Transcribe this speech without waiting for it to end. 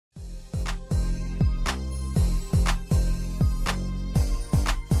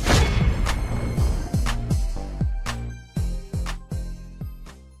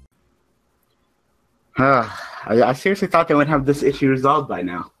I seriously thought they would have this issue resolved by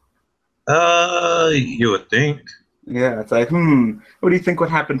now. You would think. Yeah, it's like, what do you think would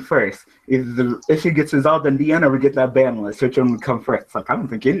happen first? If the issue gets resolved in the end, or we get that ban list, which one would come first? It's like, I don't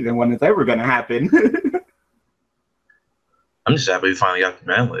think anything is ever going to happen. I'm just happy we finally got the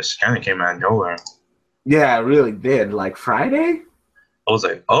ban list. Kind of came out of nowhere. Yeah, it really did. Like Friday? I was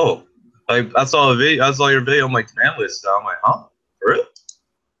like, oh. Like, I saw a video. I saw your video. I'm like, ban list. So I'm like, huh? For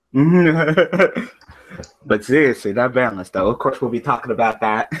real? But seriously, that ban list, though. Of course, we'll be talking about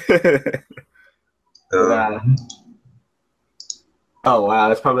that. But, oh, wow.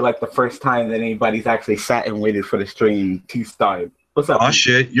 That's probably like the first time that anybody's actually sat and waited for the stream to start. What's up? Oh,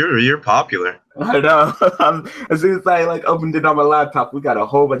 shit. You're popular. I know. As soon as I like opened it on my laptop, we got a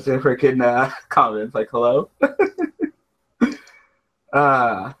whole bunch of freaking comments. Like, hello?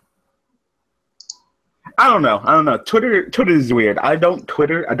 I don't know. Twitter is weird. I don't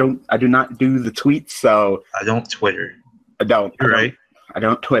Twitter. I do not do the tweets, so I don't Twitter. I don't. You're right. I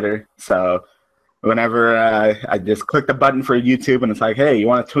don't Twitter, so whenever I just click the button for YouTube and it's like, hey, you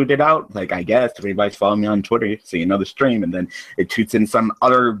want to tweet it out? Like, I guess everybody's following me on Twitter, so you know the stream, and then it tweets in some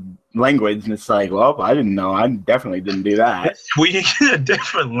other language, and it's like, well, I didn't know. I definitely didn't do that. It's tweeting in a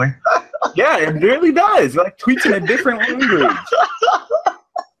different language. Yeah, it really does. Like, tweets in a different language.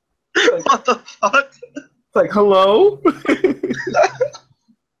 Like, what the fuck? It's like, hello?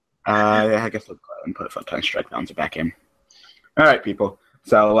 I guess let's go and put a photon strike bouncer back in. All right, people.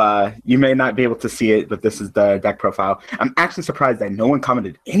 So you may not be able to see it, but this is the deck profile. I'm actually surprised that no one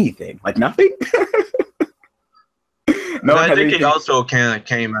commented anything. Like, nothing? No, I think it also kind of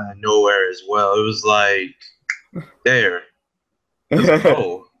came out of nowhere as well. It was like, there.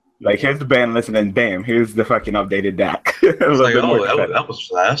 Oh. Like, here's the ban list, and then bam, here's the fucking updated deck. It was like, oh, that was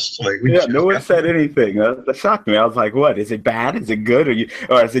fast. Like, yeah, no one said anything. That shocked me. I was like, what? Is it bad? Is it good?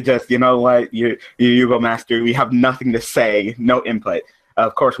 Or is it just, you know what, you Yubel Master, we have nothing to say, no input.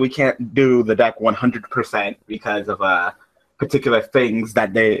 Of course, we can't do the deck 100% because of particular things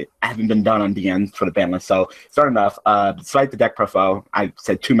that they haven't been done on DNs for the ban list. So, starting off, despite the deck profile, I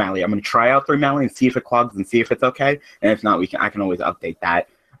said 2 Maui. I'm going to try out 3 Maui and see if it clogs and see if it's okay. And if not, I can always update that.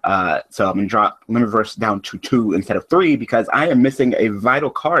 So I'm going to drop Limitverse down to 2 instead of 3 because I am missing a vital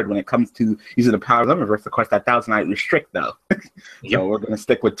card when it comes to using the power of Limitverse. Of course, that 1,000 I restrict, though. So we're going to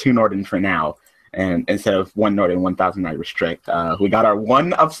stick with 2 Norden for now. And instead of 1 Norden, 1,000 I restrict. We got our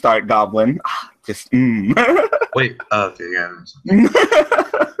 1 Upstart Goblin. Just, Wait, okay, yeah.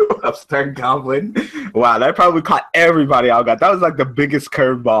 Upstart Goblin. Wow, that probably caught everybody out. That was like the biggest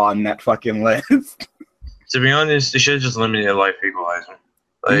curveball on that fucking list. To be honest, they should have just limited Life Equalizer.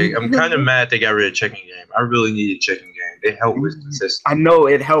 Like, I'm kind of mad they got rid of Chicken Game. I really needed Chicken Game. They help with consistency. I know,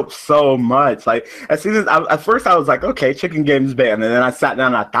 it helps so much. Like, as soon as at first I was like, okay, Chicken Game's banned, and then I sat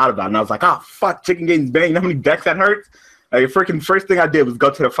down and I thought about it, and I was like, oh fuck, Chicken Game's banned. You know how many decks that hurts? Like, the freaking first thing I did was go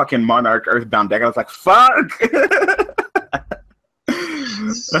to the fucking Monarch Earthbound deck. I was like, fuck.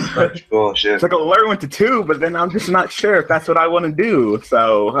 Such bullshit. It's like alert went to 2, but then I'm just not sure if that's what I want to do.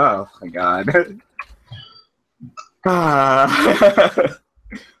 So, oh my god.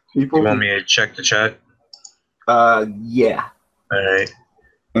 People, you want me to check the chat? Yeah. Alright.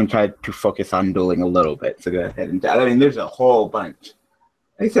 I'm trying to focus on dueling a little bit. So go ahead and I mean, there's a whole bunch.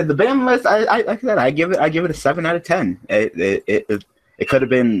 Like I said, the ban list. Like I said, I give it a 7 out of 10. It could have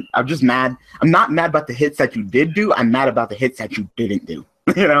been. I'm just mad. I'm not mad about the hits that you did do. I'm mad about the hits that you didn't do.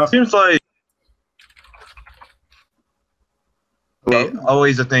 You know. Seems like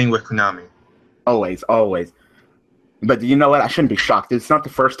always a thing with Konami. Always. But you know what? I shouldn't be shocked. It's not the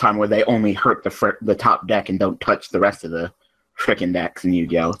first time where they only hurt the top deck and don't touch the rest of the frickin' decks in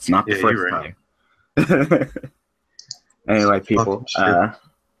Yu-Gi-Oh! It's not the first time. Anyway, people.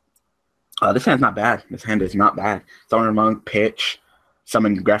 This hand's not bad. This hand is not bad. Summoner Monk, pitch,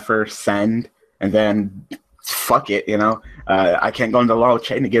 summon Greffer, send, and then fuck it, you know. I can't go into Laurel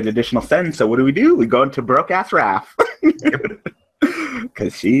Chain to get additional send, so what do? We go into Broke-Ass Raph.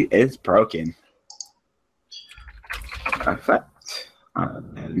 Because she is broken. Perfect.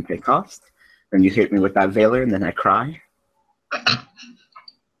 And pay cost. Then you hit me with that Veiler, and then I cry.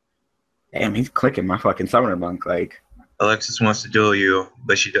 Damn, he's clicking my fucking Summoner Monk. Like, Alexis wants to duel you,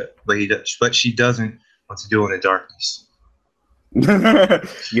 but she doesn't want to duel in the darkness.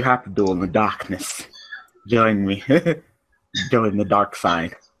 You have to duel in the darkness. Join me. Join the dark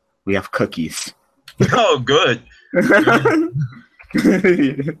side. We have cookies. Oh, good.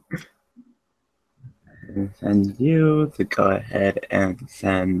 Send you to go ahead and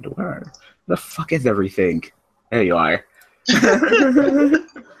send where the fuck is everything? There you are.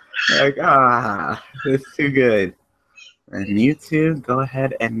 Like, it's too good. And you two go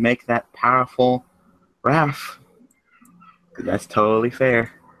ahead and make that powerful Raph. That's totally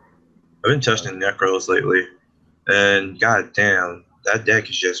fair. I've been testing Necros lately, and goddamn, that deck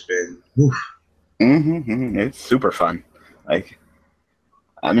has just been. Oof. It's super fun. Like,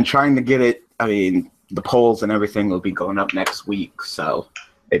 I've been trying to get it. I mean, the polls and everything will be going up next week, so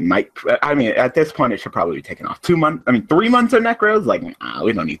it might. I mean, at this point, it should probably be taken off. 2 months. I mean, 3 months of Necros. Like,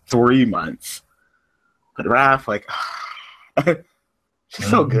 we don't need 3 months. But Raph, like, she's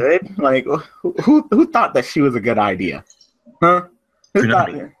so good. Like, who thought that she was a good idea? Huh? Who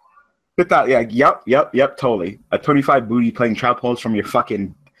thought? Yeah, yep, totally. A 25 booty playing trap holes from your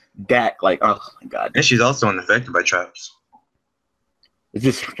fucking deck. Like, oh my god. And she's also unaffected by traps. Is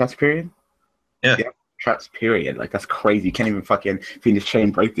this traps period? Yeah. Traps period. Like, that's crazy. You can't even fucking Phoenix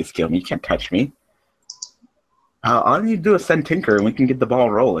Chain break this kill me. You can't touch me. All I need to do is send Tinker and we can get the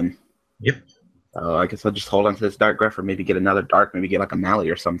ball rolling. Yep. I guess I'll just hold on to this Dark Greph or maybe get another Dark, maybe get like a Maou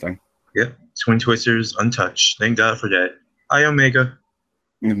or something. Yep. Twin Twisters untouched. Thank God for that. Hi, Omega.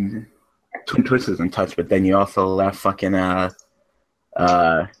 Twin Twisters untouched, but then you also left fucking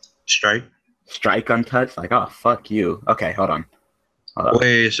Strike untouched. Like, oh fuck you. Okay, hold on.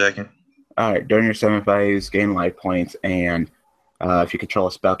 Wait a second. Alright, during your 7 phase, gain life points, and if you control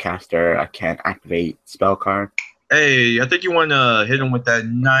a spellcaster, I can't activate spell card. Hey, I think you want to hit him with that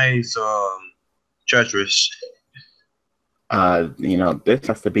nice treacherous. This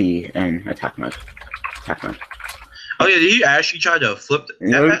has to be an attack mode. Oh yeah, did he actually try to flip?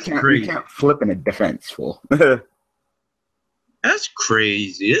 That's crazy. You can't flip in a defense, fool. That's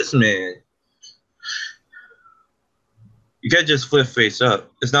crazy. This man. You can't just flip face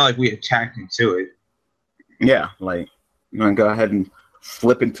up. It's not like we attacked into it. Yeah, like, you want to go ahead and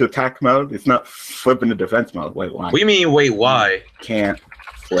flip into attack mode? It's not flip into defense mode. Wait, why? What do you mean, wait, why? Can't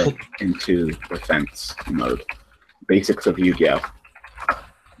flip into defense mode. Basics of Yu-Gi-Oh!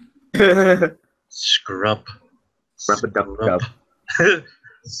 Scrub. Rub-a-dub-dub.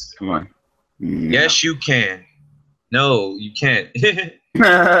 Come on. Yes, you can. No, you can't.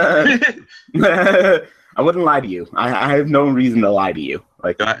 I wouldn't lie to you. I have no reason to lie to you.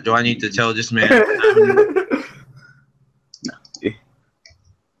 Like, do I need to tell this man? No.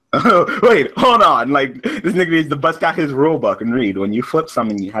 Oh, wait, hold on. Like, this nigga needs to bust out his rule book and read. When you flip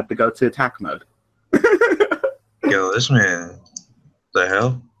something, you have to go to attack mode. Yo, this man. The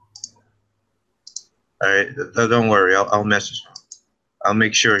hell? Alright, don't worry. I'll message him. I'll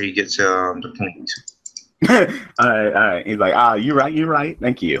make sure he gets the point. all right. He's like, you're right.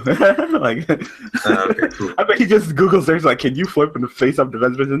 Thank you. Like, okay, cool. I bet he just Google search like, can you flip in the face up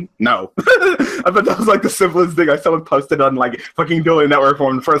defense vision? No. I bet that was like the simplest thing. Like someone posted on like fucking Dueling Network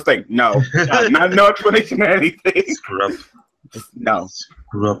form. The first thing, no, no explanation or anything. Scrub. Just no.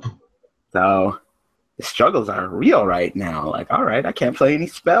 Scrub. So the struggles are real right now. Like, all right, I can't play any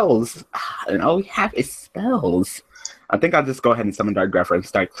spells, and all we have is spells. I think I'll just go ahead and summon Dark Grepher and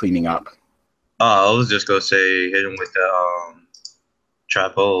start cleaning up. I was just gonna say hit him with the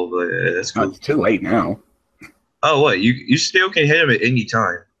trap hole, but that's cool. It's too late now. Oh, what? You still can hit him at any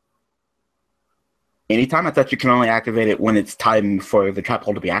time. Anytime? I thought you can only activate it when it's time for the trap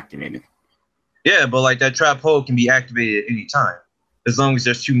hole to be activated. Yeah, but like that trap hole can be activated at any time, as long as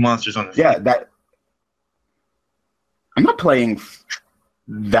there's 2 monsters on the field. Yeah, that. I'm not playing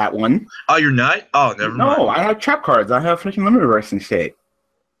that one. Oh, you're not? Oh, never mind. No, I have trap cards. I have freaking limit reverse and shit.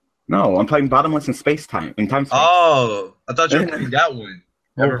 No, I'm playing bottomless in space time. In time space. Oh, I thought you were playing that one.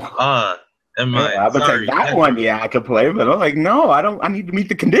 Never mind. Yeah, I've been saying that one. Yeah, I could play, but I'm like, no, I don't. I need to meet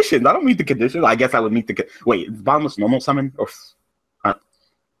the conditions. I don't meet the conditions. I guess I would meet the. Wait, is bottomless normal summon or?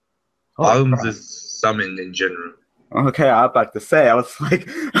 Bottomless is summoned in general. Okay, I was about to say. I was like,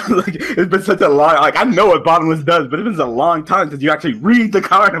 it's been such a long. Like, I know what bottomless does, but it's been a long time since you actually read the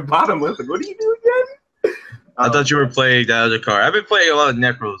card of bottomless. Like, what do you do again? I thought you were playing that other card. I've been playing a lot of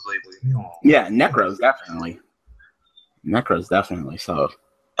Necros lately. Yeah, Necros definitely. So.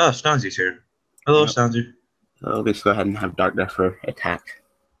 Oh, Stanzi's here. Hello, Stanzi. So let's go ahead and have Dark Grepher attack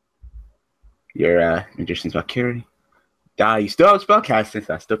your Magician's Valkyrie. You still have spellcasting,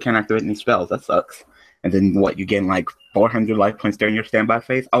 so I still can't activate any spells. That sucks. And then what? You gain like 400 life points during your standby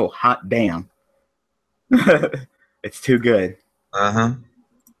phase? Oh, hot damn. It's too good. Uh-huh.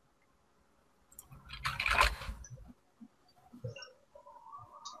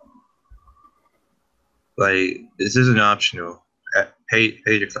 Like, this isn't optional. Hey,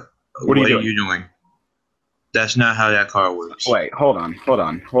 what are you doing? That's not how that card works. Wait, hold on. Oh,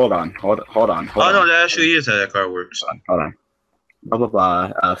 no, that actually is how that card works. Hold on. Blah,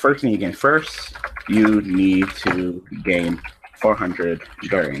 blah, blah. First thing you gain. First, you need to gain 400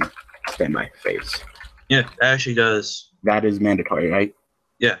 during standby phase. Yeah, it actually does. That is mandatory, right?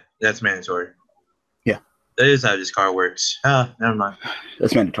 Yeah, that's mandatory. Yeah. That is how this card works. Ah, never mind.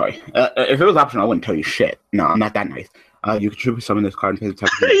 It's mandatory. If it was optional, I wouldn't tell you shit. No, I'm not that nice. You can triple summon this card and pay the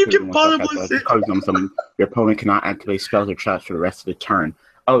type You can bottomless it. Your opponent cannot activate spells or traps for the rest of the turn.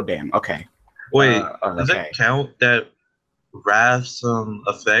 Oh, damn. Okay. Wait, does that count that Wrath's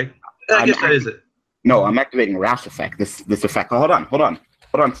effect? I guess that is it. No, I'm activating Wrath's effect. This effect. Oh, hold on.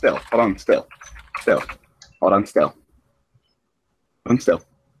 Still.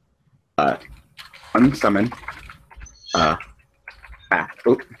 Unsummon.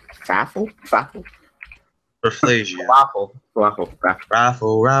 Faffle? Rafflesia.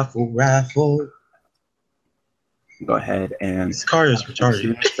 Raffle. Go ahead and... This card is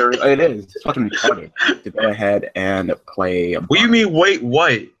retarded. It is. It's fucking retarded. To go ahead and play... What do you mean, wait,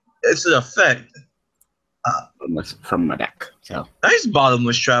 what? It's an effect. From my deck. So nice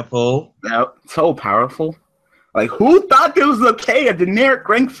bottomless trap hole. Yeah, so powerful. Like, who thought this was okay? A generic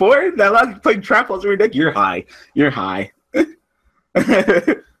rank 4 that allows you to play trap holes every deck? You're high. Yeah,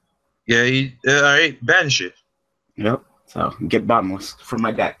 alright, banish it. Yep. So get bottomless from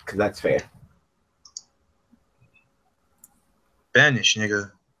my deck, because that's fair. Banish,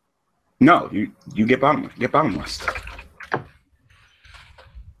 nigga. No, you get bottomless. Get bottomless.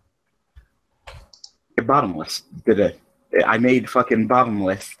 Get bottomless. I made fucking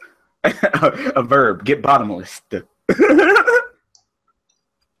bottomless a verb. Get bottomless.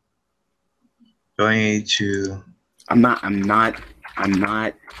 Going to. I'm not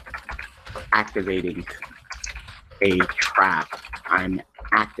activating a trap. I'm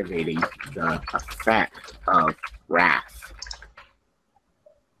activating the effect of Wrath.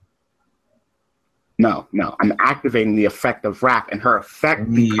 No, I'm activating the effect of Wrath, and her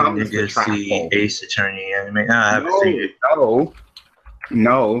effect becomes the trap hole. Ace Attorney anime. I haven't seen it.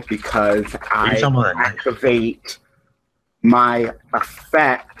 No, because I activate my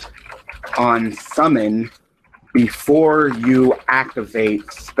effect on summon before you activate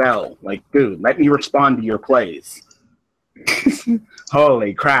spell. Like, dude, let me respond to your plays.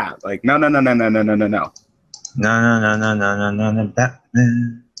 Holy crap! Like, no. No,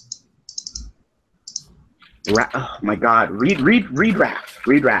 Batman. Oh my God! Read Wrath.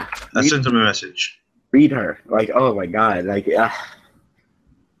 I sent him a message. Read her. Like, oh my God! Like,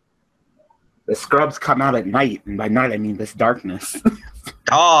 the scrubs come out at night, and by night I mean this darkness.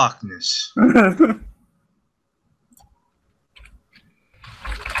 Darkness.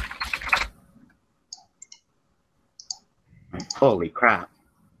 Holy crap!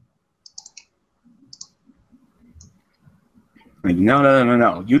 Like,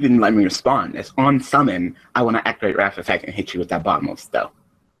 no. You didn't let me respond. It's on summon. I want to activate Wrath effect and hit you with that bottomless though.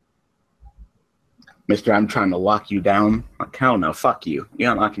 Mister, I'm trying to lock you down. Like, hell no, fuck you.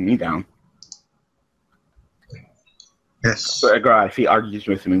 You're not locking me down. Yes. But girl, if he argues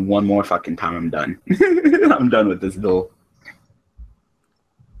with me one more fucking time, I'm done. I'm done with this duel.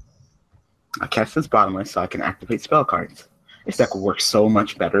 I cast this bottomless so I can activate spell cards. This deck would work so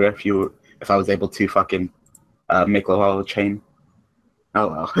much better if I was able to fucking make a hollow chain. Oh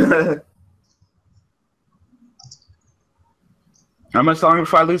well. How much longer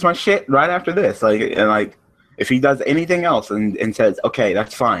before I lose my shit? Right after this, if he does anything else and says, okay,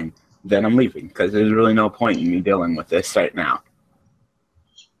 that's fine, then I'm leaving, because there's really no point in me dealing with this right now.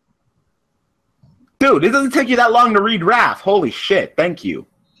 Dude, it doesn't take you that long to read Wrath. Holy shit, thank you.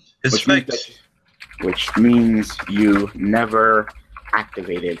 Which means you never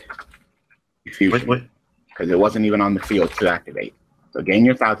activated Fusion. What? Because it wasn't even on the field to activate. So gain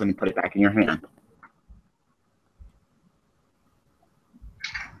your 1,000 and put it back in your hand.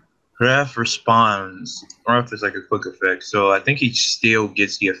 Wrath responds. Wrath is like a quick effect, so I think he still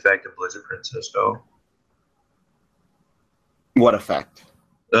gets the effect of Blizzard Princess, though. What effect?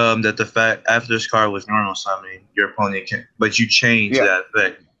 That the fact after this card was normal summoning, your opponent can, but you change that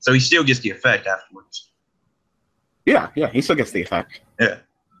effect, so he still gets the effect afterwards. Yeah, he still gets the effect. Yeah.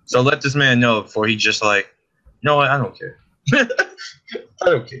 So let this man know before he just like, no, I don't care. I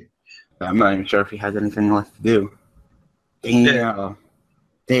don't care. I'm not even sure if he has anything left to do.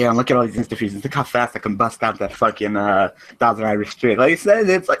 Damn, look at all these insta-fusions. Look how fast I can bust out that fucking 1,000 Irish Straight. Like I said,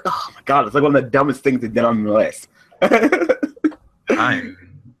 it's like, oh my God, it's like one of the dumbest things they did on the list. I'm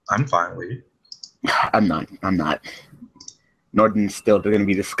fine with it. I'm not. Norden's still going to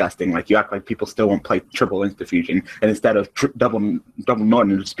be disgusting. Like, you act like people still won't play triple insta-fusion, and instead of double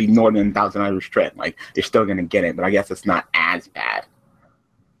Norden, it'll just be Norden and 1,000 Irish Straight. Like, you're still going to get it, but I guess it's not as bad.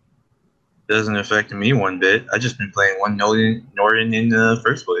 Doesn't affect me one bit. I just been playing one Norden in the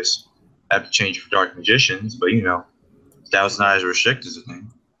first place. I have to change it for Dark Magicians, but 1,000 Eyes Restrict is a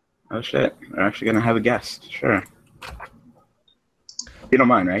thing. Oh shit, we're actually gonna have a guest. Sure. You don't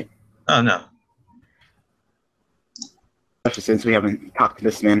mind, right? Oh no. Especially since we haven't talked to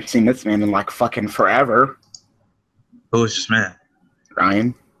this man, seen this man in like fucking forever. Who is this man?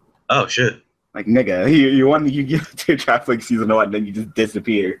 Ryan. Oh shit. Like nigga, you get to Traffic season 1, then you just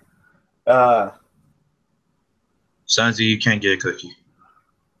disappear. Sounds like you can't get a cookie.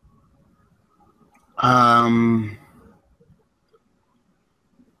 There's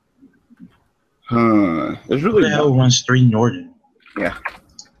Who really the hell runs 3 Norton? Yeah.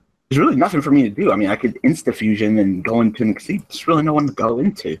 There's really nothing for me to do. I mean, I could insta-fusion and go into an exceed. There's really no one to go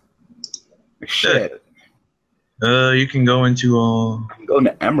into. Like, shit. You can go into I can go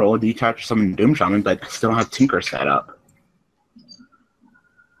into Emerald, detach some Doom Shaman, but I still don't have Tinker set up.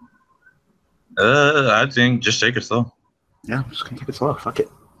 I think just take it slow. Yeah, I'm just gonna take it slow. Fuck it.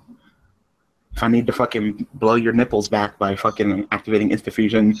 If I need to fucking blow your nipples back by fucking activating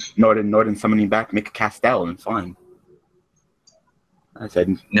insta-fusion, Northern summoning back, make a Castell, and fine. I said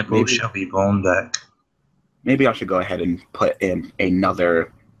nipples shall be blown back. Maybe I should go ahead and put in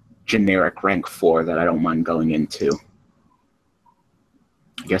another generic rank 4 that I don't mind going into.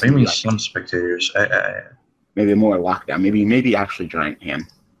 I guess maybe like, some spectators. Maybe more lockdown. Maybe actually Giant Hand.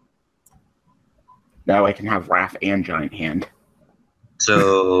 That way I can have Wrath and Giant Hand.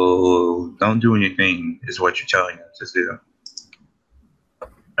 So don't do anything is what you're telling us to do.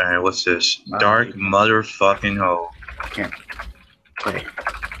 Alright, what's this? Dark motherfucking hole. I can't play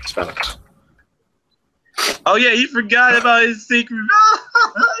spells. Oh yeah, he forgot about his secret.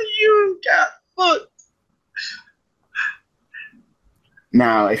 You got fucked.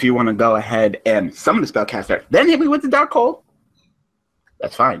 Now, if you want to go ahead and summon the spellcaster, then hit me with the Dark Hole.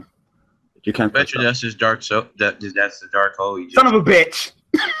 That's fine. But you can't. Bet you that's his dark that's the Dark Hole. Son of a bitch.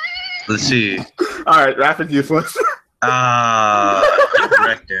 Let's see. All right, Wrath is useless.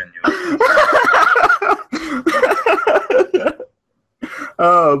 Correct, Daniel.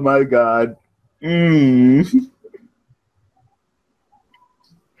 Oh my god.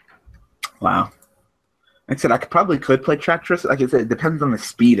 Wow. Like I said, I probably could play Tractress. Like I said, it depends on the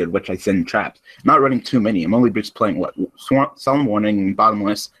speed at which I send traps. I'm not running too many. I'm only just playing, what, Solemn Warning,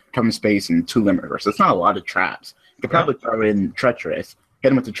 Bottomless, Time Space, and 2 Limiters. So it's not a lot of traps. I could probably throw in Treacherous,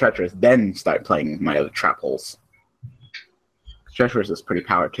 hit him with the Treacherous, then start playing my other trap holes. Treacherous is pretty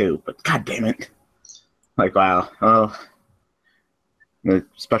powered too, but god damn it. Like, wow. Oh. The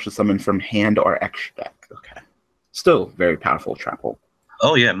special summon from hand or extra deck. Okay. Still very powerful trap hole.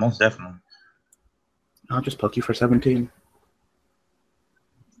 Oh yeah, most definitely. I'll just poke you for 17.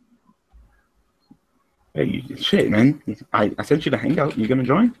 Hey, shit, man. I sent you the hangout. You gonna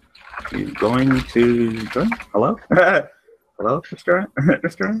join? You going to join? Hello? Hello, Mr.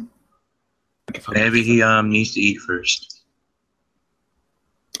 Mr. Maybe he needs to eat first.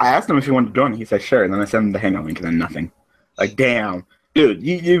 I asked him if he wanted to join. He said sure, and then I sent him the hangout link, and then nothing. Like, damn. Dude,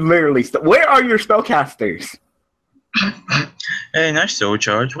 you literally... Where are your spellcasters? Hey, nice soul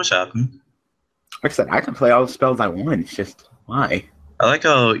charge. What's happening? Like I said, I can play all the spells I want. It's just, why? I like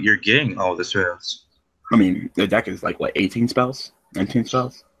how you're getting all the spells. I mean, the deck is like, what, 18 spells? 19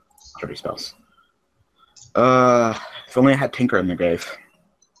 spells? 30 spells. If only I had Tinker in the grave.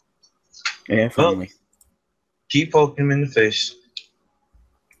 Yeah, if only. Keep poking him in the face.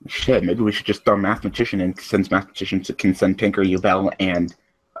 Shit, maybe we should just throw Mathematician in, since Mathematician can send Tinker, Yubel, and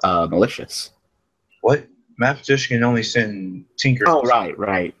Malicious. What? Mathematician can only send Tinker. Oh, right.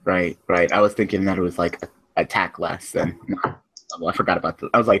 I was thinking that it was like attack less than. Well, I forgot about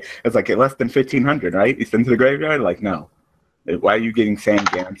that. I was like, it's like less than 1,500, right? You send to the graveyard? Like, no. Why are you getting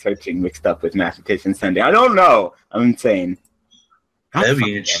Sandgan searching mixed up with Mathematician sending? I don't know. I'm insane. That'd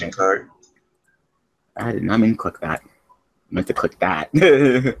be an interesting card. I did not mean click that. I meant to click that.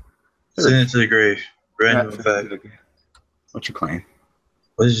 Send it to the grave. Random fact. What you playing?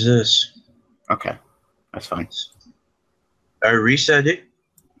 What is this? Okay. That's fine. I reset it.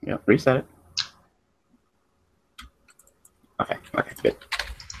 Yeah, reset it. Okay, good.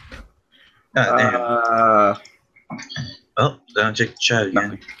 Well, then check the chat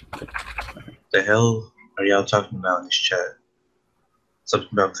again. The hell are y'all talking about in this chat? Something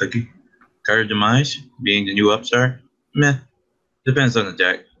about Cookie? Card Demise being the new upstart? Meh. Depends on the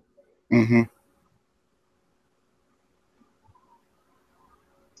deck. Mm-hmm.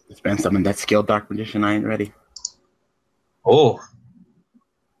 It's been something that skill Dark Magician. I ain't ready. Oh.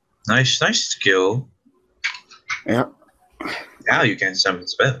 Nice skill. Yep. Now you can summon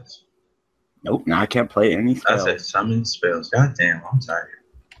spells. Nope, now I can't play any spells. I said summon spells. God damn, I'm tired.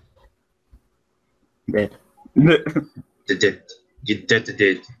 Dead. You did.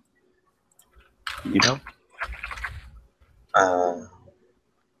 You know? I'll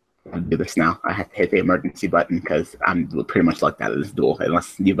do this now. I have to hit the emergency button because I'm pretty much locked out of this duel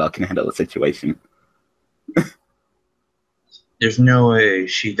unless Yubel can handle the situation. There's no way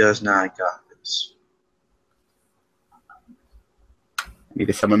she does not got this. Need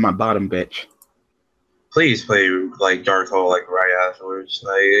to summon my bottom bitch. Please play like Dark Hole like right afterwards.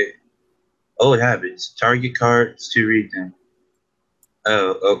 Like old habits. Target cards to read them.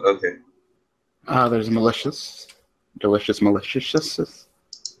 Oh, okay. There's malicious. Delicious maliciousness.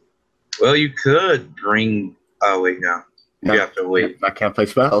 Well, you could bring. Oh wait, no. You have to wait. I can't play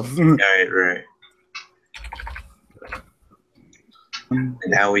spells. Right. And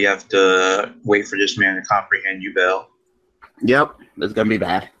now we have to wait for this man to comprehend Yubel. Yep, it's gonna be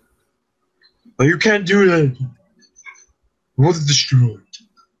bad. But you can't do that. It was destroyed.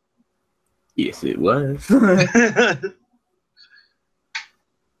 Yes, it was.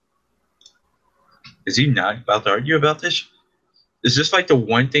 Is he not about to argue about this? Is this like the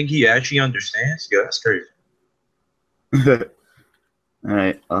one thing he actually understands? Yeah, that's crazy.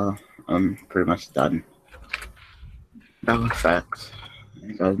 Alright, I'm pretty much done. No effects.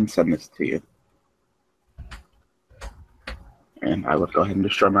 I can send this to you. And I would go ahead and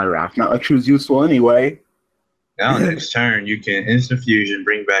destroy my raft. Not like she was useful anyway. Now next turn, you can instant fusion,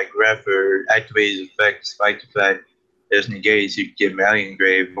 bring back Grapher, activate his effect, despite the fact there's negated, so you can get Malian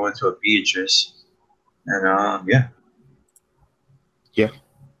Grave, go into a Beatrice. And yeah. Yeah.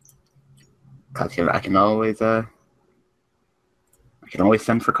 Cause I can always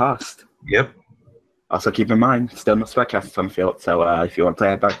send for cost. Yep. Also keep in mind, still no spellcasters on the field, so if you want to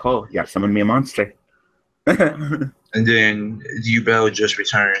play at Dark Hole, you gotta summon me a monster. And then Yubel just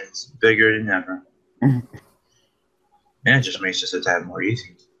returns bigger than ever. And it just makes this a tad more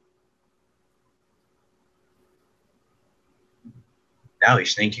easy. Now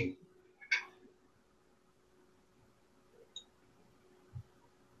he's thinking.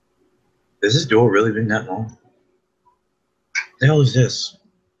 Has this duel really been that long? What the hell is this?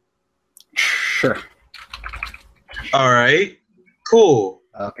 Sure. Alright. Cool.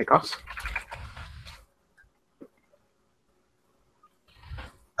 Pick off.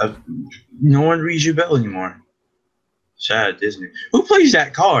 No one reads Yubel anymore. Sad, Disney. Who plays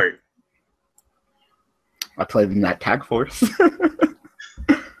that card? I played in that tag force.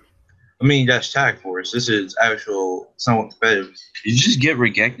 I mean, that's tag force. This is actual somewhat competitive. You just get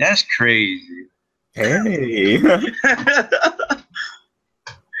rejected? That's crazy. Hey.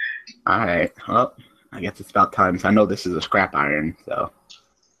 Alright. Well, I guess it's about time. So I know this is a scrap iron, so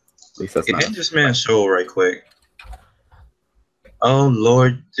at least that's not. Hit this man's soul right quick. Oh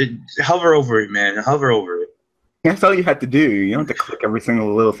Lord. Hover over it, man. Hover over it. That's all you have to do. You don't have to click every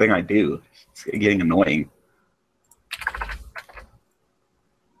single little thing I do. It's getting annoying.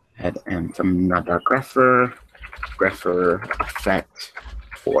 Head and some dark Grapher effect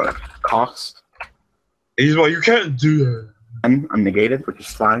for cost. He's like, you can't do that. And I'm negated, which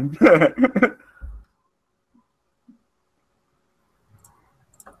is fine.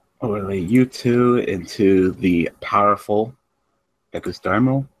 Overlay you two into the powerful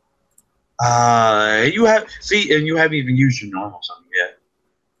Ecosdermal. You have and you haven't even used your normal summon yet.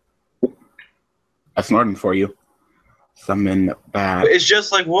 That's Norton for you. Summon back. It's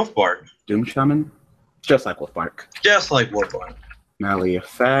just like Wolfbark. Doom Shaman. Just like Wolfbark. Just like Wolfbark. Mally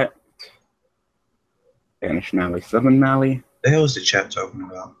effect. Banish Mally, summon Mally. The hell is the chat talking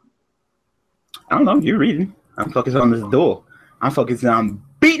about? I don't know. You're reading. I'm focused on this duel. I'm focused on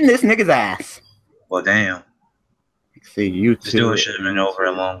beating this nigga's ass. Well, damn. Let's see, you two. This duel should have been over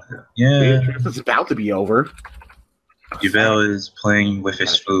a long time. Yeah. It's about to be over. Yubel is playing with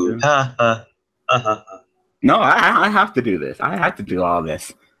his food. Ha ha. Ha ha. No, I have to do this. I have to do all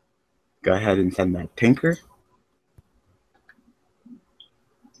this. Go ahead and send that Tinker.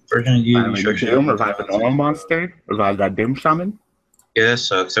 We're gonna use revive the normal monster. Revive that Doom Shaman. Yeah, that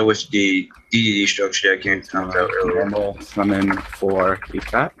sucks. I wish the DDD structure that came out earlier. Normal summon for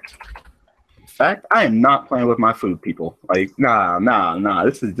effect. Effect. I am not playing with my food, people. Like, nah.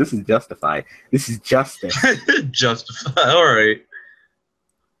 This is justified. This is justice. Justified. All right.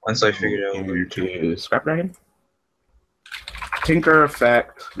 Once I figured out into Scrap Dragon. Tinker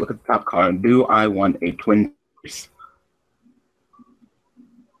effect. Look at the top card. Do I want a twin?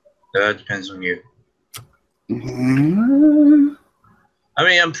 That depends on you. Mm-hmm. I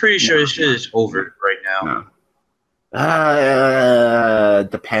mean, I'm pretty sure this shit is over right now.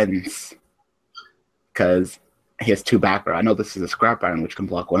 Depends. Because he has two backer. I know this is a Scrap Iron, which can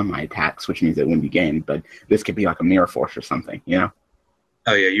block one of my attacks, which means it wouldn't be gained. But this could be like a Mirror Force or something, you know?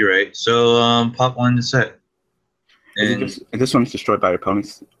 Oh, yeah, you're right. So, pop one to set. And this one's destroyed by your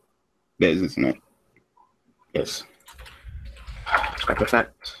opponents. It is, isn't it? Yes. Scrap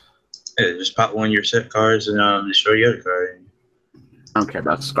effect. Yeah, just pop one of your set cards and destroy the other card. I don't care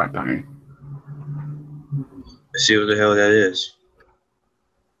about Scrap Iron. Let's see what the hell that is.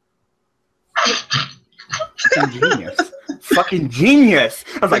 Fucking genius. Fucking genius.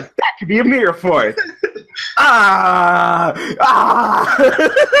 I was like, that could be a mirror force. Ah!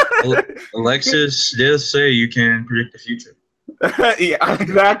 Alexis did say you can predict the future. Yeah,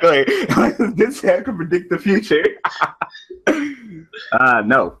 exactly. This hair can predict the future.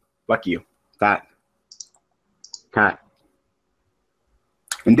 No. Fuck you. That. Cat.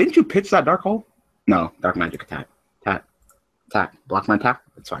 And didn't you pitch that dark hole? No, dark magic attack. Attack. Block my attack?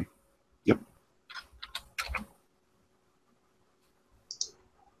 That's fine. Yep.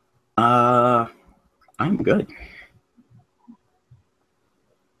 I'm good.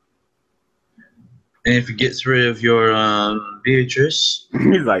 And if it gets rid of your Beatrice.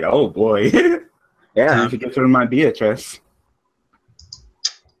 He's like, oh boy. Yeah, if it gets rid of my Beatrice.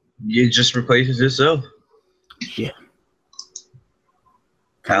 It just replaces itself. Yeah.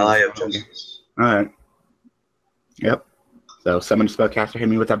 Ally of Justice. Alright. Yep. So summon spellcaster hit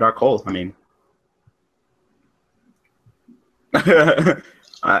me with that dark hole. I mean. How'd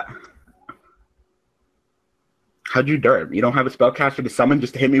you derp? You don't have a spellcaster to summon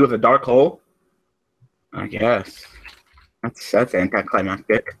just to hit me with a dark hole? I guess. That's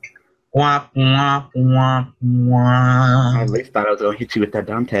anticlimactic. Wah, wah, wah, wah. I at least thought I was going to hit you with that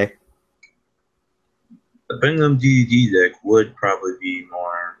Dante. The Penguin DD deck would probably be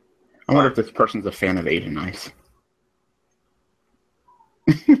more. I wonder if this person's a fan of Asian Ice.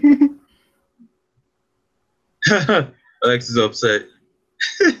 Alex is upset.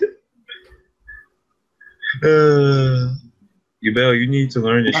 Yubel, you need to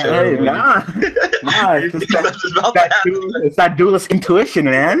learn to shut Hey, up. nah. It's that duelist intuition,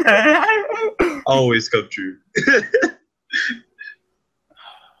 man. Always come true.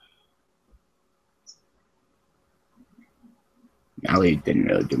 Ali didn't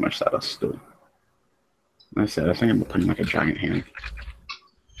really do much that else to. Like I said, I think I'm putting like a giant hand.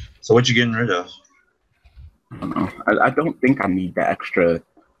 So what you getting rid of? I don't know. I don't think I need the extra.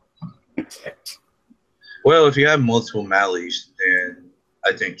 Well, if you have multiple Malleys, then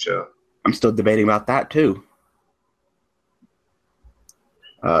I think so. I'm still debating about that too.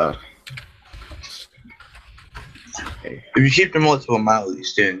 Okay. If you keep the multiple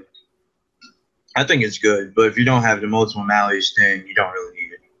Malleys, then I think it's good. But if you don't have the multiple Malleys, then you don't really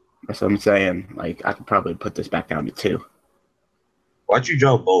need it. That's what I'm saying. Like, I could probably put this back down to 2. Why'd you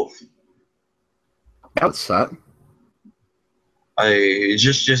draw both? That would suck.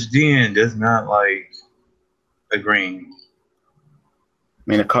 Just DN does not like agreeing. I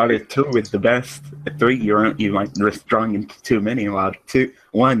mean, a card at 2 is the best. At 3, you might risk drawing into too many. While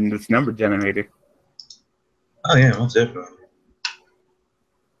 1, it's number generator. Oh yeah, most definitely.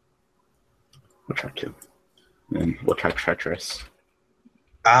 We'll try 2. And we'll try Treacherous.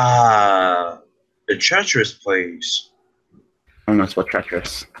 The Treacherous plays. I don't know what's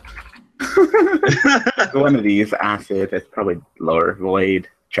Treacherous. One of these, Acid, it's probably lower. Void,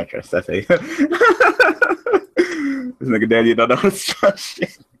 Treacherous, that's it. This nigga daddy don't know what's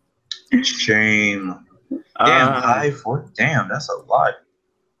shit. Shame. Damn, high 4. Damn, that's a lot.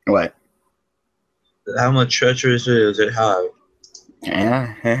 What? How much Treacherous is it high?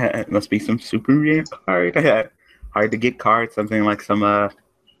 Yeah, it must be some super rare card. Hard to get cards, something like some, I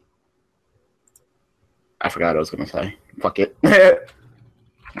forgot what I was gonna say. Fuck it.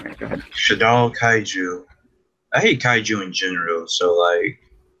 Alright, go ahead. Shadal Kaiju. I hate Kaiju in general, so like...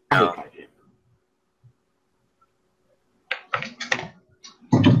 I hate Kaiju.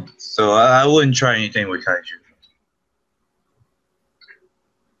 So I wouldn't try anything with Kaiju.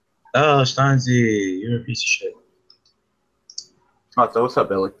 Oh, Stanzi, you're a piece of shit. Oh, so what's up,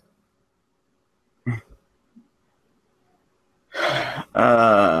 Billy?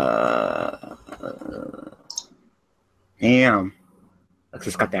 Damn.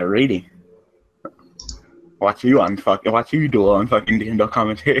 Alexis got that rating. Watch you do on fucking Dando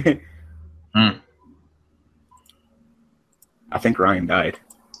commentary. I think Ryan died.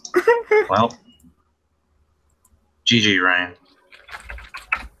 Well, GG, Ryan.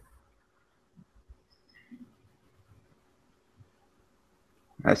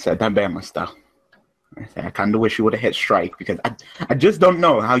 I said that Bama stuff. I kind of wish you would have hit strike because I just don't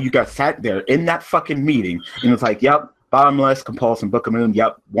know how you guys sat there in that fucking meeting and it's like, yep, bottomless, compulsion, Book of Moon,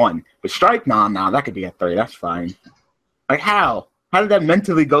 yep, 1. But strike, nah, that could be a 3. That's fine. Like how? How did that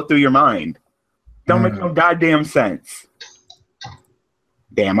mentally go through your mind? Don't make no goddamn sense.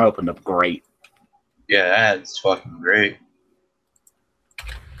 Damn, I opened up great. Yeah, that's fucking great.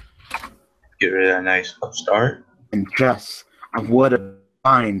 Get rid of that nice upstart. And just, I would have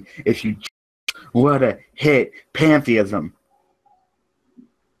fine if you would have hit Pantheism.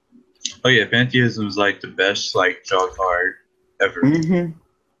 Oh yeah, Pantheism is like the best like draw card ever. Mm-hmm.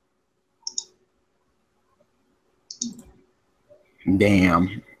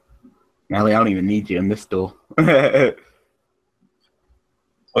 Damn. Allie, I don't even need you in this duel. Whatever,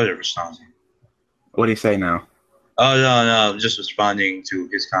 Stanzi. What do you say now? Oh no, just responding to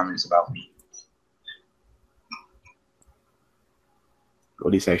his comments about me.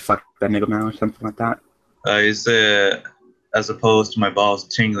 What do you say? Fuck that nigga now or something like that? He said, as opposed to my balls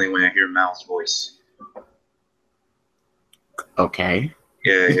tingling when I hear Mao's voice. Okay.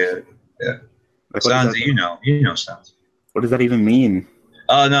 Yeah. Like, Stanzi, you know Stanzi. What does that even mean?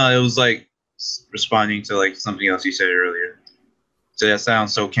 Oh no, it was like responding to like something else you said earlier. So that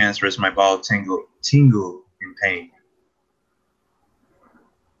sounds so cancerous. My balls tingle in pain.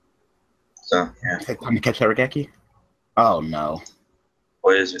 So yeah. Is it time to catch that Regeki? Oh no.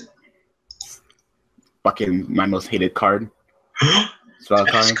 What is it? Fucking my most hated card. Spell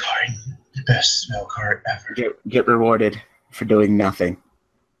The best card. card. The best spell card ever. Get rewarded for doing nothing.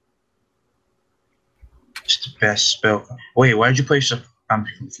 It's the best spell card. Wait, why did you play I'm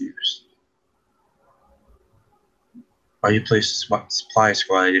confused. Why you play Supply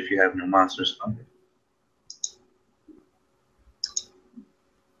Squad if you have no monsters on it?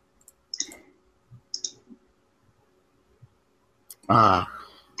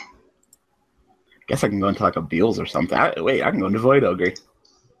 Guess I can go into like a Beals or something. I can go into Void Ogre.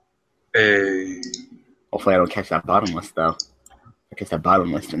 Hey. Hopefully I don't catch that bottomless though. I catch that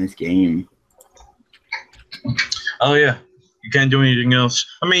bottomless in this game. Oh yeah. You can't do anything else.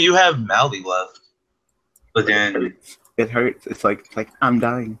 I mean, you have Maui left. But then it hurts. It's like I'm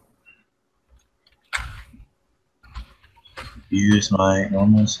dying. Use my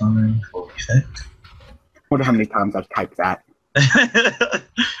normal summon for effect. I wonder how many times I've typed that.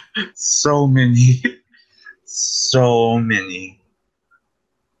 So many. So many.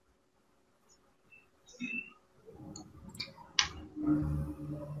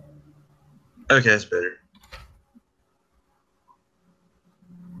 Okay, that's better.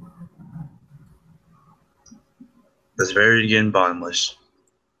 That's very again bottomless.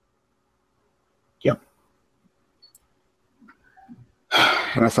 Yep.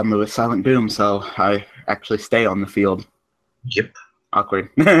 Unless I move with Silent Doom, so I actually stay on the field. Yep. Awkward.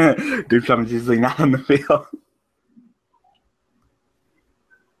 Doom Summon's usually not on the field.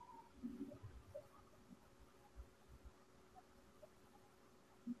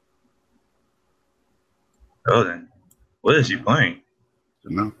 Oh then. What is he playing?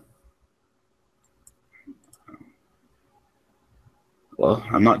 No. Well,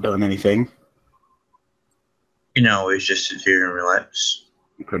 I'm not doing anything. You know, it's just sit here and relax.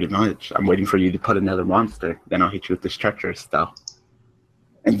 Pretty much. I'm waiting for you to put another monster. Then I'll hit you with this treacherous stuff.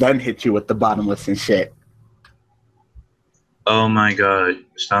 And then hit you with the bottomless and shit. Oh my god.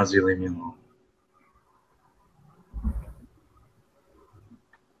 Stasi, leave me alone.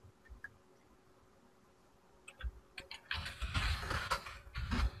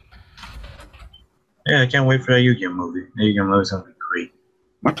 Yeah, I can't wait for that Yu-Gi-Oh movie. That Yu-Gi-Oh movie's gonna be great.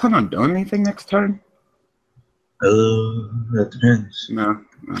 Am I planning on doing anything next turn? That depends. No.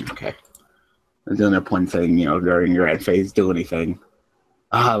 Okay. There's no point saying, during your end phase, do anything.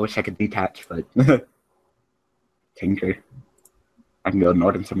 I wish I could detach, but Tinker. I can go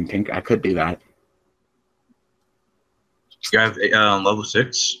north and summon Tinker. I could do that. You have level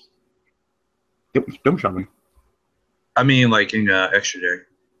 6? Doom Shaman. I mean, like in extra deck.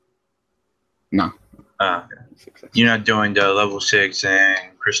 No. Okay. You're not doing the level 6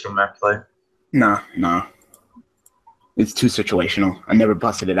 and crystal map play? No. It's too situational. I never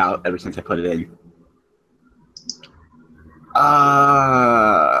busted it out ever since I put it in. I'm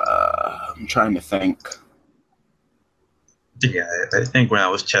trying to think. Yeah, I think when I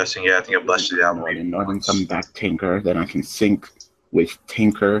was testing it, I think I busted it out. Northern summon back Tinker, then I can sync with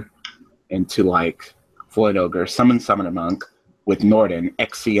Tinker into like Void Ogre, summon a monk with Norden,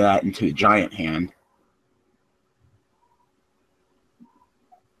 XC that into the giant hand.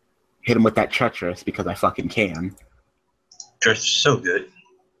 Hit him with that treacherous because I fucking can. Treacherous is so good.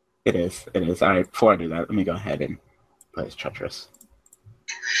 It is. Alright, before I do that, let me go ahead and play this treacherous.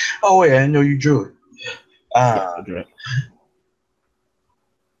 Oh wait, I know you drew it. Yeah, I drew it.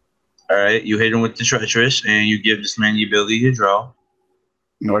 Alright, you hit him with the treacherous and you give this man the ability to draw.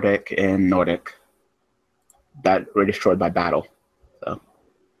 Nordic and Nordic. That were destroyed by battle. So,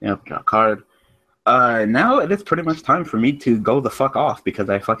 yep, draw a card. Now it is pretty much time for me to go the fuck off because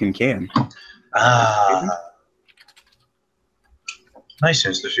I fucking can. Nice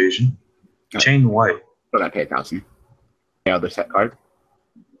institution. Chain white. But I pay 1,000. The other set card.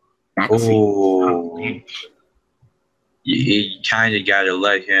 Oh. You kind of gotta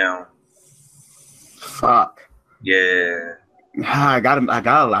let him Fuck. Yeah. I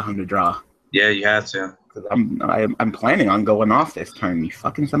gotta allow him to draw. Yeah, you have to. Because I'm planning on going off this turn, you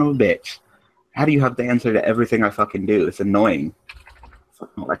fucking son of a bitch. How do you have the answer to everything I fucking do? It's annoying.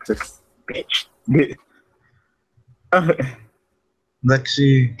 Fucking Alexis, bitch.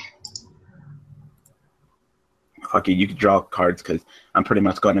 Lexi. Fuck you can draw cards because I'm pretty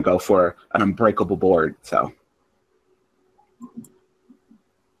much going to go for an unbreakable board, so.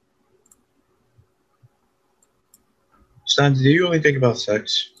 Stan, do you only think about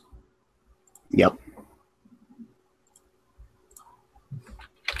sex? Yep.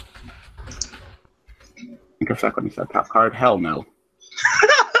 Think of sex when you said top card? Hell no.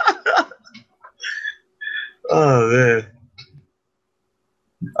 Oh, man.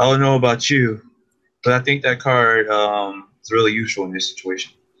 I don't know about you, but I think that card is really useful in this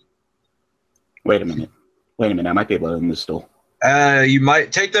situation. Wait a minute. I might be able to end this duel. You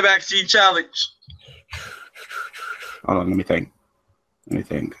might take the backseat challenge. Hold on, let me think. Let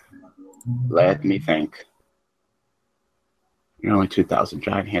me think. You're only 2,000.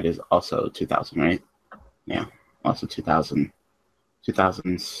 Giant Hand is also 2,000, right? Yeah, also 2,000.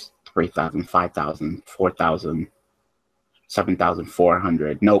 2,000, 3,000, 5,000, 4,000,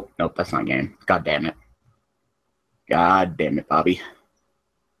 7,400. Nope, that's not a game. God damn it, Bobby.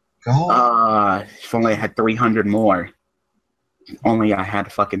 If only I had 300 more. Only I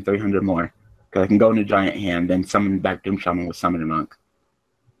had fucking 300 more. Because I can go into Giant Hand, then summon back Doom Shaman with Summoner Monk.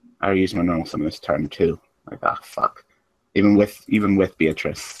 I already used my normal summon this turn too. Like, fuck. Even with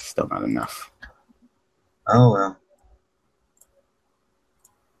Beatrice, still not enough. Oh well.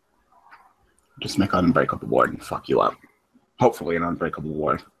 Just make an unbreakable ward and fuck you up. Hopefully an unbreakable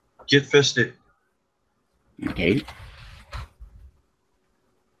ward. Get fisted. Okay.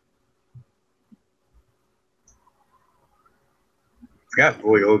 Forgot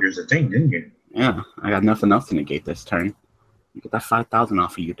Boy Ogre's a thing, didn't you? Yeah, I got nothing else to negate this turn. You get that 5,000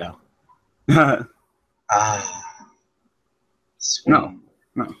 off of you, though. No, it's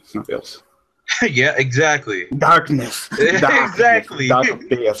not bills. Yeah, exactly. Darkness. Exactly.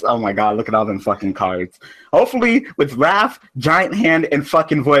 Darkness. Oh my god, look at all them fucking cards. Hopefully, with Wrath, Giant Hand, and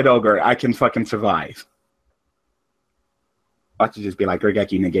fucking Void Ogre, I can fucking survive. Watch it just be like,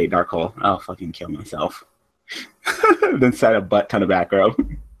 Regeki, negate Dark Hole. I'll fucking kill myself. Then set a butt ton of back row.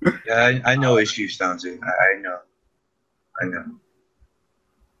 Yeah, I know issues down to. I know.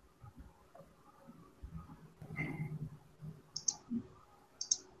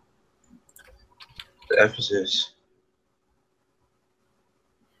 The emphasis.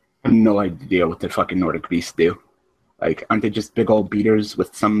 I have no idea what the fucking Nordic Beasts do. Like, aren't they just big old beaters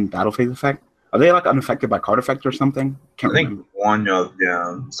with some battle phase effect? Are they like unaffected by card effect or something? I think one of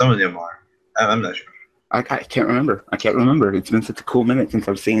them. Some of them are. I'm not sure. I can't remember. It's been such a cool minute since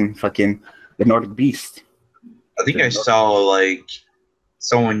I've seen fucking the Nordic Beast. I think I saw like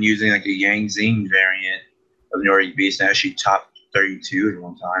someone using like a Yang Zing variant of Nordic Beast and actually topped 32 at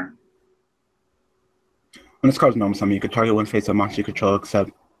one time. When this card's normal summon, you could target one face of monster you control,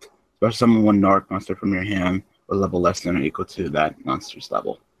 except special summon one Nordic monster from your hand with a level less than or equal to that monster's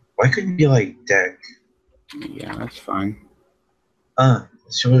level. Why couldn't it be like deck? Yeah, that's fine. It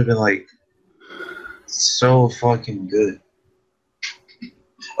should have been like so fucking good.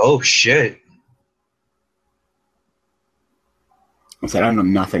 Oh shit. I said I know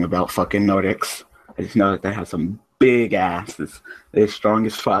nothing about fucking Nordics. I just know that they have some big asses. They're strong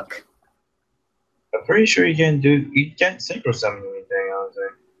as fuck. I'm pretty sure you can't synchro summon anything, I was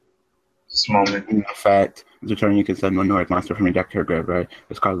like. This moment. In fact, this turn you can send one Nordic monster from your deck to your graveyard.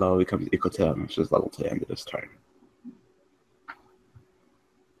 This card level becomes equal to monster's level to the end of this turn.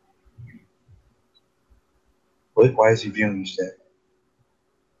 Why is he viewing this deck?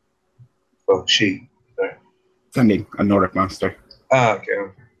 Oh, she. Sorry. Sending a Nordic monster. Oh,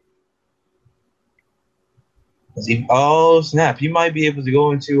 okay. Oh snap! He might be able to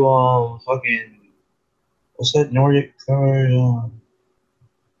go into fucking what's that Nordic card?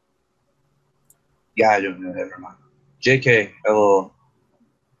 Yeah, I don't know. Never mind. JK, LOL.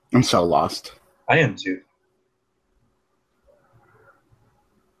 I'm so lost. I am too.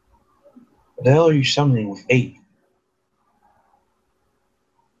 What the hell are you summoning with 8?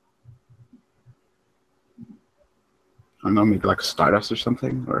 I don't know, maybe like a Stardust or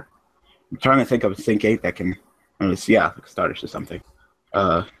something? Or I'm trying to think of a Sync 8 that can, like a Stardust or something.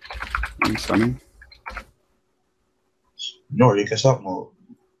 Summon. Nordic assault mode.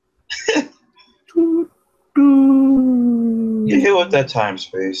 You hit with that time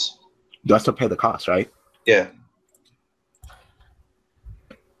space. Do I still pay the cost, right? Yeah.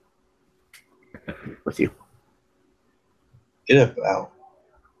 With you. Get up out.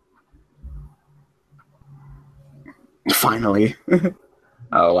 Finally.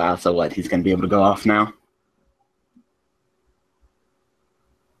 Oh, wow. So what? He's going to be able to go off now?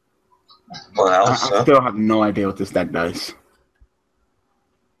 Well, I still have no idea what this deck does.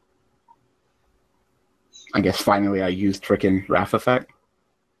 I guess finally I used frickin' Wrath Effect.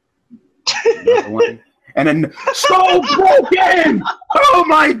 Another one. And then, so broken! Oh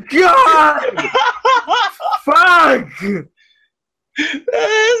my god! Fuck!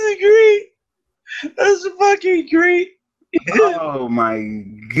 That's great. That's fucking great. Oh my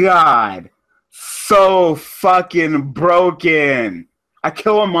god. So fucking broken. I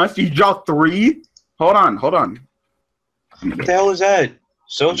kill a monster, you draw 3? Hold on. What the hell is that?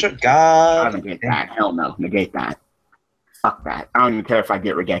 Soldier? God. I'll negate that. Hell no. Negate that. Fuck that. I don't even care if I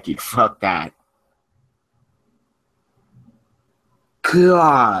get Regeki. Fuck that.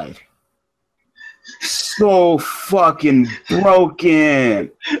 God. So fucking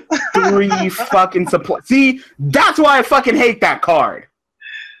broken. 3 fucking support. See, that's why I fucking hate that card.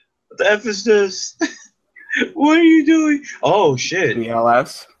 What the F is this? What are you doing? Oh shit.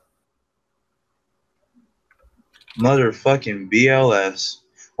 BLS. Motherfucking BLS.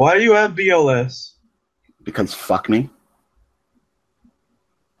 Why do you have BLS? Because fuck me.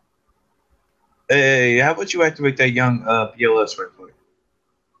 Hey, how about you activate that young BLS right quick?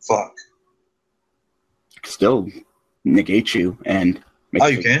 Fuck. Still negate you and make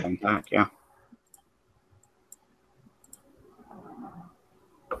you can? come back, yeah.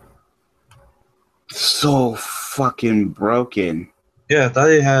 So fucking broken. Yeah, I thought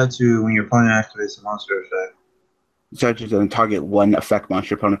it had to when your opponent activates a monster effect. Judges and target 1 effect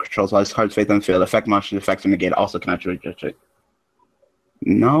monster opponent controls while this card's face on the field. Effect monster effects are negated. Also cannot judge it.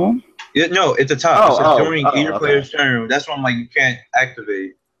 No? Yeah, no, at the top. It says during either player's turn. That's why I'm like, you can't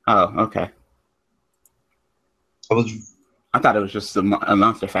activate. Oh, okay. I thought it was just a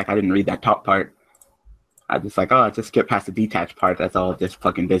monster effect. I didn't read that top part. I was just like, oh, just skip past the detached part. That's all this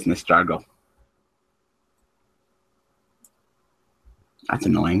fucking business jargon. That's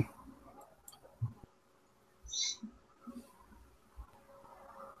annoying.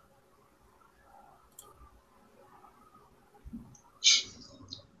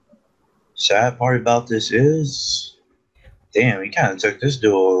 Sad part about this is, damn, we kind of took this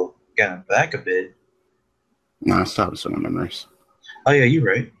duel kind of back a bit. No, I still have some memories. Oh yeah, you're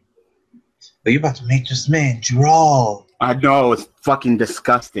right. But you're about to make this man draw. I know, it's fucking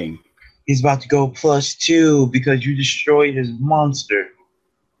disgusting. He's about to go +2 because you destroyed his monster.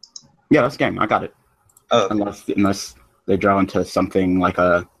 Yeah, that's game. I got it. Oh. Unless they draw into something like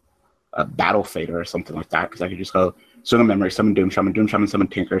a battle fader or something like that, because I could just go Swing of Memory, summon Doom Shaman, summon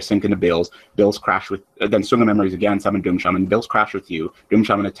Tinker, sink into Bills. Bills crash with then Swing of Memories again, summon Doom Shaman. Bills crash with you. Doom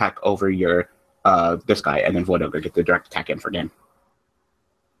Shaman attack over your this guy, and then Void Ogre get the direct attack in for game.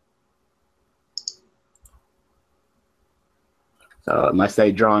 So unless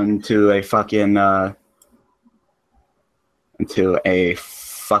they draw into a fucking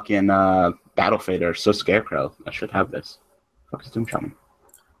battle fader, so Scarecrow, I should have this. Fuck is Doom Shaman?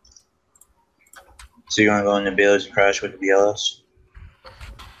 So you're gonna go into Bills and crash with the BLS?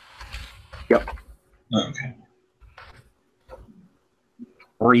 Yep. Oh, okay.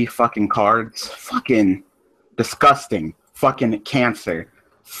 3 fucking cards. Fucking disgusting. Fucking cancer.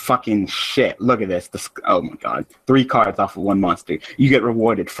 Fucking shit. Look at this. Oh my god. 3 cards off of 1 monster. You get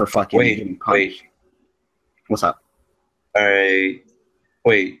rewarded for fucking getting punished. What's up? Alright.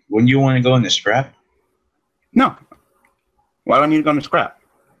 Wait, wouldn't you want to go into scrap? No. Why do I need to go into scrap?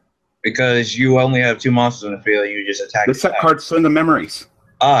 Because you only have 2 monsters on the field and you just attack. The set card's Swing of Memories.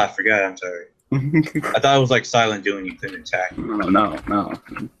 Ah, I forgot. I'm sorry. I thought it was like Silent Doom, you couldn't attack. No.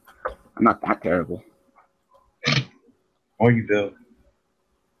 I'm not that terrible. Or Yubel.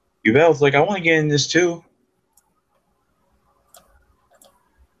 Yubel's like, I want to get in this too.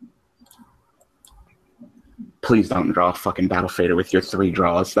 Please don't draw a fucking Battle Fader with your 3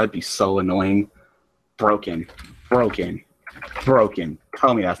 draws. That'd be so annoying. Broken.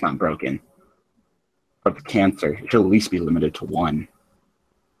 Tell me that's not broken. But the cancer, it should at least be limited to 1.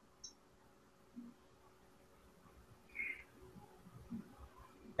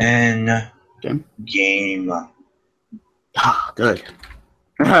 And game. Ah, good.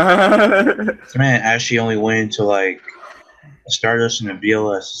 This man actually only went into like a Stardust and a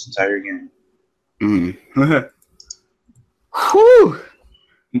BLS this entire game. Whew!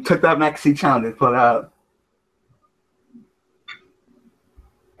 You took that maxi challenge and put out.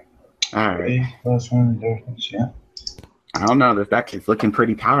 Alright. Yeah. I don't know. This deck is looking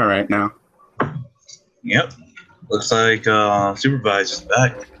pretty power right now. Yep. Looks like Supervise is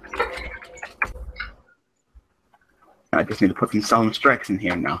back. I just need to put some solemn strikes in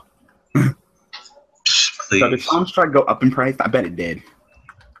here now. So did please. Storm Strike go up in price? I bet it did.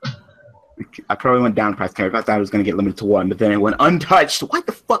 I probably went down in price. I thought I was going to get limited to 1, but then it went untouched. What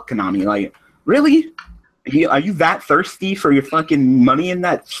the fuck, Konami? Like, really? Are you that thirsty for your fucking money in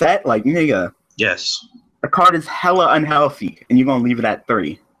that set? Like, nigga. Yes. The card is hella unhealthy, and you're going to leave it at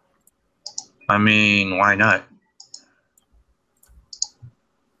 30. I mean, why not?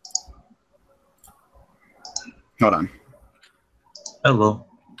 Hold on. Hello.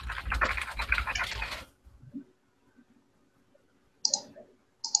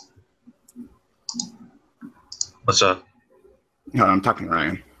 What's up? Hold on, I'm talking to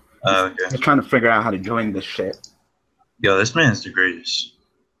Ryan. Okay. I'm trying to figure out how to join this shit. Yo, this man's the greatest.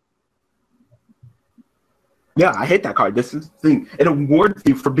 Yeah, I hate that card. This is the thing. It awards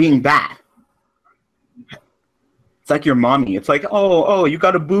you for being bad. It's like your mommy. It's like, oh, you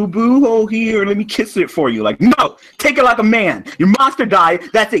got a boo-boo? Oh, here, let me kiss it for you. Like, no! Take it like a man. Your monster died.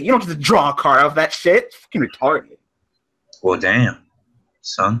 That's it. You don't just draw a card out of that shit. It's fucking retarded. Well, damn,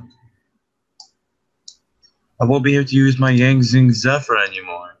 son. I won't be able to use my Yang Zing Zephyr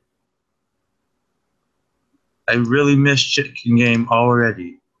anymore. I really miss Chicken Game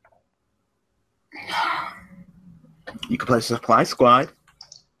already. You can play Supply Squad.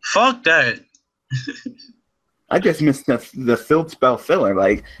 Fuck that. I just missed the field spell filler.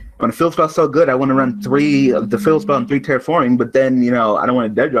 Like, when a field spell's so good, I want to run 3 of the field spell and 3 terraforming, but then, you know, I don't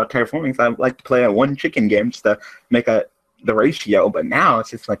want to dead draw terraforming, so I like to play a 1 chicken game just to make the ratio. But now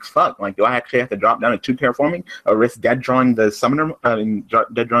it's just like, fuck. Like, do I actually have to drop down to 2 terraforming or risk dead drawing the summoner and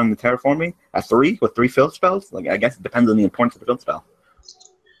dead drawing the terraforming at 3 with 3 field spells? Like, I guess it depends on the importance of the field spell.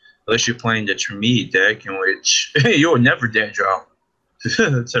 Unless you're playing the Tremere deck, in which you'll never dead draw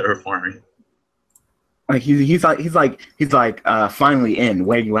terraforming. Like he's like finally in.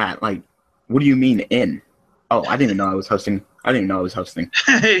 Where you at? Like, what do you mean in? Oh, I didn't even know I was hosting.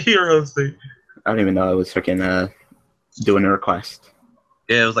 Hey, you're hosting. I didn't even know I was freaking doing a request.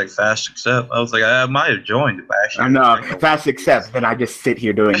 Yeah, it was like fast accept. I was like, I might have joined, but actually, I know fast accept. Then I just sit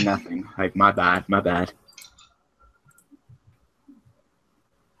here doing nothing. Like, my bad.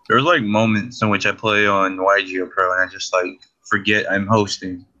 There's like moments in which I play on YGO Pro and I just like forget I'm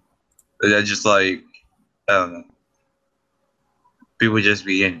hosting. I just like, I don't know. People just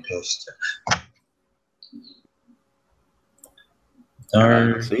be getting pissed.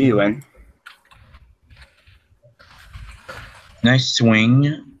 Alright, see you in. Nice swing.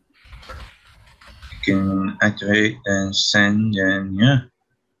 You can activate and send, and yeah.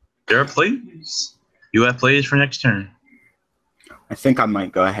 There are plays. You have plays for next turn. I think I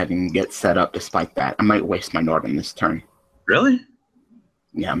might go ahead and get set up despite that. I might waste my Northern this turn. Really?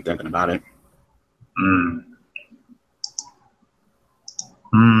 Yeah, I'm thinking about it.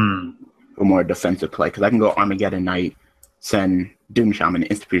 For more defensive play, because I can go Armageddon Knight, send Doom Shaman,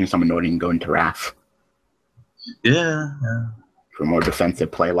 Instant Fusion Summon Northern, and go into Wrath. Yeah. For more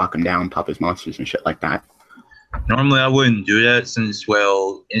defensive play, lock him down, pop his monsters and shit like that. Normally I wouldn't do that since,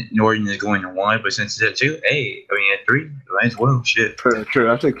 well, Norton is going to 1, but since it's at 2, hey, I mean at 3, might as well, shit. True.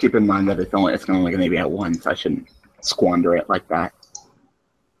 I have to keep in mind that it's only going to be at 1, so I shouldn't squander it like that.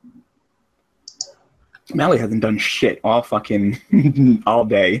 Mally hasn't done shit all fucking all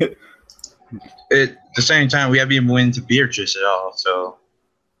day. At the same time, we haven't even went to Beatrice at all, so.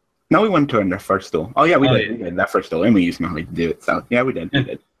 No, we went to her in their first duel. Oh, yeah, we did. Yeah. We did that first duel, and we used Mally to do it, so yeah, we did. Yeah. We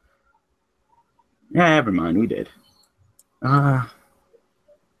did. Yeah, never mind, we did.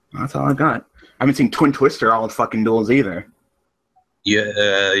 That's all I got. I haven't seen Twin Twister all the fucking duels either.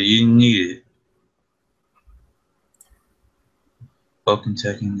 Yeah, you need it. Vulcan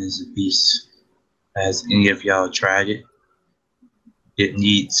Tekken is a beast. Has any of y'all tried it? It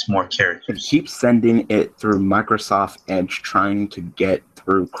needs more characters. It keeps sending it through Microsoft Edge, trying to get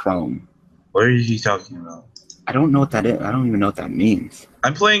through Chrome. What is he talking about? I don't know what that is. I don't even know what that means.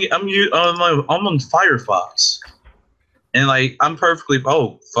 I'm playing. I'm on Firefox, and like I'm perfectly.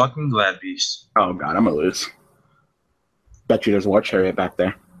 Oh, fucking glad beast. Oh god, I'm gonna lose. Bet you there's a war chariot back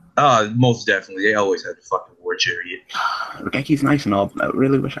there. Most definitely. They always had the fucking war chariot. Genki's nice and all, but I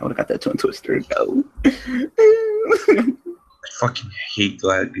really wish I would have got that Twin Twister to go. I fucking hate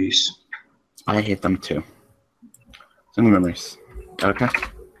glad beast. I hate them too. Some memories. Okay.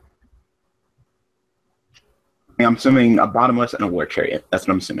 I'm assuming a bottomless and a war chariot. That's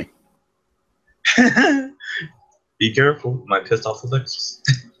what I'm assuming. Be careful. My pissed off Alexis.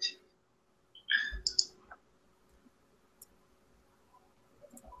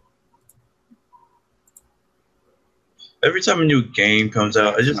 Every time a new game comes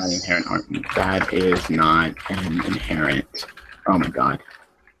out, I just... Not inherent army. That is not an inherent... Oh my god.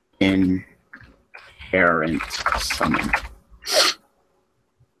 Inherent summon.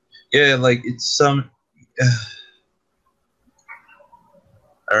 Yeah, like, it's some...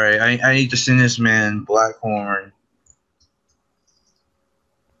 Alright, I need to send this man Blackhorn.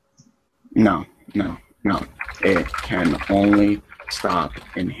 No. It can only stop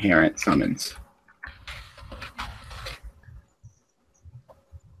inherent summons.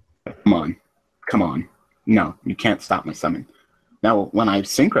 Come on. No, you can't stop my summon. Now, when I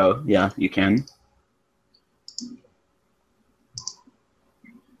synchro, yeah, you can.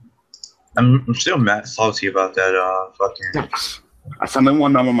 I'm still mad salty about that fucking. Yes. I summon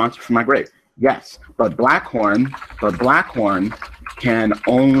one normal monster from my grave. Yes, but Blackhorn can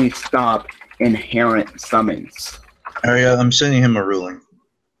only stop inherent summons. Alright, I'm sending him a ruling.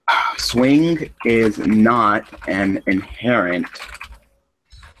 Swing is not an inherent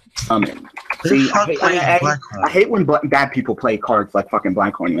summon. See, I hate when bad people play cards like fucking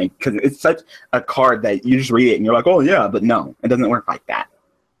Blackhorn, like, because it's such a card that you just read it and you're like, oh yeah, but no, it doesn't work like that.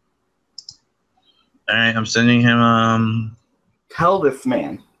 Alright, I'm sending him Tell this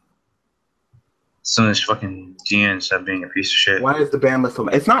man. Some of this fucking DN stop being a piece of shit. Why is the ban list so?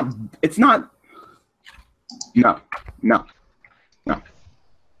 It's not. No.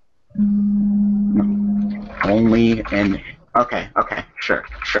 Only in. Okay. Sure.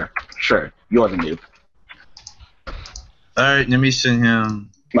 You're the noob. Alright, let me send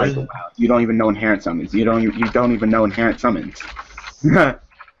him. Like, wow, you don't even know inherent summons. You don't even know inherent summons.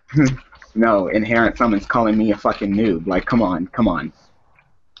 No, inherent summons calling me a fucking noob. Like, come on.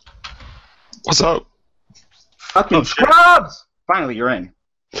 What's up? Fucking scrubs! Finally, you're in.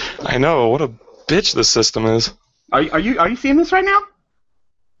 I know. What a bitch this system is. Are you seeing this right now?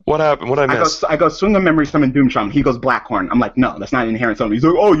 What happened? What I missed? I go swing a memory summon Doomshaman. He goes Blackhorn. I'm like, no, that's not an inherent summon. He's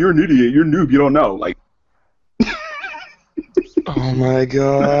like, oh, you're an idiot. You're a noob. You don't know. Like. Oh my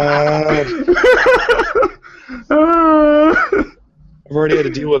god. I've already had to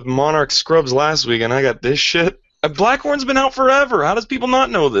deal with Monarch Scrubs last week, and I got this shit. Blackhorn's been out forever. How does people not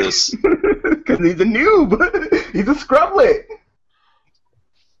know this? Because he's a noob. He's a scrublet.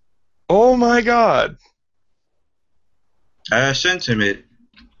 Oh my god. I sent him it.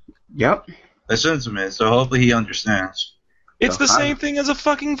 Yep. I sent him it, so hopefully he understands. It's the same thing as a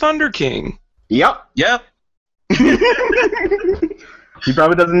fucking Thunder King. Yep. He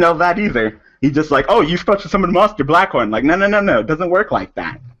probably doesn't know that either. He's just like, oh, you're supposed to summon a monster, Blackhorn. Like, no. It doesn't work like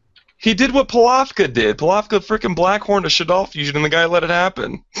that. He did what Palafka did. Palafka freaking Blackhorn to Shaddoll Fusion, and the guy let it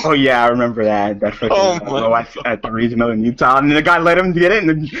happen. Oh, yeah, I remember that. That freaking at the regional in Utah. And the guy let him get it, and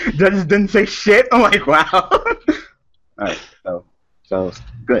the judges didn't say shit. I'm like, wow. Alright, so,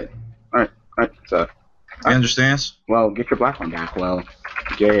 good. Alright, so. He understands? Well, get your Blackhorn back. Well,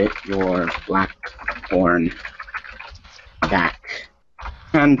 get your Blackhorn back.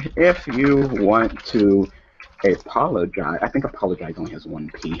 And if you want to apologize, I think apologize only has one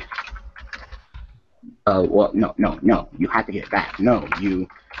P. Well, no, you have to get it back. No, you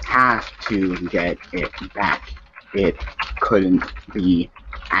have to get it back. It couldn't be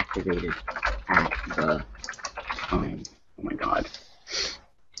activated at the time. Oh my god.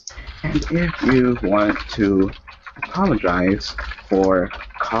 And if you want to apologize for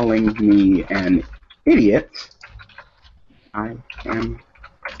calling me an idiot, I am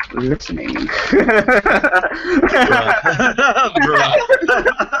listening.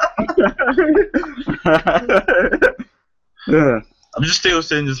 I'm just still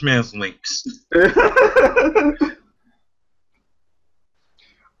sending this man's links.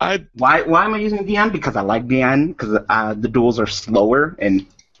 Why am I using DN? Because I like DN. Because the duels are slower and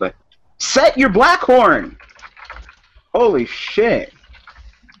like set your Blackhorn. Holy shit.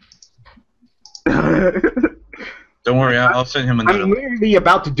 Don't worry, I'll send him another. I'm literally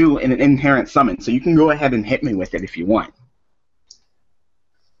about to do an inherent summon, so you can go ahead and hit me with it if you want.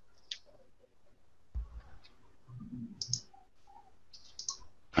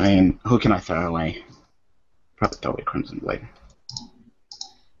 I mean, who can I throw away? Probably throw away Crimson Blade.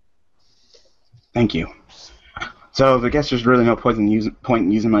 Thank you. So I guess there's really no point in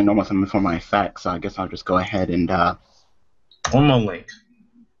using my normal summon for my effect, so I guess I'll just go ahead and one more link.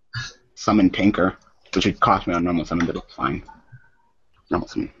 Summon Tinker, which would cost me on normal summon, but it's fine. Normal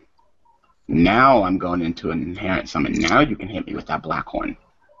summon. Now I'm going into an inherent summon. Now you can hit me with that Blackhorn.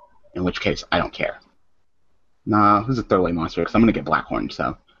 In which case, I don't care. Nah, who's a throwaway monster? Because I'm going to get Blackhorn, so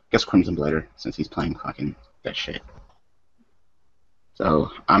I guess Crimson Blader, since he's playing fucking that shit.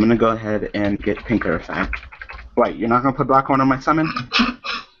 So I'm going to go ahead and get Tinker effect. Wait, you're not going to put Blackhorn on my summon?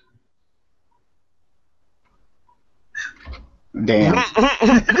 Damn.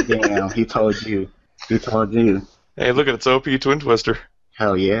 Damn, he told you. He told you. Hey, look at its OP Twin Twister.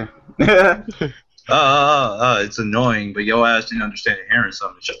 Hell yeah. It's annoying, but yo ass didn't understand hearing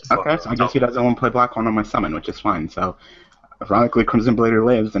something. Shut the fuck Okay, up. so I guess he doesn't want to play Blackhorn on my summon, which is fine. So, ironically, Crimson Blader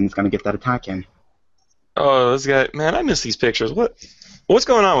lives, and he's going to get that attack in. Oh, this guy, man, I miss these pictures. What's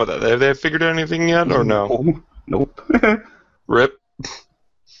going on with that? Have they figured out anything yet, or no? Nope. Rip.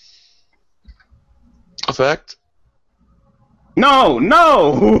 Effect. No!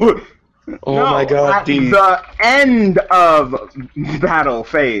 Oh No, my god, at the end of battle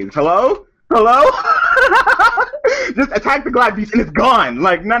phase. Hello? Just attack the Glad Beast and it's gone.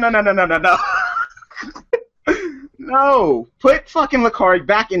 Like, no. No. Put fucking Lucari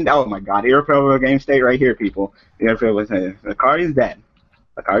back in. Oh my god, irreparable game state right here, people. Lucari is dead.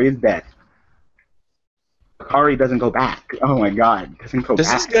 Lucari is dead. Lucari doesn't go back. Oh my god, doesn't go Does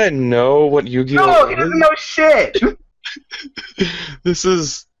back. this guy know what Yu-Gi-Oh? No, he doesn't know shit. This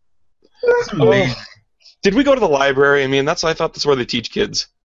is. That's amazing. Oh. Did we go to the library? I mean, I thought that's where they teach kids.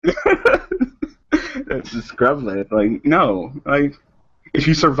 It's a scrublet. Like, no. Like, if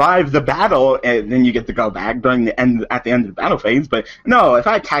you survive the battle, and then you get to go back during the end at the end of the battle phase. But no, if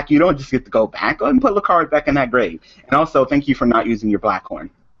I attack you, don't just get to go back. Go ahead and put Lucari back in that grave. And also, thank you for not using your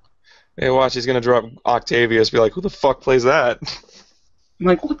Blackhorn. Hey, watch, he's gonna drop Octavius. Be like, who the fuck plays that? I'm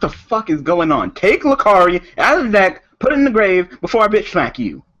like, what the fuck is going on? Take Lucari out of the deck, put it in the grave before I bitch smack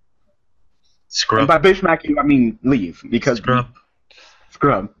you. Scrub. And by bitch smack you, I mean leave because Scrub.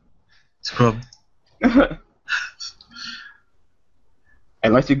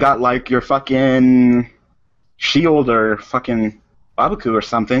 Unless you got like your fucking shield or fucking Babaku or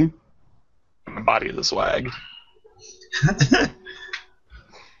something. Body of the swag.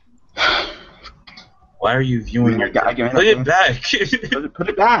 Why are you viewing your Put Put it back. Put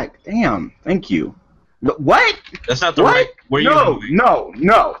it back. Damn. Thank you. What? That's not the What? right. Where No.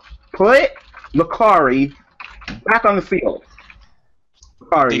 Put Lucari back on the field.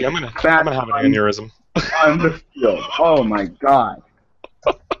 Lucari, I'm gonna have an aneurysm. on the field. Oh my god.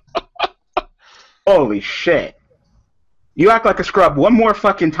 Holy shit. You act like a scrub one more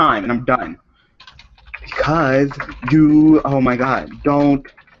fucking time and I'm done. Because you, oh my god, don't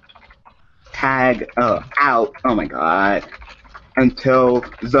tag out, oh my god, until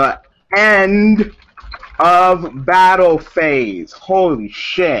the end of battle phase. Holy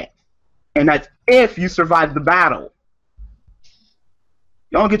shit. And that's if you survive the battle.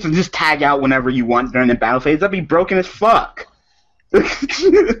 You don't get to just tag out whenever you want during the battle phase. That'd be broken as fuck. Yeah,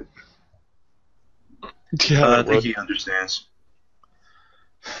 I think he understands.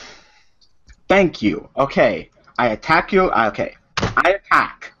 Thank you. Okay. I attack you. Okay. I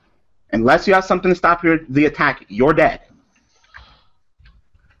attack. Unless you have something to stop the attack, you're dead.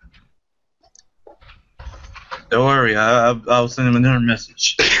 Don't worry, I'll send him another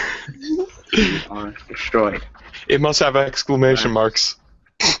message. You are destroyed. It must have exclamation marks.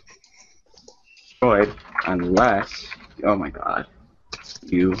 Destroyed unless, oh my god,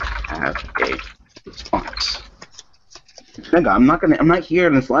 you have a response. Nigga, I'm not here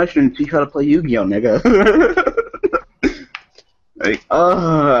in this live stream to teach you how to play Yu-Gi-Oh, nigga. Like,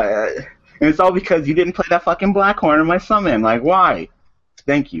 and it's all because you didn't play that fucking Blackhorn in my summon. Like, why?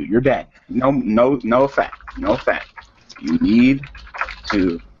 Thank you. You're dead. No effect. No effect. You need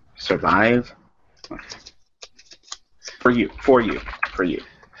to survive. For you.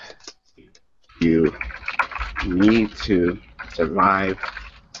 You need to survive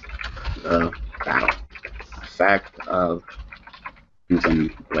the battle. Effect of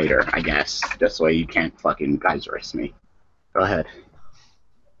using later, I guess. This way you can't fucking Geyserice me. Go ahead.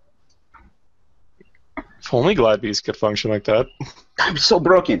 If only Glad Beast could function like that. I'm so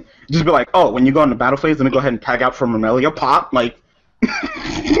broken. Just be like, oh, when you go into battle phase, let me go ahead and tag out from Remelia. Pop, like.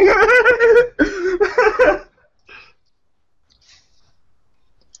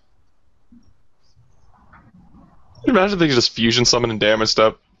 Imagine if they could just fusion summon and damage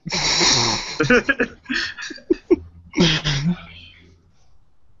stuff.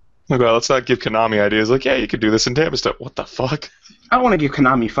 Like, well, let's not give Konami ideas. Like, yeah, you could do this in damage stuff. What the fuck? I don't want to give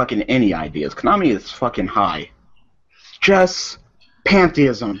Konami fucking any ideas. Konami is fucking high. Just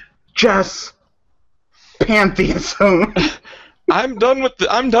pantheism. Just pantheism. I'm done with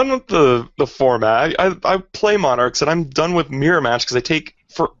the format. I play Monarchs and I'm done with mirror match because they take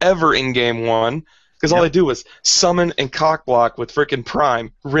forever in game one. Because all I do is summon and cock block with frickin'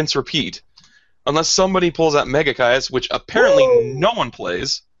 Prime, rinse, repeat. Unless somebody pulls out Mega Kaius, which apparently no one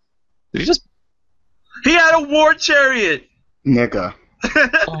plays. Did he just... He had a War Chariot! Nigga.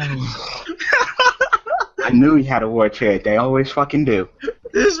 Oh. I knew he had a war chariot. They always fucking do.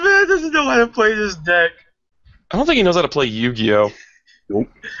 This man doesn't know how to play this deck. I don't think he knows how to play Yu-Gi-Oh! Nope.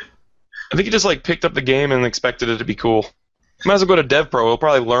 I think he just like picked up the game and expected it to be cool. Might as well go to Dev Pro. He'll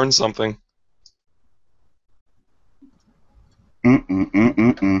probably learn something.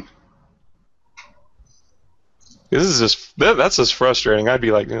 Mm-mm-mm-mm-mm. This is just that's just frustrating. I'd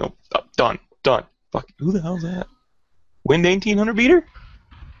be like, done. Fuck, who the hell's that? Wind 1800 beater?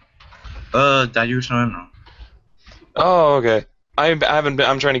 That you I don't know. Oh, okay. I haven't been.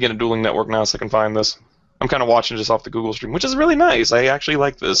 I'm trying to get a dueling network now so I can find this. I'm kind of watching just off the Google stream, which is really nice. I actually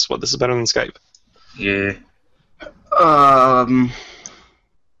like this. This is better than Skype. Yeah.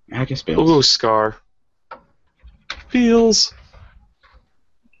 I guess Bills. Ooh, Scar. Feels.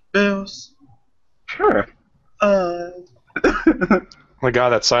 Bills. Sure. My God,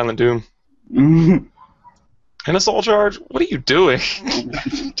 that Silent Doom. Mhm. And Assault Charge? What are you doing?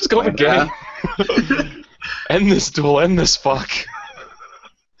 Just go for game. End this duel, end this fuck.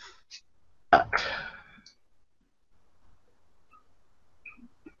 What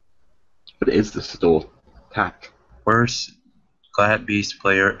is this duel? Attack. Worst Glad Beast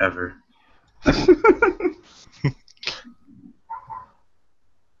player ever.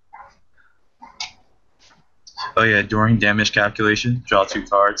 Oh yeah, during damage calculation, draw 2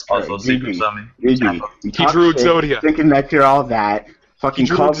 cards, also secret summon. He drew Exodia. Thinking that you're all that. Fucking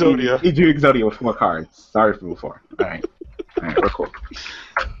drew called Exodia. He drew Exodia with 4 cards. Sorry for before. Alright, we're cool.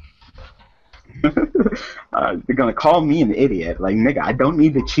 They're gonna call me an idiot. Like, nigga, I don't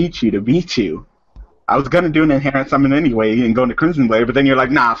need to cheat you to beat you. I was gonna do an inherent summon anyway and go into Crimson Blade, but then you're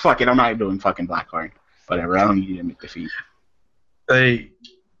like, nah, fuck it, I'm not doing fucking Blackheart. Whatever, I don't need you to make defeat. Hey,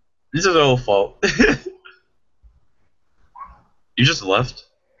 this is all fault. You just left?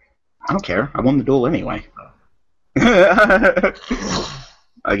 I don't care. I won the duel anyway. Like,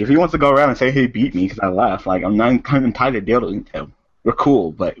 if he wants to go around and say he beat me because I left, like, I'm not kind of entitled to dealing with him. We're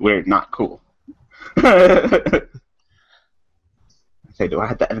cool, but we're not cool. Say, do I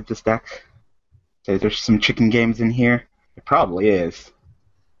have to edit this deck? Say, there's some chicken games in here? It probably is.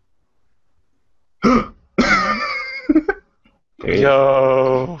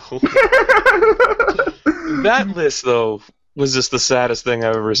 Yo. That list, though, was just the saddest thing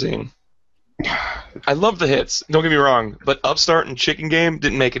I've ever seen. I love the hits, don't get me wrong, but Upstart and Chicken Game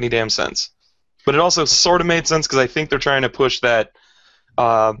didn't make any damn sense. But it also sort of made sense because I think they're trying to push that,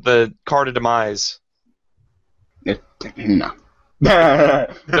 the card of demise. No.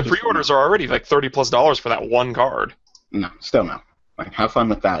 The pre-orders are already like $30+ for that one card. No, still no. Like, have fun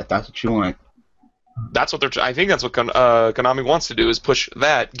with that if that's what you want. That's what I think that's what Konami wants to do, is push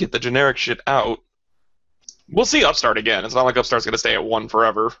that, get the generic shit out. We'll see Upstart again. It's not like Upstart's going to stay at 1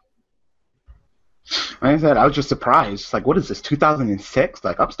 forever. Like I said, I was just surprised. Like, what is this, 2006?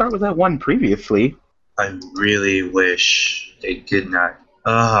 Like, Upstart was at 1 previously. I really wish they did not.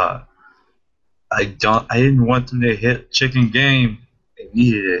 I didn't want them to hit Chicken Game. They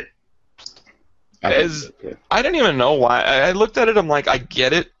needed it. I didn't even know why. I looked at it, I'm like, I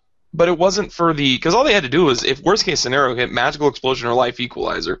get it, but it wasn't for the... Because all they had to do was, if worst case scenario, hit Magical Explosion or Life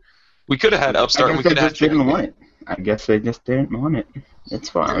Equalizer. We could have had Upstart. I guess they didn't want it. I guess they just didn't want it. It's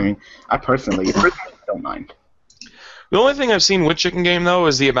fine. I mean, I personally don't mind. The only thing I've seen with Chicken Game, though,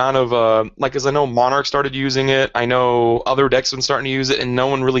 is the amount of, because I know Monarch started using it, I know other decks have been starting to use it, and no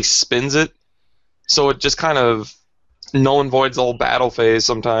one really spins it. So it just kind of null and voids the whole battle phase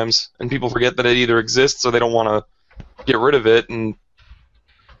sometimes, and people forget that it either exists or they don't want to get rid of it, and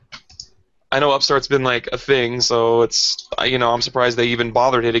I know Upstart's been like a thing, so it's, I'm surprised they even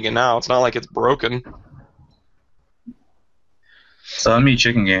bothered hitting it now. It's not like it's broken. So how many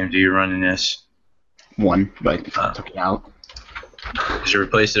Chicken Games do you run in this? 1, but I took it out. Did you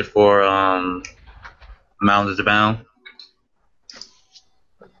replace it for Mound of the Bound?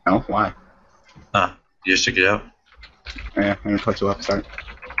 No, why? You just took it out? Yeah, I'm replaced with Upstart.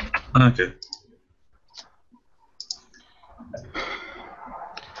 Okay.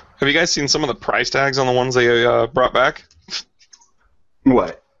 Have you guys seen some of the price tags on the ones they brought back?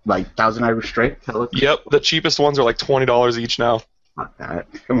 What? Like 1,000 Irish straight? Yep, the cheapest ones are like $20 each now. Not that.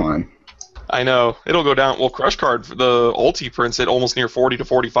 Come on. I know. It'll go down. Well, Crush Card, the ulti prints at almost near 40 to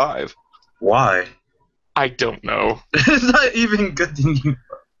 45. Why? I don't know. It's not even good to you.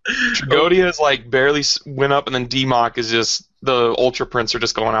 Tragodia is like barely went up, and then DMOC is just, the ultra prints are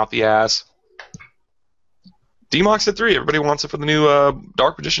just going out the ass. DMOC's at 3. Everybody wants it for the new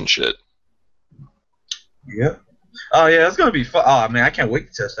Dark Magician shit. Yep. Oh yeah, that's gonna be fun. Oh man, I can't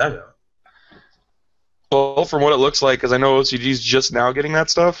wait to test that out. Well, from what it looks like, because I know OCG's just now getting that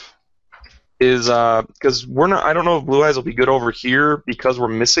stuff, is because we're not. I don't know if Blue Eyes will be good over here because we're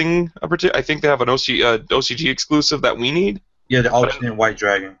missing a particular. I think they have an OCG exclusive that we need. Yeah, the alternate White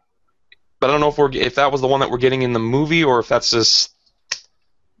Dragon. But I don't know if that was the one that we're getting in the movie or if that's just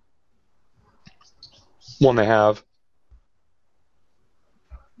one they have.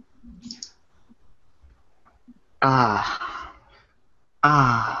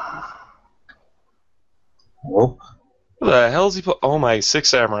 Ah. Whoop. What the hell is he put? Oh my, 6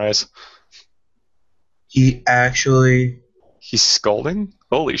 samurais. He actually He's scolding?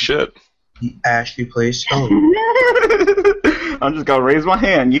 Holy shit. plays Scully. I'm just gonna raise my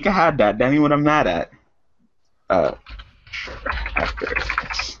hand. You can have that. That ain't what I'm mad at. After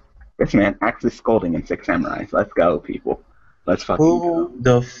this man actually scolding in 6 samurais. Let's go, people. Let's fucking go. Who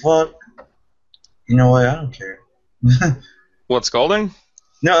the fuck? You know what? I don't care. What, scolding?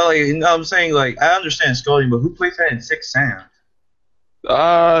 No, I'm saying, I understand scolding, but who plays that in 6 Sam?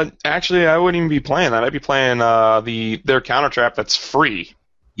 Actually, I wouldn't even be playing that. I'd be playing their counter trap that's free.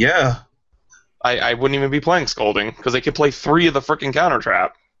 Yeah. I wouldn't even be playing scolding because they could play 3 of the freaking counter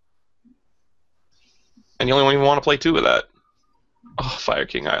trap, and you only even want to play 2 of that. Oh, Fire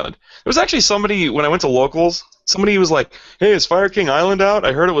King Island. There was actually somebody when I went to locals. Somebody was like, "Hey, is Fire King Island out?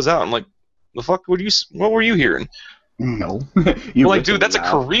 I heard it was out." I'm like, "The fuck? What were you hearing?" No. I'm like, dude, that's a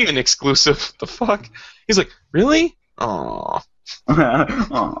Korean exclusive. The fuck? He's like, really? Aww.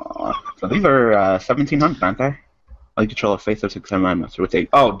 Aww. So these are 1700, aren't they? I control a face of 6 samurai master with a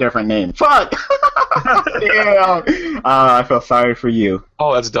different name. Fuck! Damn! I feel sorry for you.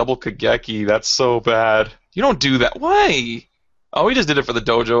 Oh, that's double Kageki. That's so bad. You don't do that. Why? Oh, he just did it for the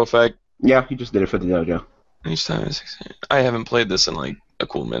dojo effect. Yeah, he just did it for the dojo. Each time I haven't played this in like a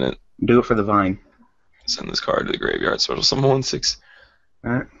cool minute. Do it for the vine. Send this card to the graveyard. Special summon 1/6.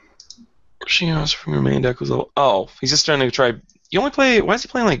 Alright. She knows from your main deck was level. Oh, he's just trying to try. You only play. Why is he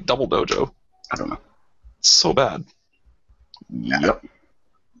playing like double dojo? I don't know. It's so bad. Yep.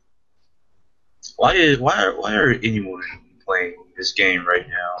 Why are anyone playing this game right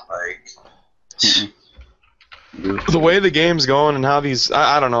now? The way the game's going and how these,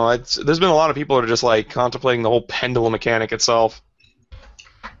 I don't know. There's been a lot of people that are just like contemplating the whole pendulum mechanic itself.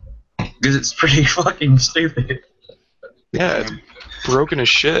 Because it's pretty fucking stupid. Yeah, it's broken as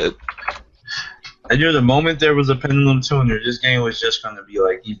shit. I knew the moment there was a pendulum tuner, this game was just gonna be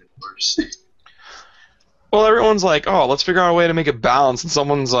like even worse. Well, everyone's like, "Oh, let's figure out a way to make it balance," and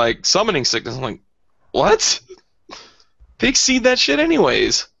someone's like, "Summoning sickness." I'm like, "What?" They exceed that shit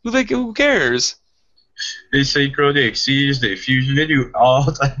anyways. Who cares? They synchro, they exceed, they fusion, they do all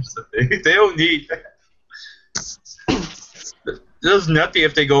types of things. They don't need that. There's nothing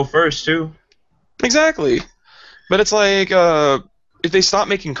if they go first too. Exactly. But it's like, if they stop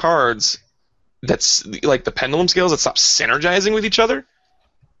making cards that's like the pendulum scales that stop synergizing with each other,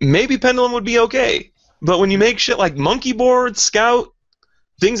 maybe pendulum would be okay. But when you make shit like monkey board, scout,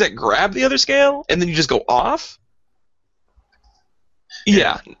 things that grab the other scale, and then you just go off,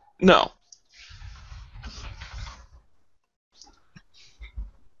 yeah, no.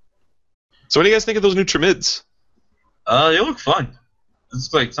 So what do you guys think of those new Trimids? They look fun.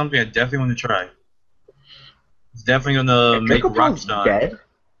 It's like something I definitely want to try. It's definitely gonna make Rockstar. Dead?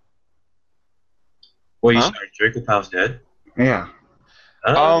 What you sorry, Draco Pal's dead? Yeah.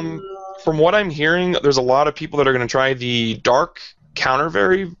 From what I'm hearing, there's a lot of people that are going to try the dark counter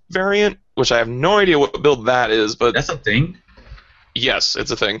variant, which I have no idea what build that is, but that's a thing. Yes,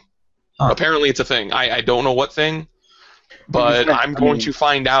 it's a thing. Huh. Apparently, it's a thing. I don't know what thing, but I'm going to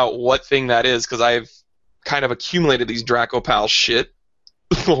find out what thing that is because I've kind of accumulated these Draco Pal shit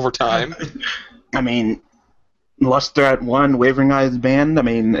over time. I mean, Luster at 1, Wavering Eyes banned. I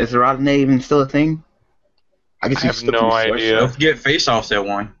mean, is Rodney even still a thing? I have no idea. Don't forget face-offs at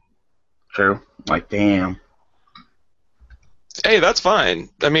 1. True. Like, damn. Hey, that's fine.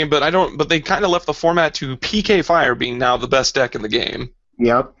 I mean, but they kind of left the format to PK Fire being now the best deck in the game.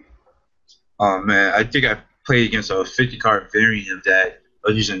 Yep. Oh man, I think I played against a 50-card variant of that. I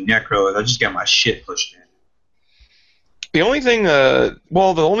was using Necro, and I just got my shit pushed in. The only thing,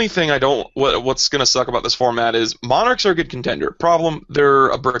 what's gonna suck about this format is Monarchs are a good contender. Problem, they're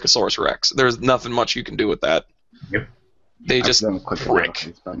a Brachiosaurus Rex. There's nothing much you can do with that. Yep. They just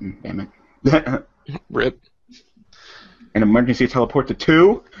brick. Damn it. Rip. An emergency teleport to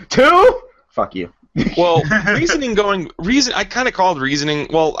 2? 2? Fuck you. Well, I kind of called reasoning.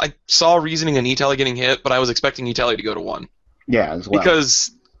 Well, I saw reasoning and E-Tele getting hit, but I was expecting E-Tele to go to 1. Yeah, as well.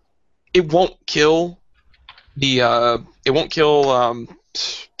 Because it won't kill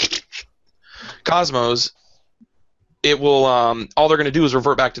Cosmos. It will, all they're going to do is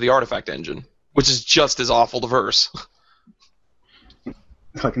revert back to the artifact engine, which is just as awful to verse.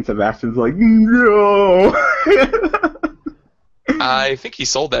 Fucking Sebastian's like, no! I think he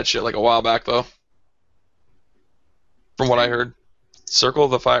sold that shit like a while back, though. From what I heard. Circle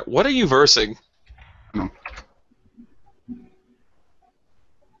of the Fire. What are you versing?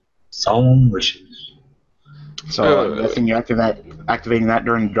 Solemn Wishes. So I'm guessing you're activating that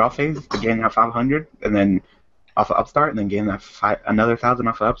during the draw phase to gain that 500, and then off of Upstart and then gain that another 1,000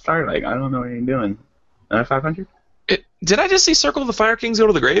 off of Upstart. Like, I don't know what you're doing. Another 500? Did I just see Circle of the Fire Kings go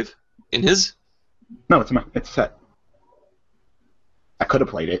to the grave? In his? No, it's a set. I could have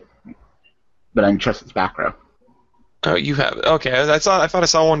played it, but I didn't trust its back row. Oh, you have it. Okay, I thought I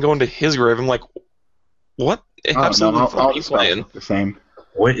saw one going to his grave. I'm like, what? Absolutely all the playing the same.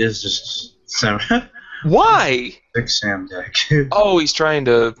 What is this Sam? Why? Big Sam deck. Oh, he's trying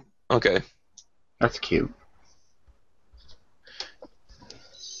to. Okay. That's cute.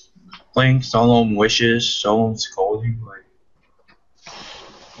 Playing Solemn Wishes, Solemn Scolding, like.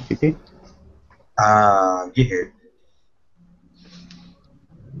 CP? Yeah.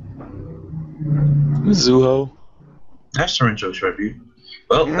 Mizuho. That's Torrential Tribute.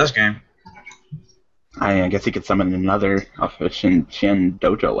 Well, that's game. I guess he could summon another off of Shin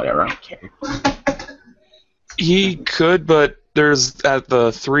Dojo, whatever. I don't care. He could, but there's at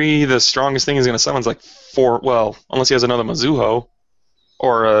the 3, the strongest thing he's going to summon is like 4. Well, unless he has another Mizuho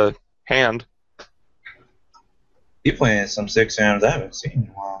or a hand. He playing some 6 Sams I haven't seen in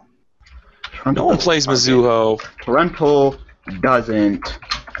a while. No one plays Mizuho. Torrential doesn't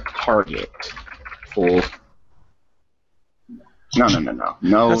target full.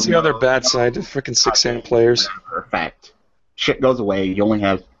 No. That's the other bad side to freaking 6-Sam players. Perfect. Shit goes away. You only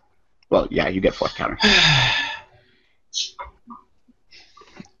have. Well, yeah, you get flush counter.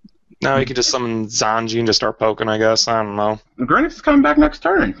 Now you can just summon Zanji and just start poking, I guess. I don't know. Grannis is coming back next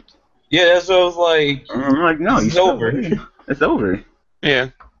turn. Yeah, that's what I was like. I'm like, no, it's over. It's over. Yeah.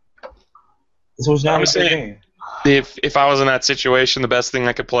 This was not a game. If I was in that situation, the best thing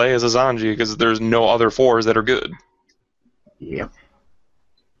I could play is a Zanji because there's no other 4s that are good. Yep.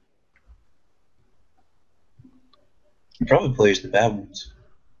 He probably plays the bad ones.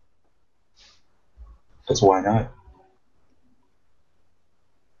 That's why not.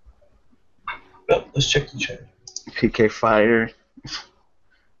 Well, let's check the chat. PK Fire. It's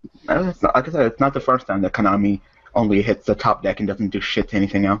not, like I said, it's not the first time that Konami only hits the top deck and doesn't do shit to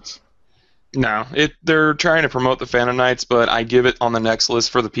anything else. No, they're trying to promote the Phantom Knights, but I give it on the next list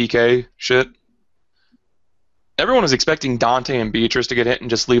for the PK shit. Everyone was expecting Dante and Beatrice to get hit and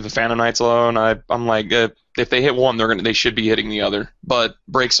just leave the Phantom Knights alone. I'm like, if they hit one, they should be hitting the other. But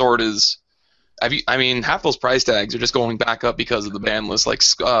Break Sword is, I mean, half those price tags are just going back up because of the ban list. Like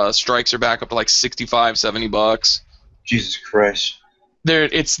strikes are back up to like $65, $70. Jesus Christ.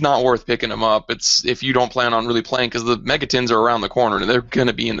 It's not worth picking them up. It's if you don't plan on really playing because the Megatins are around the corner and they're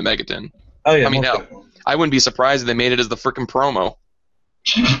gonna be in the Megatin. Oh yeah. I mean, hell, I wouldn't be surprised if they made it as the frickin' promo.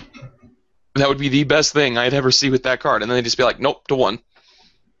 That would be the best thing I'd ever see with that card, and then they just be like, nope, to 1.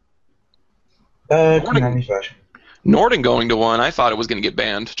 Konami fashion. Norden going to 1, I thought it was going to get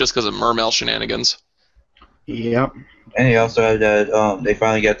banned just because of Mermail shenanigans. Yep. And they also have that, they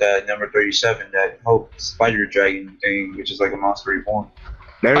finally got that number 37, that Hope Spider Dragon thing, which is like a monster reborn.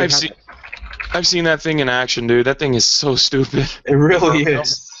 I've seen that thing in action, dude. That thing is so stupid. It really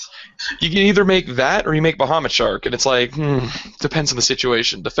is. You can either make that or you make Bahamut Shark, and it's like, depends on the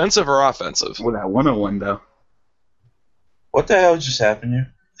situation. Defensive or offensive? Well, that 101, though. What the hell just happened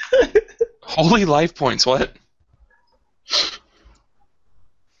here? Holy life points, what?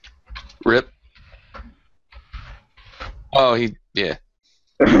 Rip. Oh, yeah.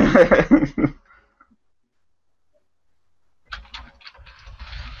 I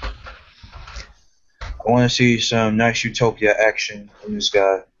want to see some nice Utopia action from this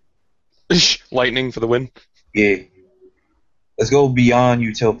guy. Lightning for the win. Yeah. Let's go beyond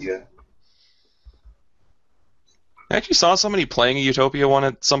Utopia. I actually saw somebody playing a Utopia one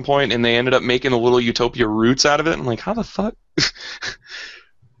at some point, and they ended up making the little Utopia roots out of it. I'm like, how the fuck?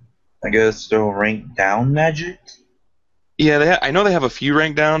 I guess they'll rank down magic? Yeah, I know they have a few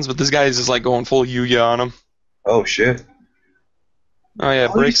rank downs, but this guy's just like going full Yuya on them. Oh, shit. Oh, yeah,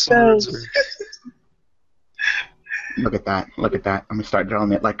 break swords. Look at that. Look at that. I'm going to start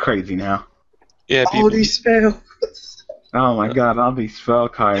drawing it like crazy now. Yeah, all these spells. Oh my god, all these spell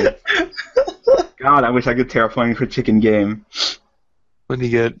cards. God, I wish I could Terraforming for Chicken game. What do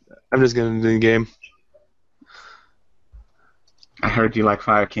you get? I'm just going to do the game. I heard you like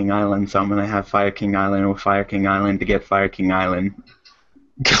Fire King Island, so I'm going to have Fire King Island with Fire King Island to get Fire King Island.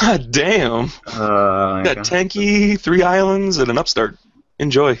 God damn. Got Tenki, 3 islands, and an upstart.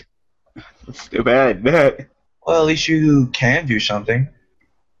 Enjoy. That's too bad. Well, at least you can do something.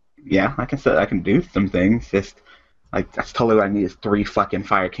 Yeah, like I said, I can do some things. Just, like, that's totally what I need is 3 fucking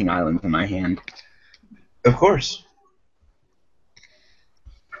Fire King Islands in my hand. Of course.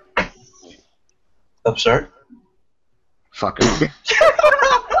 Upstart? Fucker.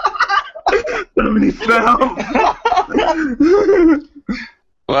 So many spells!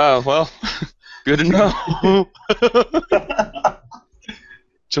 Wow, well, Good to know.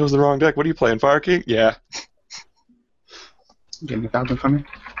 Chose the wrong deck. What are you playing, Fire King? Yeah. Getting 1,000 from me.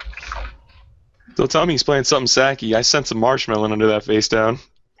 Don't tell me he's playing something sacky. I sent some marshmallow under that face down.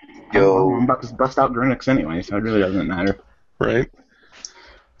 Yo. I'm about to bust out Grinix anyway, so it really doesn't matter. Right?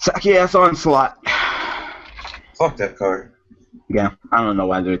 Sacky ass onslaught. Fuck that card. Yeah, I don't know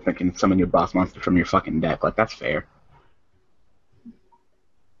why they're thinking summon your boss monster from your fucking deck. Like, that's fair.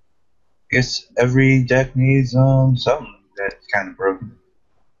 Guess every deck needs something that's kind of broken.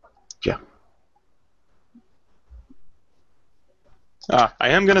 Yeah. I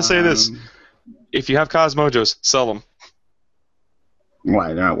am gonna say this: if you have Cosmojos, sell them.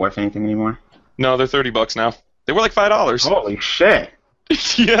 Why, they're not worth anything anymore? No, they're $30 now. They were like $5. Holy shit!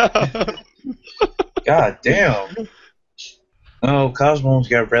 Yeah. God damn. Oh, Cosmos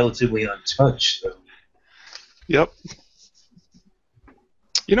got relatively untouched, though. Yep.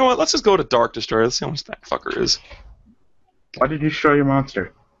 You know what? Let's just go to Dark Destroyer. Let's see how much that fucker is. Why did you destroy your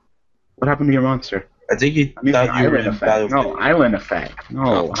monster? What happened to your monster? I think he thought you were in battle. No, island effect.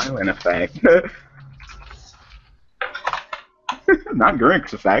 No, island effect. Not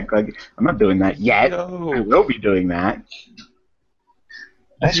Grinx effect. Like, I'm not doing that yet. Yo. I will be doing that.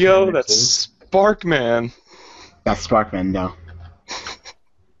 Yo, that's Sparkman. That's Sparkman, though.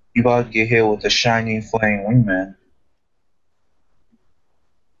 You about to get hit with a shiny flame wingman.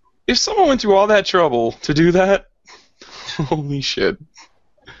 If someone went through all that trouble to do that, holy shit.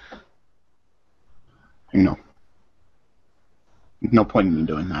 No. No point in me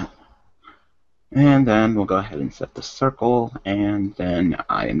doing that. And then we'll go ahead and set the circle, and then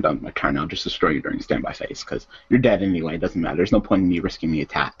I am done with my turn. I'll just destroy you during standby phase, because you're dead anyway. It doesn't matter. There's no point in me risking the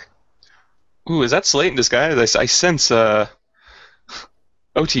attack. Ooh, is that Slate in disguise? I sense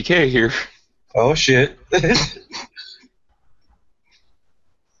OTK here. Oh shit.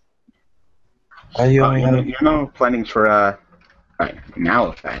 You know plannings for right, now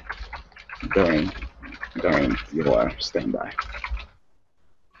effect during your standby.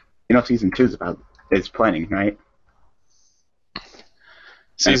 You know season 2 is planning, right?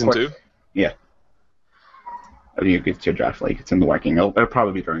 Season 2? Yeah. You get your draft league. It's in the working. It'll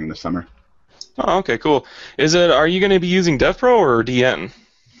probably be during the summer. Oh, okay, cool. Are you going to be using DevPro or DN?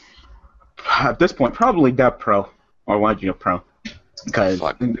 At this point, probably Dev Pro or YGO Pro, because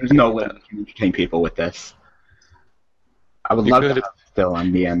there's no way you can entertain people with this. I would love to have still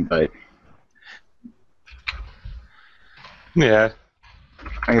on DN, but yeah.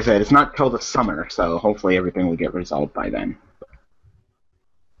 Like I said, it's not till the summer, so hopefully everything will get resolved by then.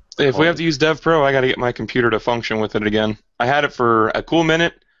 If we have to use DevPro, I got to get my computer to function with it again. I had it for a cool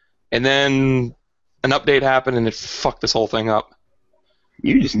minute, and then an update happened, and it fucked this whole thing up.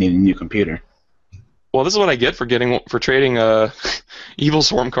 You just need a new computer. Well, this is what I get for trading Evil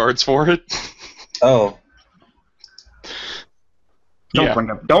Swarm cards for it. Oh.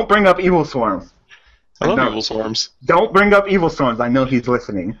 Don't bring up Evil Swarm. I love Evil Swarms. Don't bring up Evil Swarms. I know he's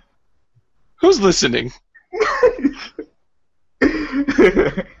listening. Who's listening?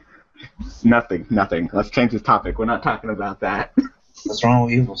 Nothing. Let's change this topic. We're not talking about that. What's wrong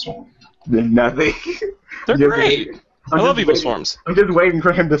with Evil Swarm? Nothing. They're great. I love Evil Swarms. I'm just waiting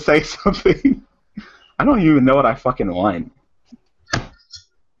for him to say something. I don't even know what I fucking want.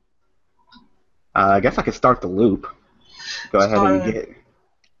 I guess I could start the loop. Go ahead and get...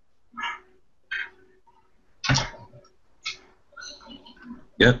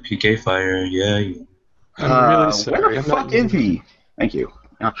 Yep, PK Fire, yeah. I'm really sorry. Where the fuck is he? Thank you.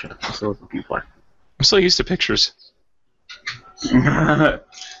 Oh, shit. That's what I was looking for. I'm so used to pictures. Oh,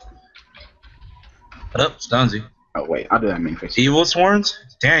 Stanzi. Oh, wait. I'll do that main face. Evil Swarms?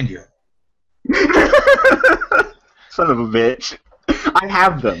 Daniel. Son of a bitch. I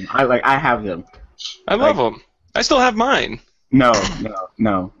have them. I have them. I love them. I still have mine. No.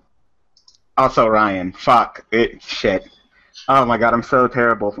 Also, Ryan. Fuck. Shit. Oh my god, I'm so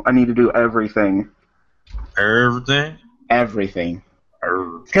terrible. I need to do everything. Everything? Everything.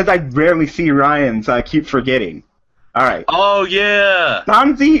 Because I rarely see Ryan, so I keep forgetting. Alright. Oh, yeah!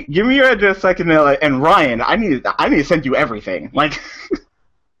 Donzi, give me your address so I can mail it. And Ryan, I need to send you everything. Like,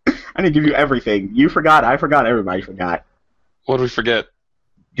 I need to give you everything. You forgot, I forgot, everybody forgot. What did we forget?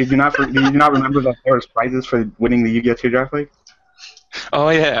 Did you not remember that there was prizes for winning the Yu-Gi-Oh! 2 Draft League? Oh,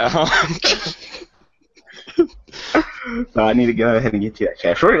 yeah. So I need to go ahead and get you that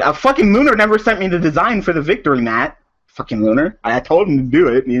cash. Fucking Lunar never sent me the design for the victory mat. Fucking Lunar. I told him to do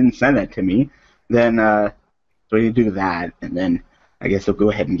it, and he didn't send it to me. Then, so you do that, and then I guess he'll go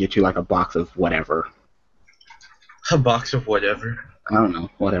ahead and get you like a box of whatever. A box of whatever? I don't know,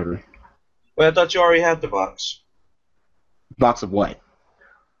 whatever. Well, I thought you already had the box. Box of what?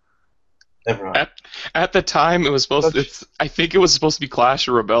 Never mind. At the time, it was supposed to. I think it was supposed to be Clash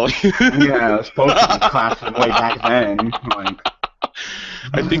or Rebellion. Yeah, it was supposed to be Clash way back then. Like,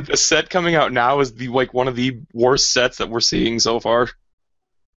 I think the set coming out now is one of the worst sets that we're seeing so far.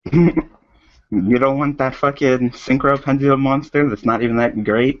 you don't want that fucking synchro pendulum monster that's not even that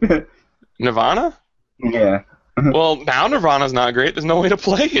great. Nirvana? Yeah. Well, now Nirvana's not great. There's no way to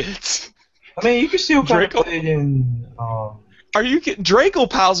play it. I mean, you can still kind of Draco? play it in. Are you kidding? Draco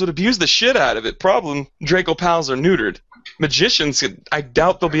Pals would abuse the shit out of it. Problem, Draco Pals are neutered. Magicians, I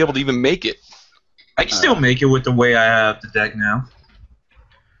doubt they'll be able to even make it. I can still make it with the way I have the deck now.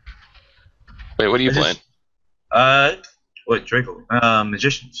 Wait, what are you playing? What, Draco?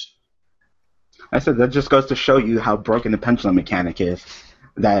 Magicians. I said that just goes to show you how broken the pendulum mechanic is.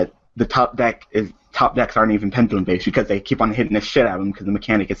 That the top decks aren't even pendulum based because they keep on hitting the shit out of them because the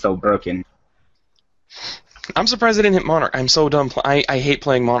mechanic is so broken. I'm surprised I didn't hit Monarch. I'm so dumb. I hate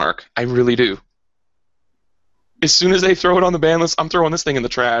playing Monarch. I really do. As soon as they throw it on the ban list, I'm throwing this thing in the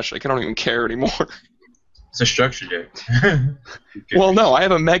trash. Like, I don't even care anymore. It's a structure deck. Well, no, I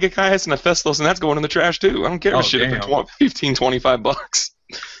have a Mega Caius and a Festos, and that's going in the trash, too. I don't give a shit if damn. they're 15, 25 bucks.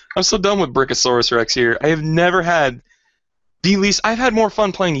 I'm so done with Brachiosaurus Rex here. I have never had the least... I've had more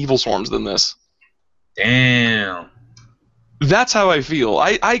fun playing Evil Swarms than this. Damn. That's how I feel.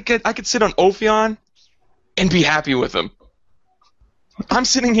 I could sit on Ophion and be happy with him. I'm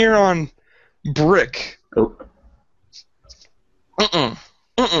sitting here on Brick. Oh.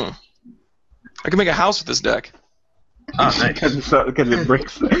 I can make a house with this deck. Oh, nice. Because it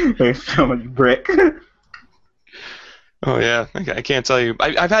bricks. There's so much brick. Oh, yeah. Okay, I can't tell you.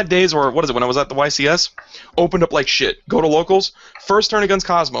 I've had days where, what is it, when I was at the YCS, opened up like shit. Go to locals, first turn against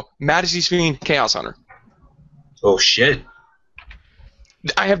Cosmo, Majesty's Fiend, Chaos Hunter. Oh, shit.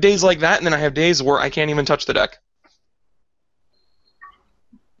 I have days like that, and then I have days where I can't even touch the deck.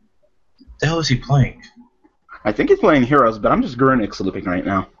 The hell is he playing? I think he's playing Heroes, but I'm just Grunix looping right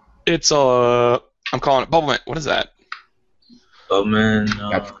now. It's, I'm calling it Bubblemint. What is that? Bubbleman,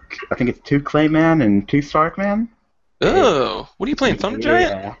 I think it's 2 Clayman and 2 Starkman. Oh, what are you playing, Thunder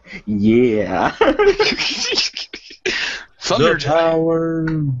Giant? Yeah. Thunder the Giant. Tower.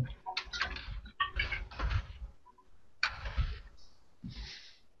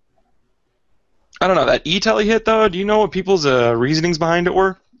 I don't know, that E-Telly hit, though, do you know what people's reasonings behind it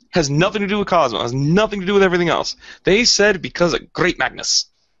were? Has nothing to do with Cosmo. Has nothing to do with everything else. They said because of Great Magnus.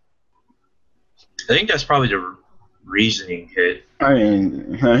 I think that's probably the reasoning hit. I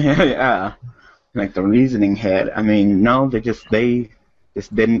mean, yeah. Like the reasoning hit. I mean, no, they just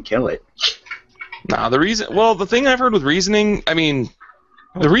didn't kill it. Nah, the thing I've heard with reasoning, I mean,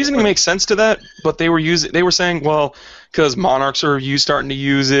 the reasoning makes sense to that, but they were saying, well, because Monarchs are starting to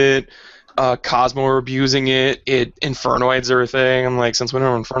use it, Cosmo are abusing it, Infernoids are a thing. I'm like, since when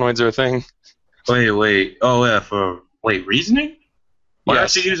are Infernoids are a thing? Wait. Oh, yeah, reasoning? Why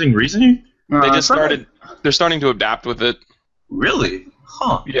Yes. are they using reasoning? They're starting to adapt with it. Really?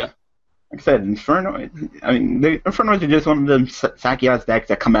 Huh. Yeah. Like I said, Infernoids. I mean, the Infernoids are just one of them sacky ass decks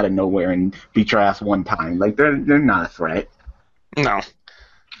that come out of nowhere and beat your ass one time. Like they're not a threat. No.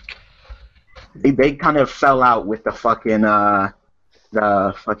 They kind of fell out with the fucking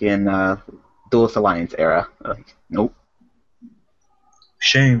Duelist Alliance era. Nope.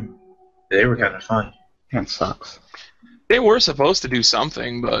 Shame. They were kind of fun. That sucks. They were supposed to do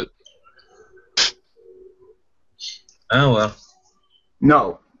something, but... Oh, well.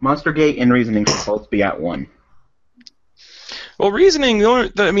 No. Monster Gate and Reasoning are supposed to be at 1. Well, Reasoning,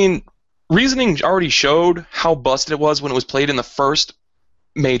 Reasoning already showed how busted it was when it was played in the first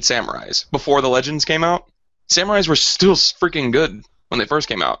made Samurais. Before the Legends came out, Samurais were still freaking good when they first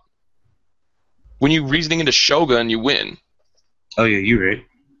came out. When you Reasoning into Shogun, you win. Oh, yeah, you're right.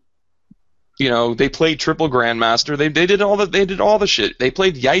 You know, they played Triple Grandmaster. They did all the shit. They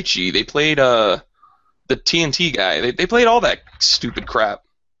played Yaichi. They played the TNT guy. They played all that stupid crap.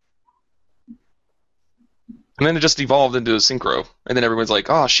 And then it just evolved into a synchro. And then everyone's like,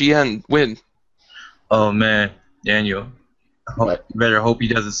 oh, Shien, win. Oh, man. Daniel. What? You better hope he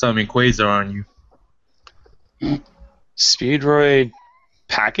doesn't summon Quasar on you. Speedroid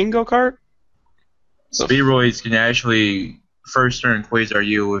packing go-kart? Speedroids can actually first turn Quasar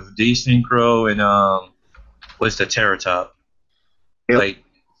you with Desynchro and, what's the Terratop? Yep. Like,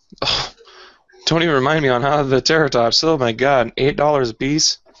 Oh, don't even remind me on how the Terratops. Oh my god, $8 a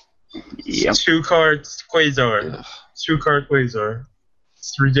piece? Yep. 2 cards Quasar. Ugh. 2 card Quasar.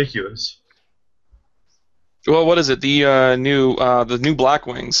 It's ridiculous. Well, what is it? The new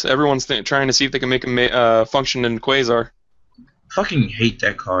Blackwings. Everyone's trying to see if they can make them function in Quasar. Fucking hate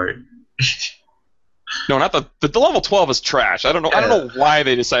that card. No, not the level 12 is trash. I don't know. I don't know why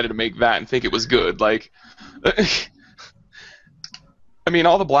they decided to make that and think it was good. Like, I mean,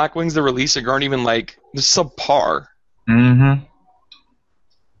 all the Black Wings they're releasing aren't even like they're subpar. Mm-hmm.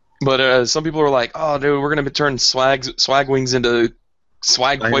 But some people are like, "Oh, dude, we're gonna turn swag wings into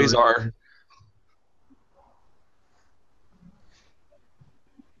swag Quasar."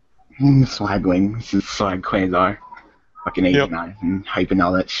 Swag wings, swag Quasar, fucking 89, and hyping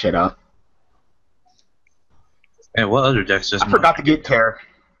all that shit up. And what other decks does? I forgot to get Terror.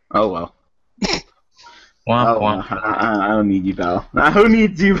 Oh well. I don't need Yubel. Who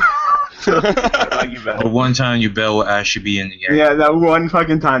needs Yubel? One time Yubel will actually be in the game. Yeah, that one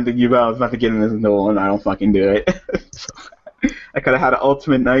fucking time that Yubel is about to get in this duel and I don't fucking do it. I could have had an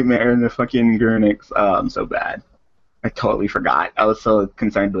ultimate nightmare in the fucking Grunix. Oh, I'm so bad. I totally forgot. I was so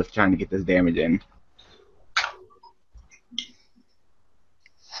concerned with trying to get this damage in.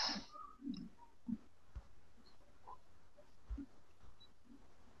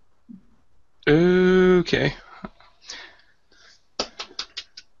 Okay.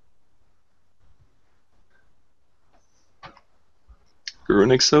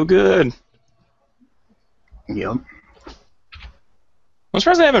 Grunix so good. Yep. I'm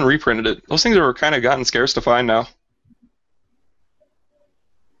surprised they haven't reprinted it. Those things are kind of gotten scarce to find now.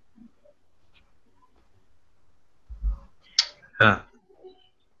 Huh.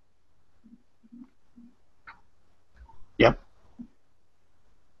 Yep.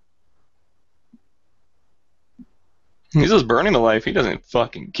 He's just burning the life. He doesn't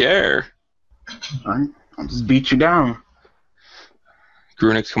fucking care. Alright, I'll just beat you down.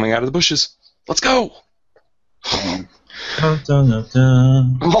 Grunix coming out of the bushes. Let's go! Dun, dun, dun,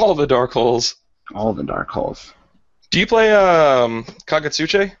 dun. All the dark holes. All the dark holes. Do you play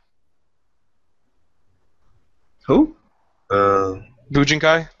Kagetsuche? Who?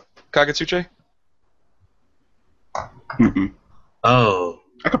 Bujinkai? Kagetsuche? Mm-mm. Oh.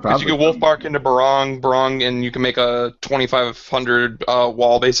 I could Because probably. you get Wolf Bark into Barong, and you can make a 2500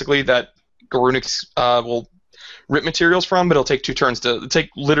 wall, basically, that Garunix will rip materials from, but it'll take 2 turns to... take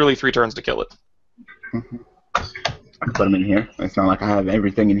literally 3 turns to kill it. Mm-hmm. I can put them in here. It's not like I have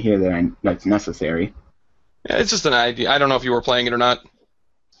everything in here that's necessary. Yeah, it's just an idea. I don't know if you were playing it or not.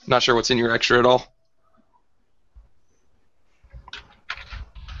 Not sure what's in your extra at all.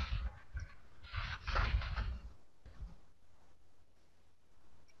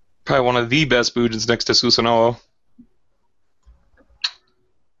 Probably one of the best Bujins next to Susanoo.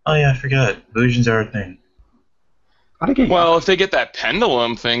 Oh yeah, I forgot. Illusions are a thing. Well, if they get that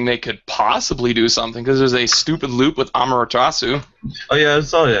pendulum thing, they could possibly do something, because there's a stupid loop with Amaterasu. Oh yeah, I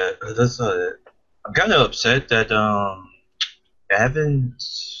saw that. I'm kind of upset that they haven't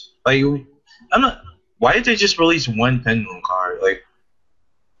like. I'm not. Why did they just release one pendulum card? Like,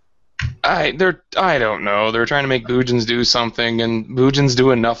 I don't know. They're trying to make Bujins do something, and Bujins do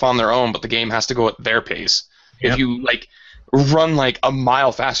enough on their own, but the game has to go at their pace. Yep. If you like run like a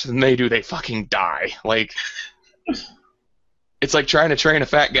mile faster than they do, they fucking die. Like. It's like trying to train a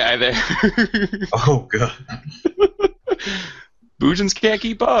fat guy there. Oh, God. Bujins can't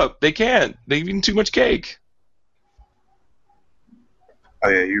keep up. They can't. They've eaten too much cake. Oh,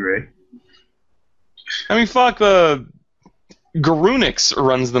 yeah, you're right. I mean, fuck, Garunix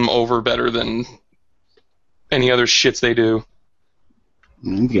runs them over better than any other shits they do.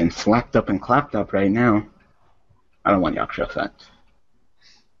 I'm getting slacked up and clapped up right now. I don't want Yaksha effect.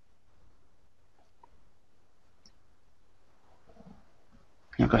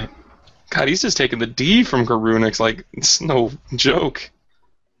 Yeah, go ahead. God, he's just taking the D from Garunix like it's no joke.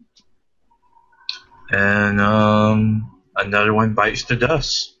 And another one bites the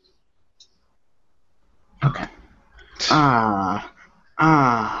dust. Okay.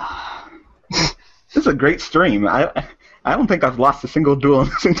 This is a great stream. I don't think I've lost a single duel in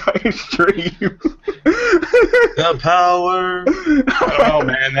this entire stream. The power. Oh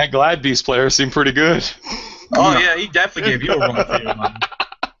man, that Glad Beast player seemed pretty good. Oh yeah, he definitely gave you a run for your money.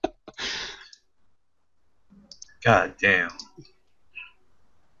 God damn.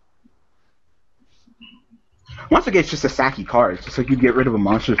 Once again, it's just a Saki card, just like you get rid of a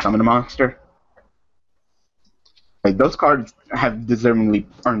monster, summon a monster. Like those cards have deservingly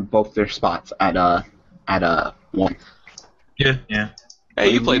earned both their spots at 1. Yeah, yeah. Hey,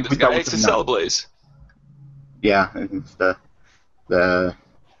 you played this guy. It's a Cellblaze. Yeah, it's the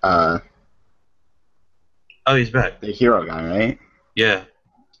Oh, he's back. The hero guy, right? Yeah.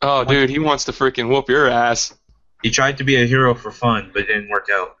 Oh, dude, he wants to freaking whoop your ass. He tried to be a hero for fun, but it didn't work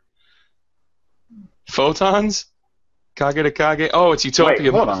out. Photons? Kage to Kage? Oh, it's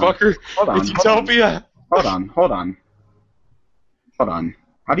Utopia, motherfucker. Hold on. It's Utopia. Hold on.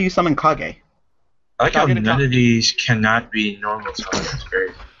 How do you summon Kage? I like how none of these cannot be normal summons. That's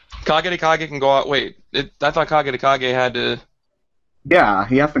great. Kage to Kage can go out. Wait, I thought Kage to Kage had to. Yeah,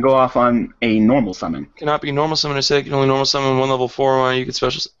 he has to go off on a normal summon. Cannot be normal summon or say can only normal summon one level 4 one. You can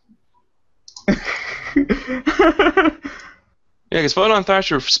special. Yeah, because Photon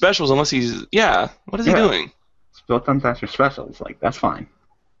Thrasher specials unless he's... Yeah, what is he doing? Photon Thrasher specials, like, that's fine.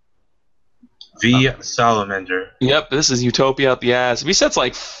 Salamander. Yep, this is Utopia out the ass. If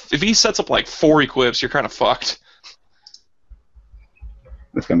he sets up like 4 equips, you're kind of fucked.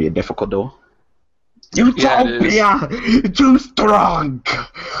 This is going to be a difficult duel. Utopia! Too strong!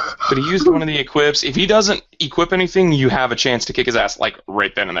 But he used one of the equips. If he doesn't equip anything, you have a chance to kick his ass, like,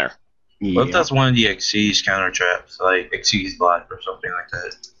 right then and there. Yeah. What if that's one of the Xyz counter traps, like Xyz block or something like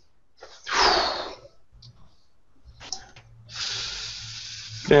that?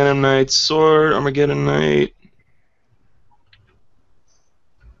 Phantom Knight, Sword, Armageddon Knight.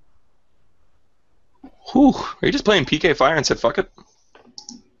 Whew. Are you just playing PK Fire and said fuck it?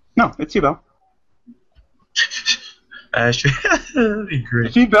 No, it's Yubel. That'd be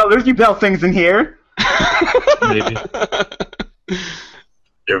great. There's Yubel things in here. Maybe.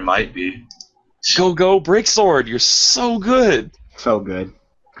 There might be. Go, Break Sword. You're so good. So good.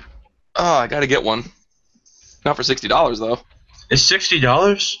 Oh, I gotta get one. Not for $60 though. It's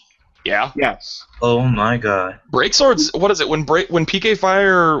 $60? Yeah. Yes. Oh my god. Break Swords. What is it? When PK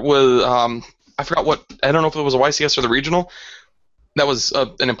Fire was I forgot what. I don't know if it was a YCS or the regional. That was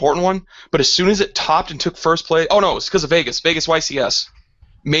an important one. But as soon as it topped and took first place, oh no, it's because of Vegas. Vegas YCS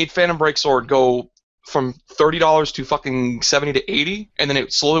made Phantom Break Sword go from $30 to fucking 70 to 80, and then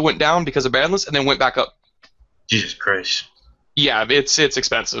it slowly went down because of banlist, and then went back up. Jesus Christ. Yeah, it's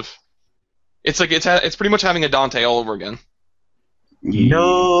expensive. It's like it's pretty much having a Dante all over again. No.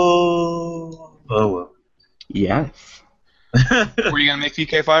 Oh well. Yes. Were you gonna make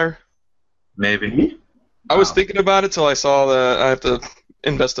PK Fire? Maybe. I was thinking about it till I saw that I have to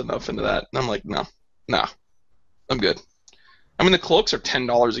invest enough into that, and I'm like, no, I'm good. I mean, the cloaks are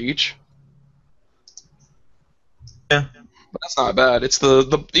 $10 each. Yeah. But that's not bad. It's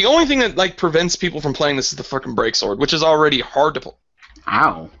the only thing that like prevents people from playing this is the fucking Break Sword, which is already hard to play.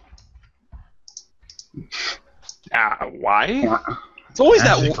 Ow. Why? Yeah. It's always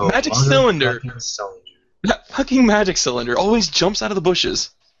that magic cylinder. Cylinder. That fucking magic cylinder always jumps out of the bushes.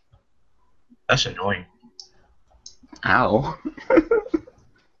 That's annoying. Ow.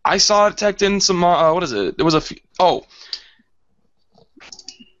 I saw it teched in some. What is it? It was a. Oh.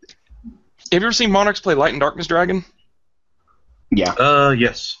 Have you ever seen Monarchs play Light and Darkness Dragon? Yeah.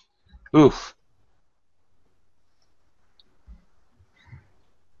 Yes. Oof.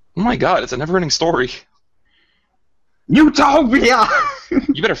 Oh my god, it's a never-ending story. Utopia!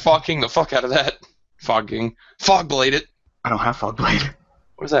 You better Fog King the fuck out of that. Fog King. Fog Blade it. I don't have Fog Blade.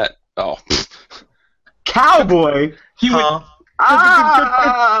 What is that? Oh. Cowboy! He would.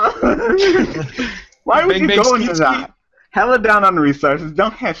 Ah! Why would Bang, you bang, go into skeet, that? Hella down on the resources,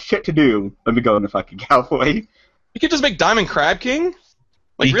 don't have shit to do. Let me go into fucking Cowboy. You could just make Diamond Crab King?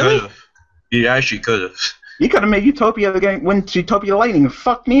 Like, He really? could've. He actually could have. You could have made Utopia the game when Utopia Lightning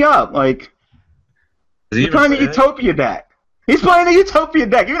fucked me up. Like, he's playing a Utopia deck. He's playing a Utopia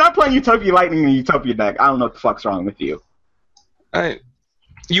deck. You're not playing Utopia Lightning in a Utopia deck. I don't know what the fuck's wrong with you. Alright.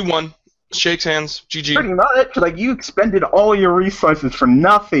 You won. Shakes hands. GG. Pretty much. Like, you expended all your resources for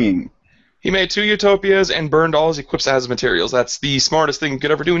nothing. He made 2 Utopias and burned all his equips as materials. That's the smartest thing you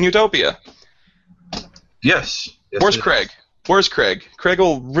could ever do in Utopia. Yes. Where's Craig? Where's Craig? Craig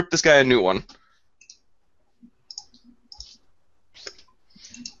will rip this guy a new one.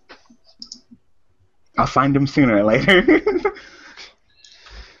 I'll find him sooner or later.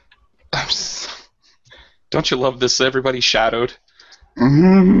 Don't you love this? Everybody shadowed.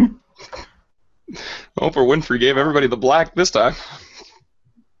 Mm-hmm. Oprah Winfrey gave everybody the black this time.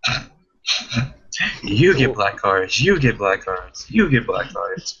 You get black cards. You get black cards. You get black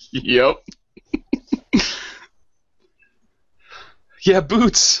cards. Yep. Yeah,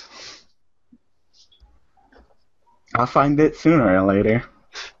 boots. I'll find it sooner or later.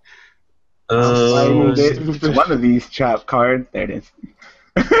 It's one of these chap cards. There it is.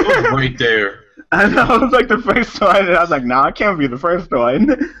 Right there. I know, it was like the first one, and I was like, nah, it can't be the first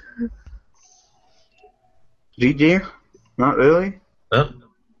one. GG? Not really? Oh.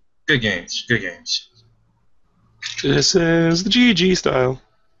 Good games. Good games. This is the GG style.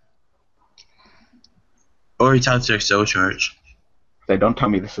 Or it's out to Excel charge. So don't tell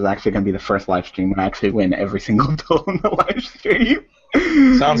me this is actually going to be the first live stream when I actually win every single duel in the live stream.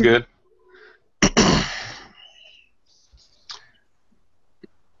 Sounds good.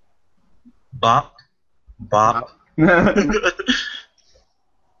 Bop. Bop.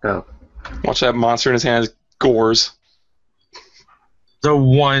 Go. Watch that monster in his hands. Gores. The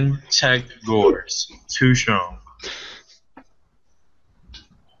one tech Gores. Too strong.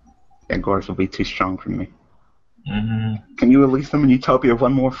 Yeah, Gores will be too strong for me. Mm-hmm. Can you release them in Utopia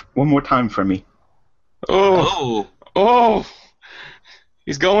one more time for me? Oh.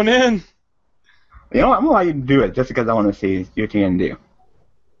 He's going in. You know what? I'm gonna allow you to do it just because I want to see what you can do.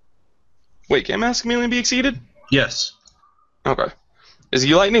 Wait, can Mask Chameleon be exceeded? Yes. Okay. Is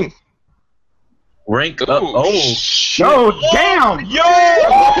he lightning? Rank up. Oh, Oh. shit. No, damn! Yo!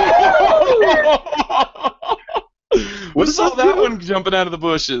 What's all that one jumping out of the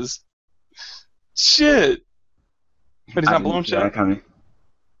bushes? Shit. But he's not blowing shit.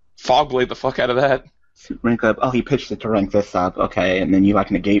 Fog blade the fuck out of that. Rank up. Oh, he pitched it to rank this up. Okay, and then you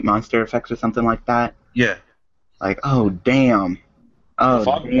like negate monster effects or something like that? Yeah. Like, oh, damn. Oh,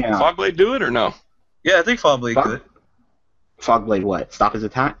 damn. Fog blade do it or no? Yeah, I think Fog Blade could. Fog blade what? Stop his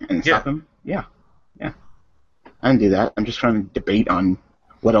attack and stop him? Yeah. I didn't do that. I'm just trying to debate on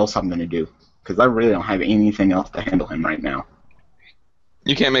what else I'm going to do. Because I really don't have anything else to handle him right now.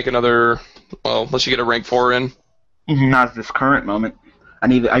 You can't make another, well, unless you get a rank 4 in. Not at this current moment.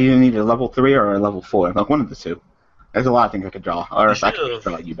 I either need a level 3 or a level 4. Like one of the two. There's a lot of things I could draw. Or if I could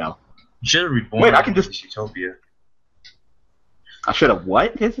draw Yubel. You should have reborn. Wait, I can just... Utopia. I should have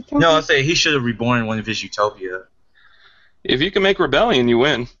what? His Utopia? No, I say he should have reborn one of his Utopia. If you can make Rebellion, you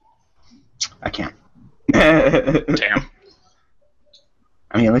win. I can't. Damn.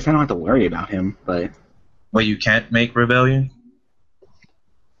 I mean, at least I don't have to worry about him, but... Wait, you can't make Rebellion?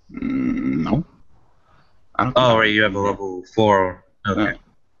 No. I don't Oh, right, you have a level 4. Okay.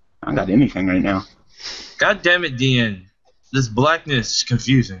 I don't got anything right now. God damn it, DN. This blackness is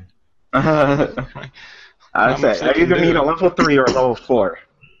confusing. I said, I either need a level 3 or a level 4.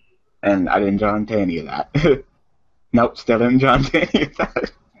 And I didn't draw into any of that. Nope, still didn't draw into any of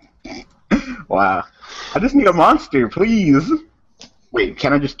that. Wow. I just need a monster, please. Wait,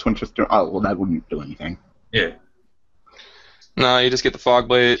 can I just Twin Twister? Oh, well, that wouldn't do anything. Yeah. No, you just get the Fog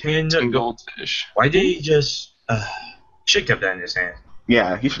Blade and Goldfish. Why did he just... should have kept that in his hand.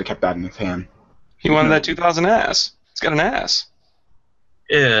 Yeah, he should have kept that in his hand. He wanted that 2,000 ass. He's got an ass.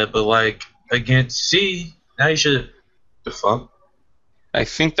 Yeah, but like, against C, now you should... The fuck? I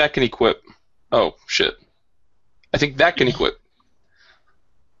think that can equip. Oh, shit. I think that can equip.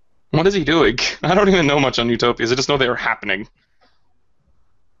 What is he doing? I don't even know much on Utopias. I just know they are happening.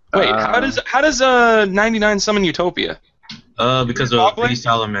 Wait, how does 99 summon Utopia? Because of the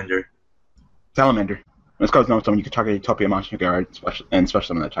Salamander. Salamander. It's called no summon. You can target Utopia monster guard and special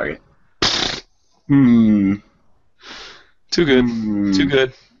summon that target. Too good. Too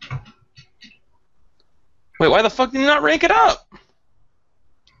good. Wait, why the fuck did you not rank it up?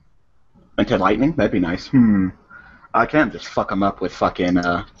 Into lightning? That'd be nice. I can't just fuck him up with fucking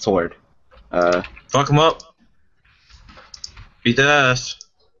sword. Fuck him up. Beat the ass.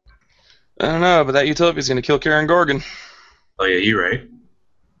 I don't know, but that Utopia's gonna kill Karen Gorgon. Oh yeah, you're right.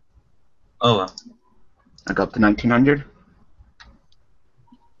 Oh well. I go up to 1900.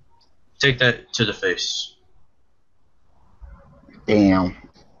 Take that to the face. Damn.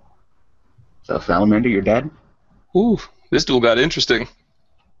 So Salamander, you're dead? Ooh, this duel got interesting.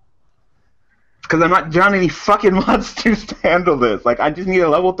 Because I'm not drawing any fucking monsters to handle this. Like, I just need a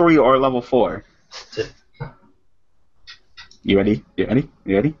level 3 or a level 4. You ready? You ready?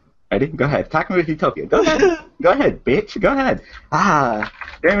 You ready? Ready? Go ahead. Attack me with Utopia. Go ahead. Go ahead, bitch. Go ahead.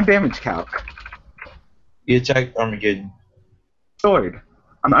 Damage calc. You attacked Armageddon. Sword.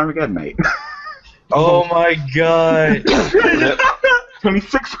 I'm Armageddon Knight. Oh my god.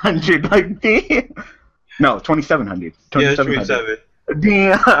 2600. Like, damn. No, 2700. Yeah, 27.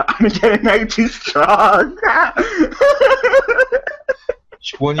 Damn, I'm getting 90 too strong.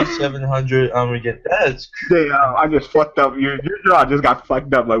 2700 Armageddon. That's Damn, I just fucked up. Your draw just got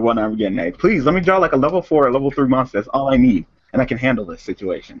fucked up like one Armageddon Knight. Please, let me draw like a level 4 or level 3 monster. That's all I need. And I can handle this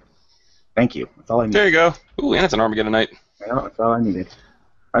situation. Thank you. That's all I need. There you go. Ooh, and it's an Armageddon Knight. Yeah, that's all I needed.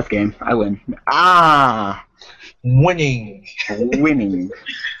 That's game. I win. winning. Winning.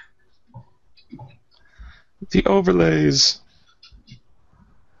 The overlays.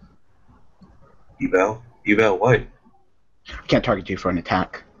 Yubel what? I can't target you for an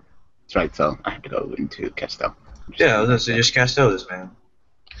attack. That's right, so I have to go into Castel. Yeah, I was gonna say just Castel this man.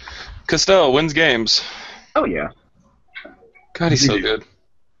 Castel wins games. Oh yeah. God, he's so good.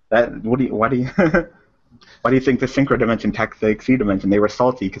 Why do you think the Synchro Dimension attacked the Exceed Dimension? They were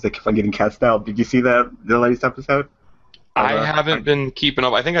salty because they kept on getting Castel. Did you see the latest episode? I haven't been keeping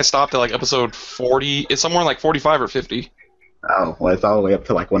up. I think I stopped at like episode 40. It's somewhere like 45 or 50. Oh, well, it's all the way up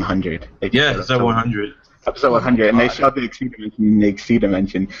to like 100. Yeah, it's at 100. Episode 100, and they showed the Exceed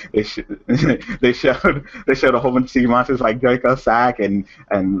Dimension. They showed a whole bunch of sea monsters like Draco Sack and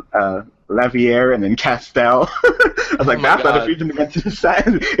Levier and then Castel. I was like, that's why the Fusion Dimension is sad.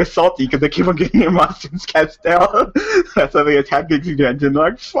 It's salty because they keep on getting their monsters Castel. That's why they attack the Exceed Dimension. They're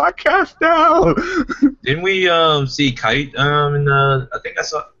like, fuck Castel. Didn't we see Kite in the? I think I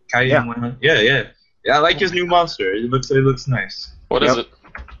saw Kite. Yeah. Yeah. I like his new monster. It looks nice. What is it?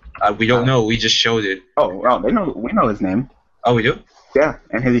 We don't know. We just showed it. Oh, we know his name. Oh, we do? Yeah,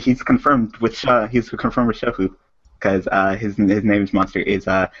 and he's confirmed with Shofu, because his name's monster is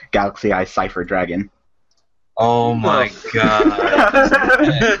Galaxy Eye Cipher Dragon. Oh my god!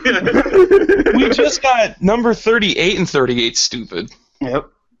 We just got number 38 and 38. Stupid.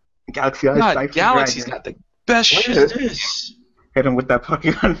 Yep. Galaxy Eye Cipher Dragon. Galaxy's got the best shit. What is this? Hit him with that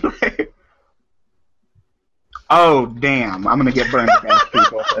fucking gunblade. Oh damn! I'm gonna get burned to death,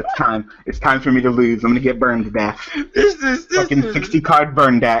 people. It's time. It's time for me to lose. I'm gonna get burned to death. This fucking 60 card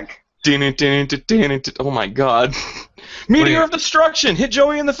burn deck. Oh my god! Meteor of Destruction! Hit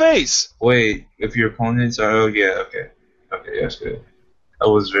Joey in the face. Wait, if your opponents are okay, that's good. I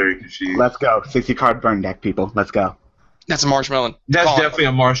was very confused. Let's go. 60 card burn deck, people. Let's go. That's a marshmallow. That's definitely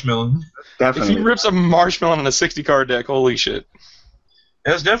a marshmallow. Definitely. If he rips a marshmallow in a 60 card deck, holy shit.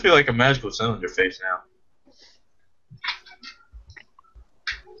 That's definitely like a magical cylinder face now.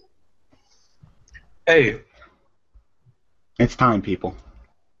 Hey. It's time, people.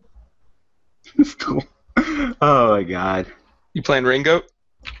 It's cool. Oh my god. You playing Rain Goat?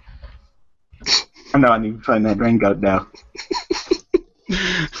 I know I need to play that Rain Goat now.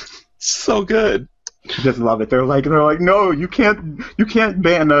 So good. I just love it. They're like, no, you can't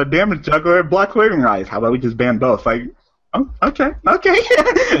ban Damage Juggler and Black Waving Rise. How about we just ban both? Like, oh, okay.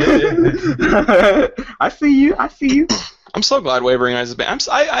 I see you. I'm so glad Wavering Eyes is banned.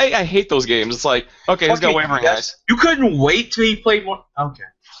 I hate those games. It's like, okay, he's got Wavering Eyes. You couldn't wait till he played more. Okay.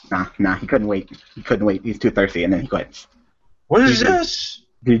 Nah, he couldn't wait. He's too thirsty, and then he quits. What is this?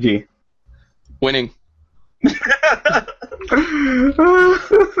 GG. Winning.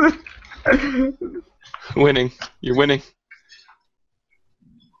 Winning. You're winning.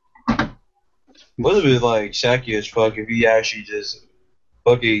 What if it like Shaki as fuck if he actually just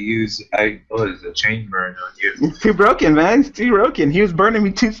fucking used a chain burn on you? It's too broken, man. It's too broken. He was burning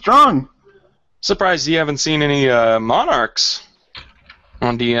me too strong. Surprised you haven't seen any Monarchs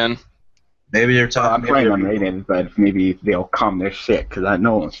on DN. Maybe they're talking. I'm playing unrated, but maybe they'll calm their shit because I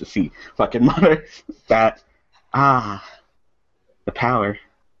know wants to see fucking Monarchs. The power.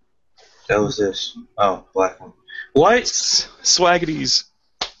 That was this. Oh, black one. What? Swaggities.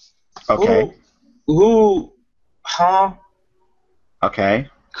 Okay. Who? Huh? Okay.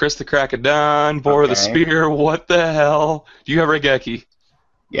 Chris the Crackodon, Bore the Spear, what the hell? Do you have Regeki?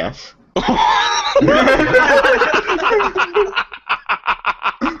 Yes.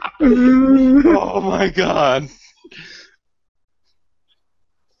 Oh my god.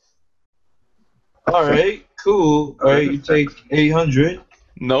 Alright, cool. Alright, you take 800.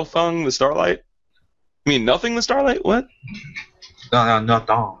 No Thung the Starlight? You mean nothing the Starlight? What? No, not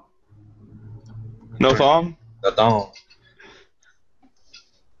Thong. No Thong? Not Thong.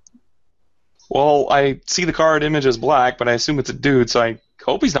 Well, I see the card image as black, but I assume it's a dude, so I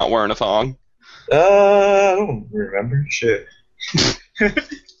hope he's not wearing a thong. I don't remember. Shit.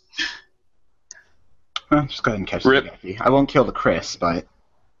 Well, just go ahead and catch the Regeki. I won't kill the Chris, but...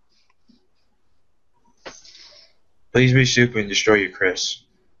 Please be stupid and destroy your Chris.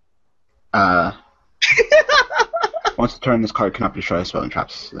 Once per turn, this card cannot be destroyed by spelling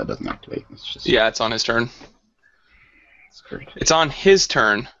traps. That doesn't activate. It's just... Yeah, it's on his turn. It's on his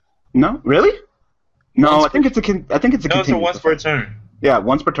turn. No, really? No, I think it's a continuous. No, it's a once per turn. Yeah,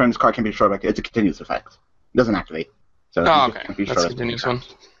 once per turn, this card can be destroyed by. It's a continuous effect. It doesn't activate. So okay. That's a continuous one.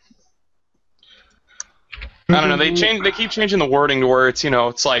 I don't know. They keep changing the wording to where it's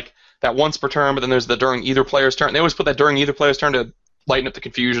it's like that once per turn, but then there's the during either player's turn. They always put that during either player's turn to lighten up the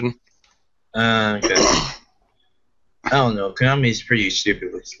confusion. Okay. I don't know. Konami's pretty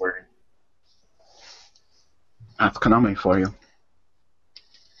stupid with wording. That's Konami for you.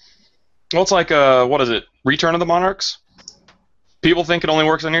 Well, it's like, what is it? Return of the Monarchs? People think it only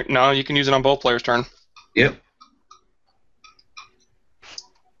works on your... No, you can use it on both players' turn. Yep.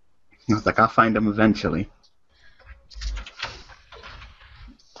 It's like, I'll find them eventually.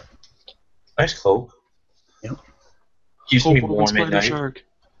 Nice cloak. Yep. Keeps me warm at night.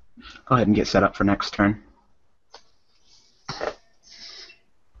 Go ahead and get set up for next turn.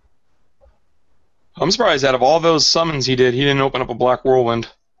 I'm surprised out of all those summons he didn't open up a Black Whirlwind.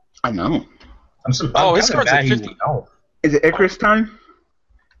 I know. His card's at 50. Is it Icarus time?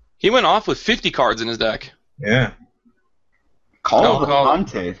 He went off with 50 cards in his deck. Yeah. Call the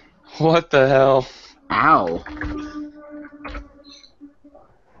Haunted. What the hell? Ow.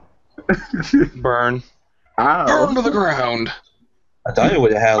 Burn. Ow. Burn to the ground. I thought it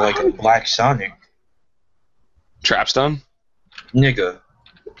would have had like a Black Sonic. Trapstone? Nigga.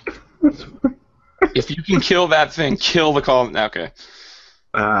 If you can kill that thing, kill the call. Okay.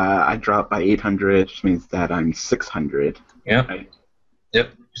 I dropped by 800, which means that I'm 600. Yep. Right?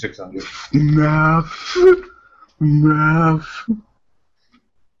 Yep. 600. Math. Math.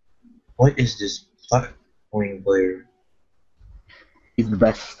 What is this Blackwing player? He's the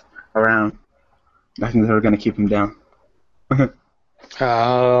best around. I think they're going to keep him down.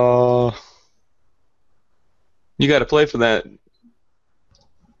 Oh. You got to play for that.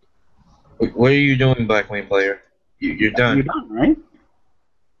 What are you doing, Blackwing player? You're done. You're done, right?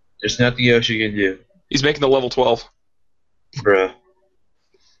 There's nothing else you can do. He's making the level 12. Bruh.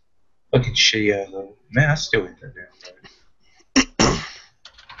 Fucking shitty ass. Man, I still hit that damn.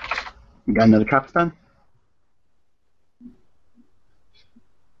 You got another Capstan?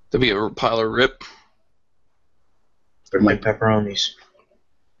 There'll be a pile of rip. They're my pepperonis.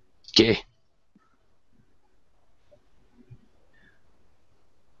 Okay.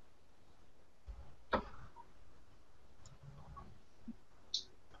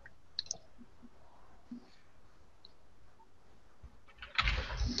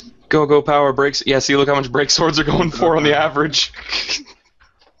 Go power breaks. Yeah, see, look how much break swords are going for on the average.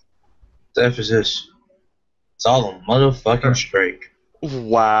 The F is this? It's all a motherfucking strike.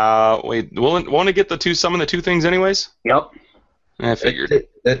 Wow. Wait, won't it get summon the two things anyways? Yep. I figured.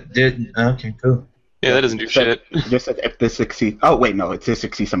 That did. Okay, cool. Yeah, that doesn't do shit. It just said if this succeeds. Oh, wait, no, it's a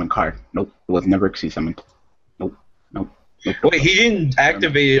succeed summon card. Nope, it was never succeed summoned. Nope. Wait, he didn't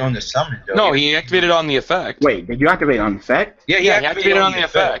activate it on the summon, though. No, he activated on the effect. Wait, did you activate on effect? Yeah, he activated on the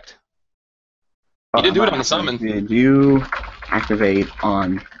effect. He didn't do it on the summon. Did you activate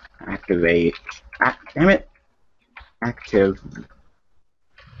on damn it. Activate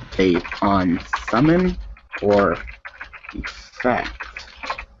on summon or effect?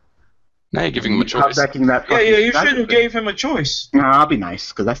 Now you're giving him a choice. Yeah, you should have gave him a choice. No, I'll be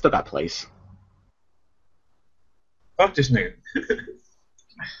nice, because I still got plays. Fuck this nigga.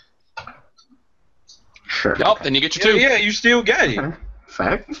 Sure. Yup, then you get your two. Yeah, you still got it.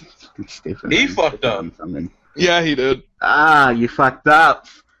 Effect? Stupid. He fucked up. Yeah, he did. Ah, you fucked up.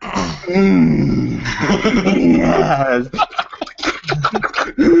 Yes.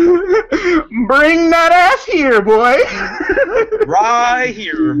 Bring that ass here, boy. Right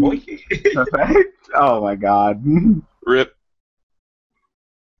here, boy. Perfect. Oh my god. Rip.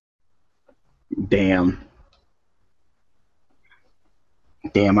 Damn.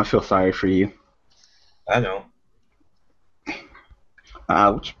 Damn, I feel sorry for you. I know.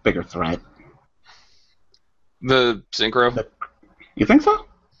 Which bigger threat? The synchro. You think so?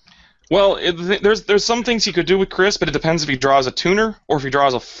 Well, there's some things he could do with Chris, but it depends if he draws a tuner or if he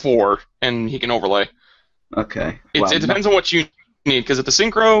draws a 4 and he can overlay. Okay. It depends on what you need, because if the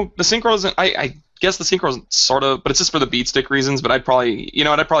synchro isn't. I guess the synchro is sort of, but it's just for the beat stick reasons. But I'd probably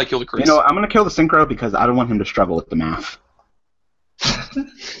kill the Chris. You know, I'm gonna kill the synchro because I don't want him to struggle with the math.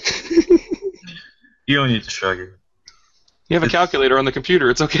 You don't need to struggle. You have a calculator on the computer.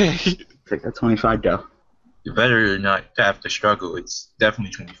 It's okay. Take that 25, Joe. You better not have to struggle. It's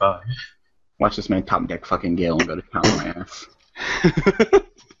definitely 25. Watch this man top deck fucking Gale and go to town my ass.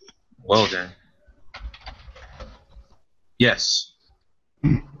 Well then. Yes.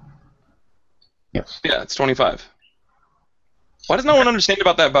 Yes. Yeah, it's 25. Why does no one understand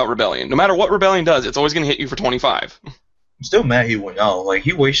about Rebellion? No matter what Rebellion does, it's always going to hit you for 25. I'm still mad he went out. Like,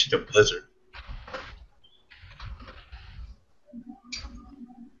 he wasted a blizzard.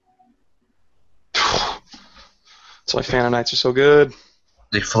 That's why Phantom Knights are so good.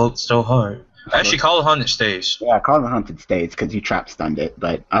 They float so hard. Actually, Call of Hunt stays. Yeah, Call of the Hunted stays because you trap stunned it,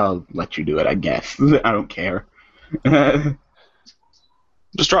 but I'll let you do it, I guess. I don't care.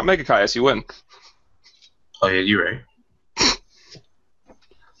 Just drop Mega Caius, you win. Oh yeah, you're right.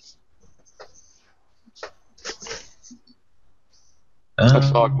 It's got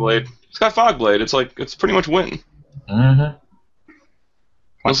Fogblade. It's got Fogblade. It's pretty much win. Mm-hmm.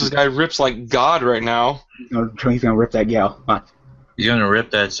 Unless this guy rips like God right now. He's gonna rip that Gale. Watch. He's gonna rip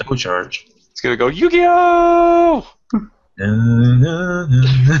that soul charge. He's gonna go Yu-Gi-Oh! No.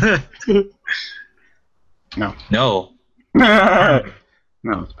 No. No,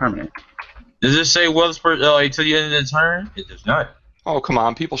 it's permanent. Does it say once per till the end of the turn? It does not. Oh, come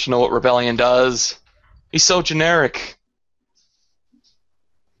on. People should know what Rebellion does. He's so generic.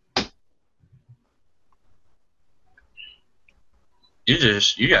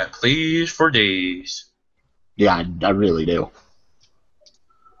 You got pleas for days. Yeah, I really do.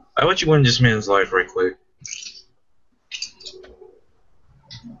 I want you win this man's life right quick.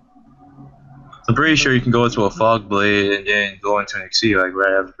 I'm pretty sure you can go into a fog blade and then go into an exceed like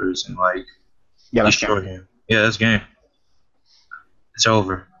right afterwards and like destroy him. Yeah, that's game. It's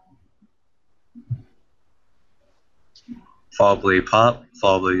over. Fog blade pop,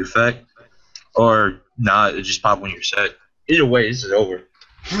 fog blade effect, or not, it just pop when you're set. Either way, this is over.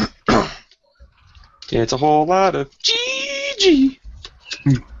 It's a whole lot of GG.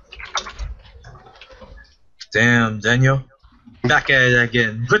 Damn, Daniel. Back at it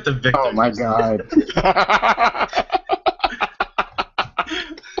again with the victory. Oh my god.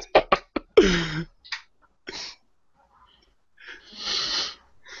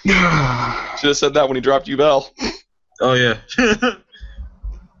 Should have said that when he dropped Yubel. Oh yeah.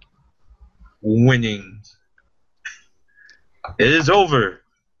 Winning. It is over.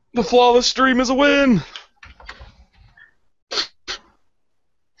 The flawless stream is a win.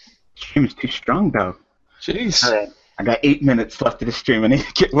 Stream is too strong though. Jeez. Alright, I got 8 minutes left of the stream. I need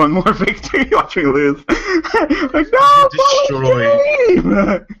to get one more victory. Watch me lose. Like, no,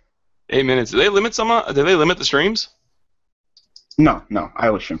 destroyed. 8 minutes. Do they limit do they limit the streams? No, I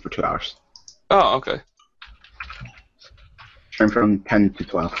always stream for 2 hours. Oh, okay. Stream from 10 to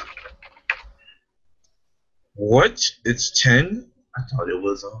 12. What? It's 10? I thought it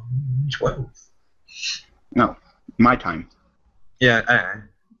was 12. No, my time. Yeah,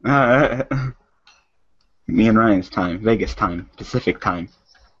 Me and Ryan's time. Vegas time. Pacific time.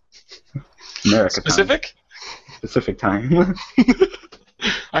 America Specific? time. Pacific time.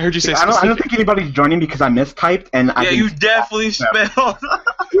 I heard you say I specific. don't think anybody's joining because I mistyped and I you definitely spelled.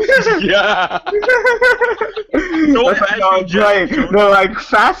 Yeah. Don't That's like, actually right. They're like,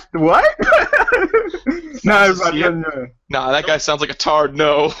 fast what? No, everybody. Nah, that guy sounds like a tard.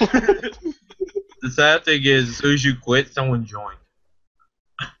 No. The sad thing is, as soon as you quit, someone joined.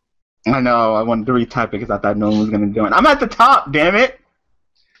 I know. I wanted to retype it because I thought no one was gonna join. I'm at the top. Damn it.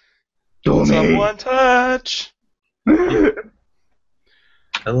 Someone touch.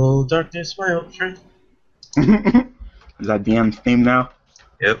 Hello, darkness, my old friend. Is that DM's theme now?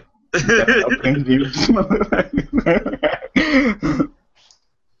 Yep.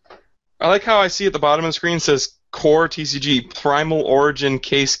 I like how I see at the bottom of the screen says Core TCG Primal Origin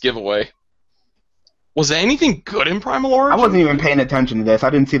Case Giveaway. Was there anything good in Primal Origin? I wasn't even paying attention to this. I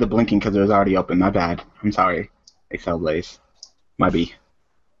didn't see the blinking because it was already open. My bad. I'm sorry. Excel Blaze. Might be.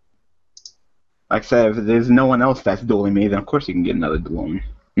 Like I said, if there's no one else that's dueling me, then of course you can get another dueling.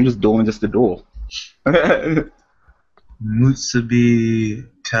 I'm just dueling just a duel. Mutsubi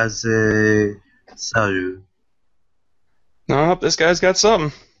Kaze Saru. Nope, this guy's got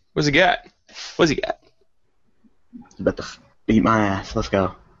something. What's he got? What's he got? He's about to beat my ass. Let's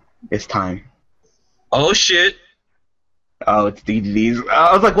go. It's time. Oh shit. Oh, it's DDDs.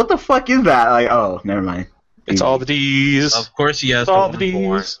 I was like, what the fuck is that? Like, oh, never mind. It's all the D's. Of course he has all the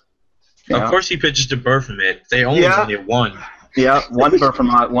D's. Yeah. Of course he pitches the Baphomet. They only need one. Yeah, one for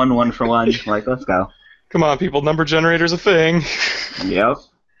one for one. Like, let's go. Come on, people. Number generator's a thing. Yep.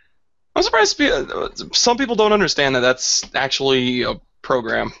 I'm surprised some people don't understand that that's actually a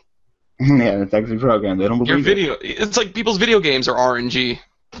program. Yeah, it's actually programmed. They don't believe it. It's like people's video games are RNG.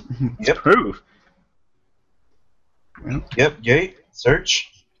 Yep. True. Yep. Gate. Search.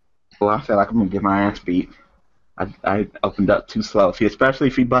 Well, I feel like I'm gonna get my ass beat. I opened up too slow. Especially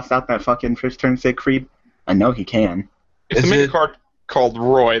if he busts out that fucking first turn Siegfried. I know he can. If they make a card called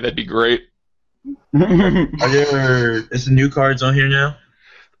Roy, that'd be great. Is the new cards on here now?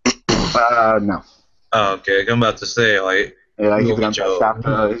 No. Oh, okay. I'm about to say, like... Yeah, he's about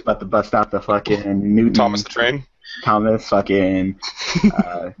to bust out the fucking Newton. Thomas the Train. Thomas, fucking...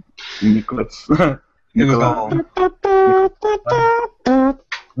 Nicholas.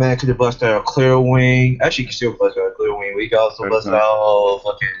 Man, could have busted out a Clear Wing. Actually, you can still bust out a Clear Wing. We can also bust out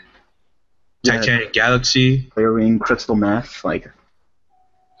fucking Titanic Galaxy. Clear Wing, Crystal Meth, like...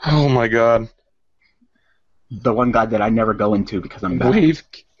 Oh my god. The one guy that I never go into because I'm bad. Wave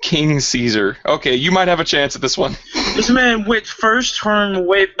King Caesar. Okay, you might have a chance at this one. This man went first turn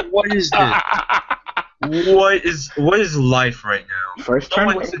wave. What is this? What is life right now? First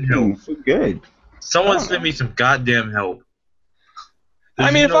turn wave King. Good. Someone send me some goddamn help. I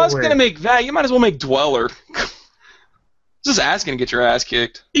mean, if I was going to make that, you might as well make Dweller. Just asking to get your ass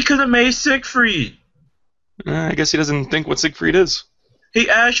kicked. He could have made Siegfried. I guess he doesn't think what Siegfried is. He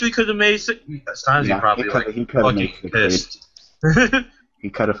actually could have made Siegfried. Sometimes he probably he could have made Siegfried. He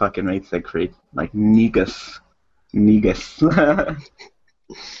could have fucking made Siegfried. Like, Negus. Do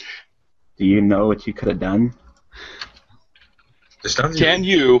you know what you could have done? Can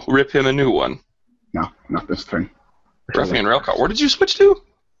you rip him a new one? No, not this turn. Ruffian Railcar. Where did you switch to?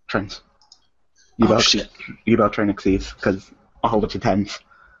 Trends. Shit. Yubel train exceeds because a whole bunch of 10s.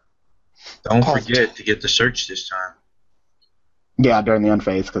 Don't forget to get the search this time. Yeah, during the end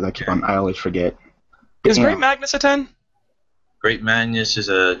phase because I always forget. Is Great Magnus a 10? Great Magnus is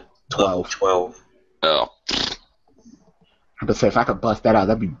a 12. Oh. I'm gonna say if I could bust that out,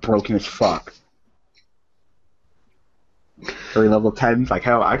 that'd be broken as fuck. 3 level 10s, like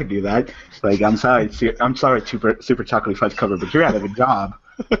hell, I could do that. Like I'm sorry, Super Chocolate Fudge Cover, but you're out of a job.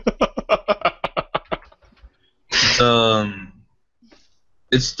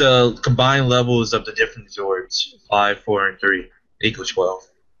 It's the combined levels of the different Zords, 5, 4, and 3 equals 12.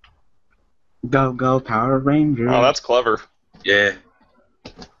 Go Power Rangers. Oh, that's clever. Yeah.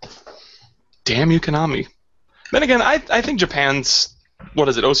 Damn you, Konami. Then again, I think Japan's,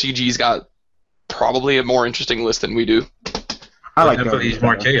 OCG's got probably a more interesting list than we do. I like definitely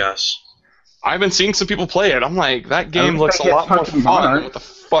more chaos. I've been seeing some people play it. I'm like, that game looks a lot more fun than what the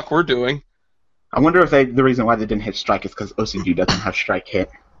fuck we're doing. I wonder if the reason why they didn't hit strike is because OCG doesn't have strike hit.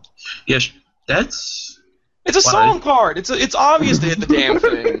 Yes, that's... It's a song card. It's obvious to hit the damn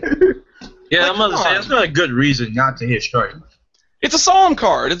thing. Yeah, I'm about to say, that's not a good reason not to hit strike. It's a Solemn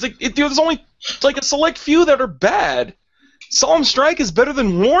card. It's like there's only like a select few that are bad. Solemn Strike is better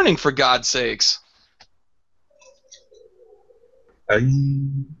than Warning, for God's sakes.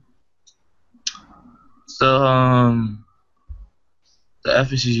 So, the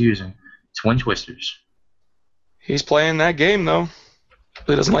F is he's using Twin Twisters. He's playing that game though.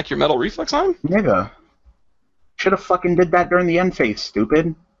 He doesn't like your Metal Reflex on him? Nigga. Should have fucking did that during the end phase,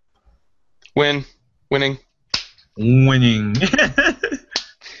 stupid. Winning.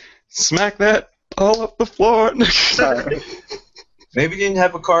 Smack that all up the floor. Maybe he didn't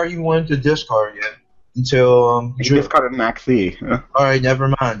have a card he wanted to discard yet. Until, he discarded Max C. Alright,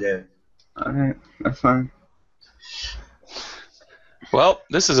 never mind then. Alright, that's fine. Well,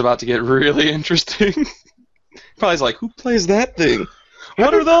 this is about to get really interesting. Probably like, who plays that thing?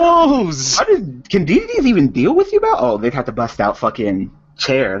 What are those? Can DDs even deal with Yubel? Oh, they'd have to bust out fucking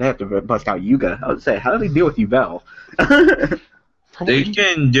Chair. They have to bust out Yuga. I would say, how do they deal with Yubel? They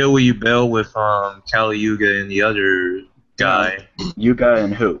can deal with Yubel with Kali Yuga and the other guy. Yuga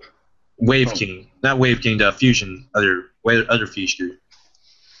and who? Wave King. Not Wave King, the Fusion. Other feature.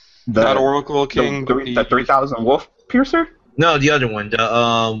 Not Oracle King. The 3000 Wolf Piercer? No, the other one.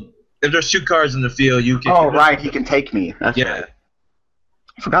 If there's 2 cards in the field, you can... Oh, right, he can take me. That's yeah. Right.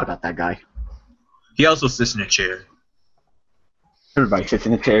 I forgot about that guy. He also sits in a chair. Everybody sits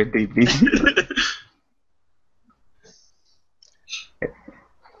in a chair, DB.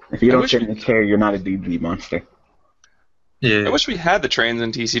 If you don't sit in a chair, you're not a DB monster. Yeah. I wish we had the trains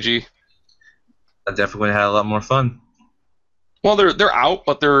in TCG. I definitely would have had a lot more fun. Well, they're out,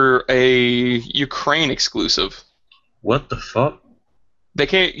 but they're a Ukraine exclusive. What the fuck? They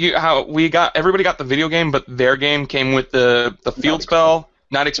can't. Everybody got the video game, but their game came with the field spell,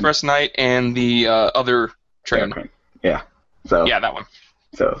 Night Express Knight, and the other train. Yeah. So. Yeah, that one.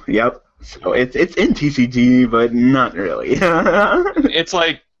 So yep. So it's in TCG, but not really. It's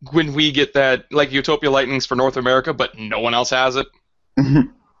like when we get that, like Utopia Lightnings for North America, but no one else has it.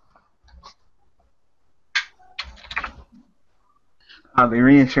 The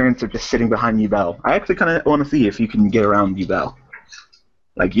reinsurance are just sitting behind Yubel. I actually kind of want to see if you can get around Yubel.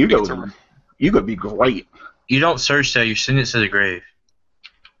 Like, you could be great. You don't search that, you send it to the grave.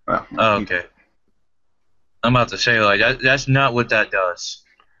 Well, oh, okay. I'm about to say, like, that's not what that does.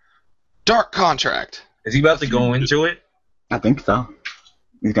 Dark Contract. Is he about to go into it? I think so.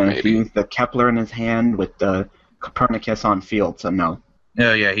 He's going to use the Kepler in his hand with the Copernicus on field, so no.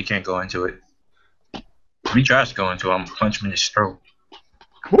 Oh, yeah, he can't go into it. If he tries to go into it, I'm going to punch him in his throat.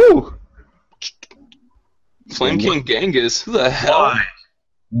 Woo! Flame King Genghis? Who the hell?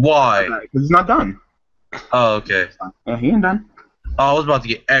 Why? Because he's not done. Oh, okay. Yeah, he ain't done. Oh, I was about to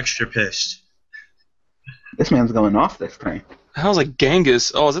get extra pissed. This man's going off this time. How's like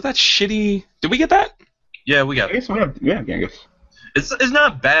Genghis? Oh, is it that shitty? Did we get that? Yeah, we got it. Yeah, Genghis. It's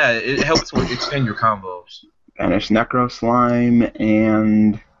not bad. It helps with extend your combos. And there's Necro Slime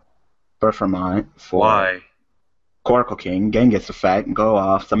and Berfermont for Coracle King. Genghis effect. Go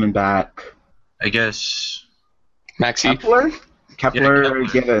off. Summon back. I guess. Maxi. Kepler,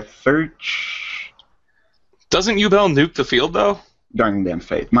 get a search. Doesn't Yubel nuke the field though? During the end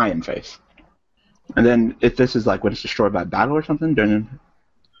phase, my end phase. And then if this is like when it's destroyed by battle or something, then.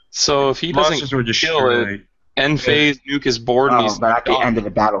 So if he doesn't kill it, end phase, nuke is board. Oh, but at the end of the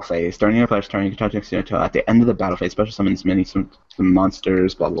battle phase, during your player's turn, you can touch next to at the end of the battle phase, special summons some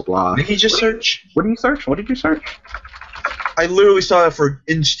monsters, blah blah blah. Did he just search? What did you search? What did you search? I literally saw it for an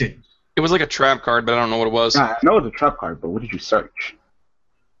instant. It was like a trap card, but I don't know what it was. I know it's a trap card, but what did you search?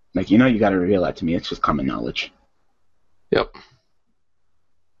 Like, you gotta reveal that to me. It's just common knowledge. Yep.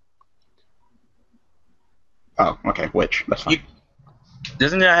 Oh, okay, which? That's fine.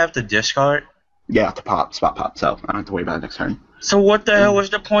 Doesn't it have to discard? Yeah, to spot pop, so I don't have to worry about it next turn. So what the hell was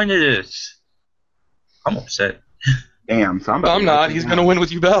the point of this? I'm upset. Damn, so I'm not. He's gonna win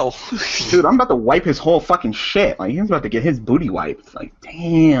with Yubel. Dude, I'm about to wipe his whole fucking shit. Like, he's about to get his booty wiped. Like,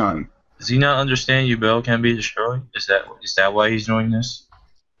 damn. Does he not understand Yubel can be destroyed? Is that why he's doing this?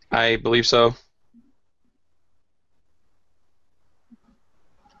 I believe so.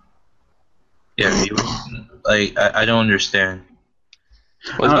 Yeah, I don't understand.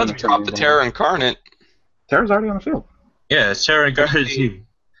 Well, he's about to drop the Terror Incarnate. Terror's already on the field. Yeah, it's Terror Incarnate.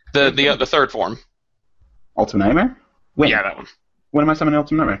 The third form. Ultimate Nightmare? When? Yeah, that one. When am I summoning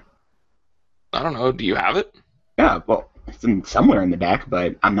Ultimate Nightmare? I don't know. Do you have it? Yeah, well, it's somewhere in the deck,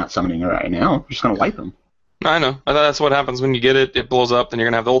 but I'm not summoning it right now. I'm just gonna wipe him. I know. I thought that's what happens when you get it. It blows up, then you're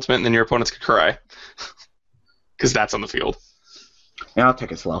gonna have the ultimate, and then your opponents could cry. Because that's on the field. Yeah, I'll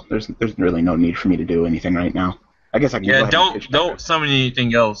take it slow. There's really no need for me to do anything right now. I guess I can. Yeah, don't summon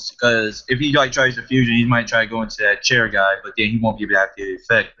anything else, because if he tries to fusion, he might try to go into that chair guy, but then he won't be able to activate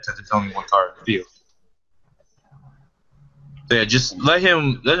the effect because it's only one card in the field. So yeah, just let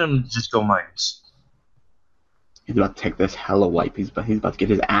him just go minus. He's about to take this hella wipe. He's about to get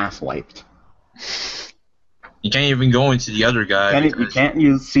his ass wiped. You can't even go into the other guy. You can't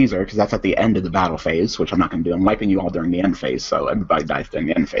use Caesar because that's at the end of the battle phase, which I'm not going to do. I'm wiping you all during the end phase, so everybody dies during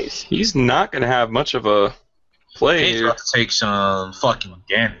the end phase. He's not going to have much of a play. He's about to take some fucking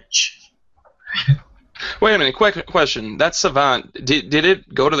damage. Wait a minute, quick question. That Savant, did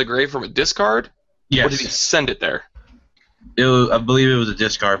it go to the grave from a discard? Yes. Or did he send it there? I believe it was a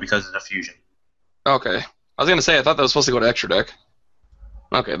discard because of the fusion. Okay. I was going to say, I thought that was supposed to go to extra deck.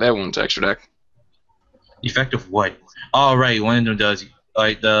 Okay, that went to extra deck. Effect of what? Oh, right, one of them does.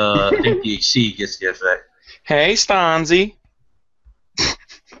 Like, I think the AC gets the effect. Hey, Stanzi.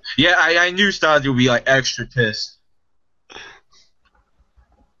 Yeah, I knew Stanzi would be, like, extra pissed.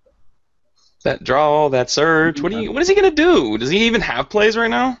 That draw, that surge. What is he going to do? Does he even have plays right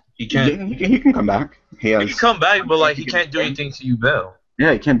now? He can come back. He can come back, but, like, he can't do anything to Yubel.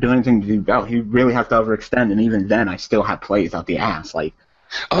 Yeah, he can't do anything to Yubel. He really has to overextend, and even then, I still have plays out the ass. Like,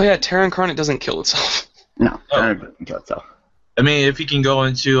 oh, yeah, Terra Incarnate doesn't kill itself. No, it doesn't kill itself. I mean, if he can go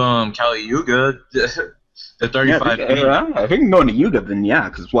into Kali Yuga, the 35. If he can go into Yuga, then yeah,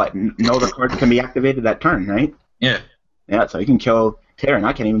 because what? No other cards can be activated that turn, right? Yeah. Yeah, so he can kill Terra, and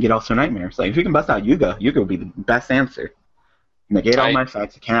I can't even get also Nightmare. So if he can bust out Yuga would be the best answer. Negate all my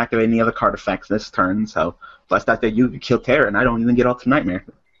effects. I can't activate any other card effects this turn, so bust out that Yuga, kill Terra, and I don't even get Ultimate Nightmare.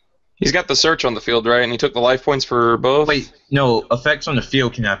 He's got the search on the field, right? And he took the life points for both? Wait, no, effects on the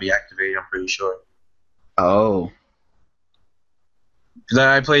field cannot be activated, I'm pretty sure. Oh. Because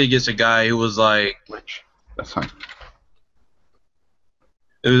I played against a guy who was like... Which? That's fine.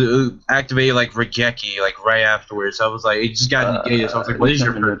 It was activated like Regeki, like right afterwards. So I was like, it just got negated. So I was like, what is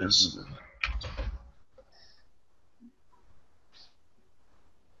your purpose?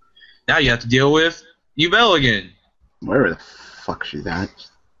 Now you have to deal with Yubel again. Where the fuck she's at?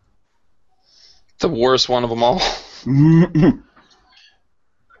 The worst one of them all.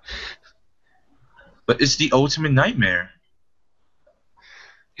 But it's the ultimate nightmare.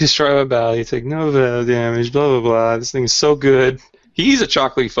 You destroy my battle, you take no battle damage, blah blah blah. This thing is so good. He's a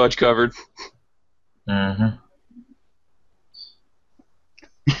chocolate fudge covered. Mm-hmm.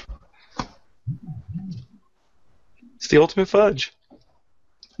 It's the ultimate fudge.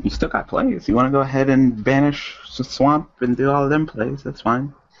 You still got plays. You want to go ahead and banish Swamp and do all of them plays, that's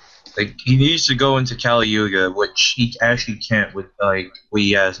fine. Like, he needs to go into Kali Yuga, which he actually can't with, like, what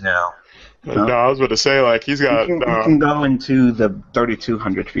he has now. No, I was about to say, like, he's got... He can go into the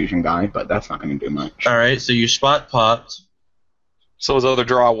 3200 fusion guy, but that's not going to do much. Alright, so your spot popped. So his other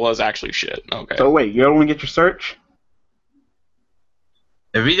draw was actually shit. Okay. So wait, you only get your search?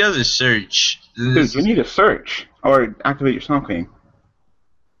 If he does a search... Dude, you need a search. Or activate your Swamp King.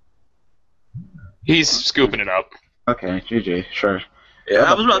 He's scooping it up. Okay, GG, sure. Yeah,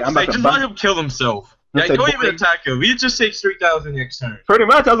 I was about to say, just let him kill himself. Like, don't even attack him. He just takes 3,000 next turn. Pretty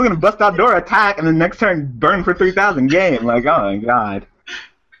much, I was going to bust out door, attack, and then next turn burn for 3,000 game. Like, oh my god.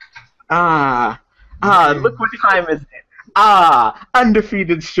 Look what time is it.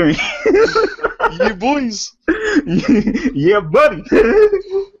 Undefeated stream. You boys. Yeah, buddy.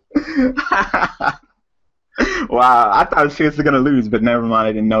 Wow, I thought I was seriously going to lose, but never mind,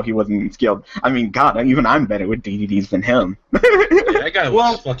 I didn't know he wasn't skilled. I mean, god, even I'm better with DDDs than him. Yeah, that guy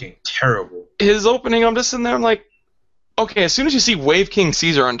was fucking terrible. His opening, I'm just sitting there, I'm like, okay, as soon as you see Wave King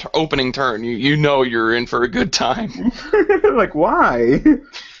Caesar on opening turn, you know you're in for a good time. Like, why?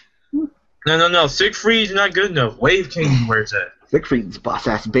 No. Siegfried's not good enough. Wave King, where's that? Siegfried's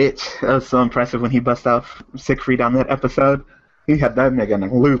boss-ass bitch. That was so impressive when he bust out Siegfried on that episode. He had that nigga in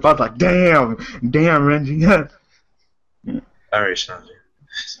a loop. I was like, damn, Renji. Alright, Shanzi.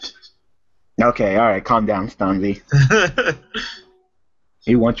 Okay, alright, calm down, Stanzi.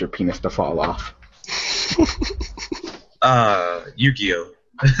 You want your penis to fall off. Yu-Gi-Oh!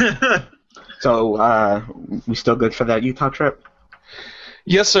 So, we still good for that Utah trip?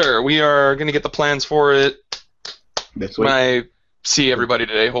 Yes, sir. We are going to get the plans for it This when week? I see everybody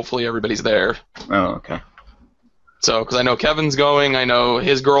today. Hopefully everybody's there. Oh, okay. So, because I know Kevin's going, I know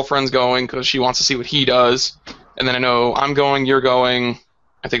his girlfriend's going because she wants to see what he does, and then I know I'm going, you're going.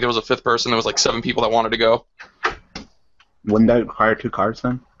 I think there was a fifth person. There was like 7 people that wanted to go. Wouldn't that require 2 cards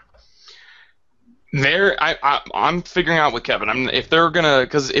then? I'm figuring out with Kevin. If they're gonna,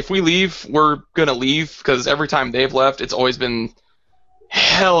 because if we leave, we're gonna leave. Because every time they've left, it's always been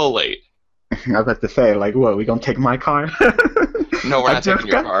hella late. I was about to say, like, what, we gonna take my car? No, we're not taking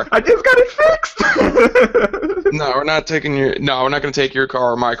your car. I just got it fixed! No, we're not taking your. No, we're not gonna take your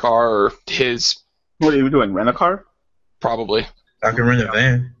car or my car or his. What are you doing, rent a car? Probably. I can rent a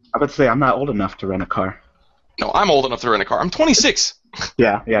van. I was about to say, I'm not old enough to rent a car. No, I'm old enough to rent a car. I'm 26.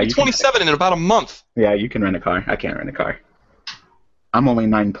 Yeah. I'm 27 in about a month. Yeah, you can rent a car. I can't rent a car. I'm only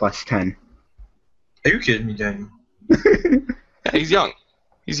 9 plus 10. Are you kidding me, Daniel? Yeah, he's young.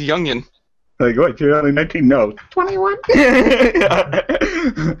 He's a youngin. Like, what, you're only 19? No. 21?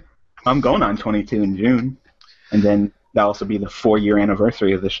 I'm going on 22 in June. And then that'll also be the 4-year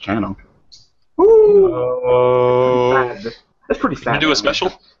anniversary of this channel. Ooh! Oh. That's pretty sad. Can you do a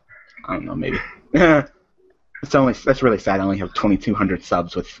special? I don't know, maybe. That's really sad. I only have 2,200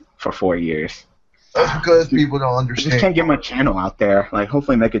 subs for 4 years. That's because people don't I understand. just can't get my channel out there. Like,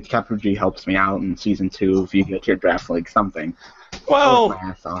 hopefully, Mega Capital G helps me out in season 2 if you get your draft league something. Well, Work my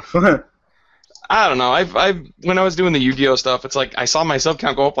ass off. I don't know. When I was doing the Yu-Gi-Oh stuff, it's like I saw my sub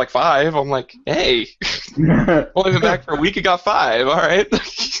count go up like 5. I'm like, hey, only been back for a week. It got 5. All right.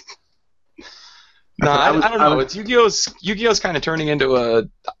 No, I don't know. It's Yu-Gi-Oh's kind of turning into a.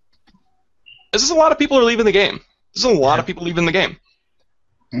 This is a lot of people are leaving the game. There's a lot of people leaving the game.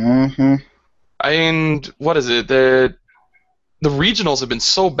 Mm-hmm. And what is it? The regionals have been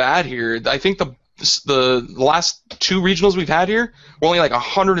so bad here. I think the last 2 regionals we've had here were only like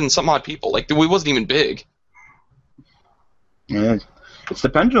 100 and some odd people. Like, we wasn't even big. Yeah. It's the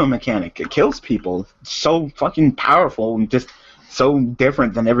pendulum mechanic. It kills people. It's so fucking powerful and just so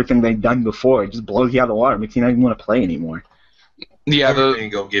different than everything they've done before. It just blows you out of the water. Makes you not even want to play anymore. Yeah,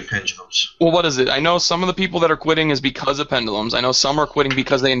 Go get pendulums. well, what is it? I know some of the people that are quitting is because of pendulums. I know some are quitting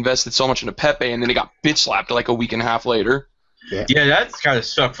because they invested so much into Pepe and then they got bitch slapped like a week and a half later. Yeah, that's kind of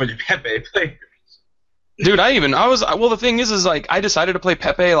sucked for the Pepe players. Dude, well, the thing is like I decided to play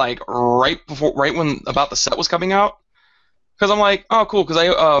Pepe like right when about the set was coming out, because I'm like, oh cool, because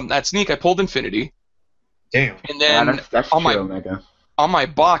at Sneak I pulled Infinity, Damn. and then that's on true, Mega. my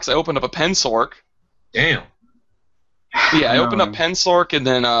box I opened up a Pensork. Damn. Yeah, I No. opened up Pensork and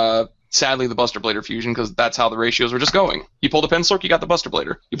then sadly the Buster Blader fusion, because that's how the ratios were just going. You pulled a Pensork, you got the Buster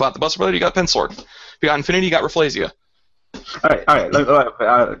Blader. You bought the Buster Blader, you got Pensork. If you got Infinity, you got Rafflesia. All right.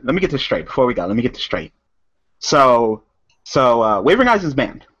 Let me get this straight before we go. Let me get this straight. So, Wavering Eyes is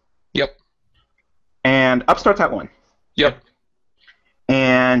banned. Yep. And Upstart's at 1. Yep.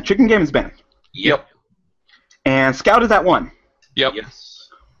 And Chicken Game is banned. Yep. And Scout is at 1. Yep. Yes.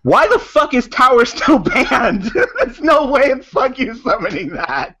 Why the fuck is Tower still banned? There's no way in fuck you summoning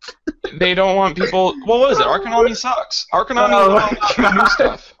that. They don't want people. Well, what is it? Arcanami sucks. Arcanami Oh is my all new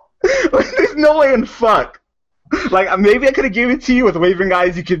stuff. There's no way in fuck. Like, maybe I could have given it to you with Wavering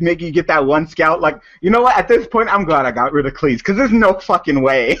Eyes. You could make you get that 1 Scout. Like, you know what? At this point, I'm glad I got rid of Cleese, because there's no fucking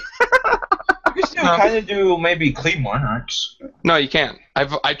way. You can still kind of do maybe Clean Monarchs. No, you can't.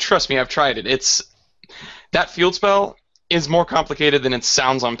 Trust me, I've tried it. That field spell is more complicated than it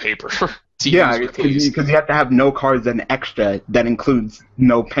sounds on paper. Yeah, because you have to have no cards and extra that includes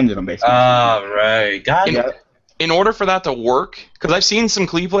no pendulum, basically. Right. Got it. In order for that to work, because I've seen some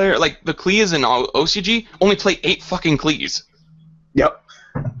Klee player, like the Klees in OCG, only play 8 fucking Klees. Yep.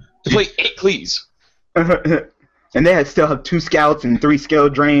 They play 8 Klees. And they still have 2 Scouts and 3 Skill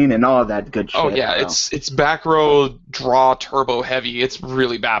Drain and all that good shit. Oh yeah, it's back row draw turbo heavy. It's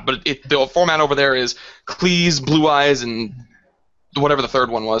really bad, but the format over there is Klees, Blue Eyes, and whatever the third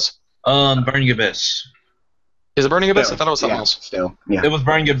one was. Burning Abyss. Is it Burning Abyss? Still, I thought it was something yeah, else. Still, yeah. It was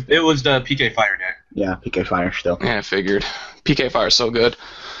it was the PK Fire deck. Yeah, PK Fire still. Yeah, I figured. PK Fire is so good.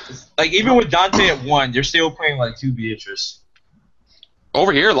 Like, even with Dante at 1, you're still playing, like, 2 Beatrice.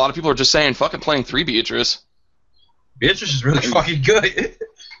 Over here, a lot of people are just saying fucking playing 3 Beatrice. Beatrice is really fucking good.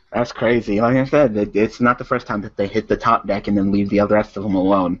 That's crazy. Like I said, it's not the first time that they hit the top deck and then leave the other rest of them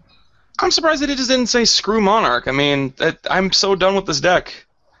alone. I'm surprised that it just didn't say screw Monarch. I mean, I'm so done with this deck.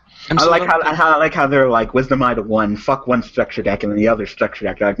 I like how they're like Wisdom Eye to 1, fuck one structure deck, and then the other structure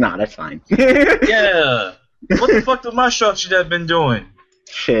deck. They're like, nah, that's fine. Yeah. What the fuck does my structure deck been doing?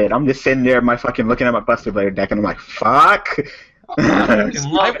 Shit, I'm just sitting there, looking at my Buster Blader deck, and I'm like, fuck. I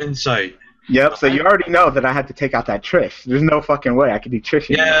fucking love Insight. Yep, so you already know that I had to take out that Trish. There's no fucking way I could do Trish.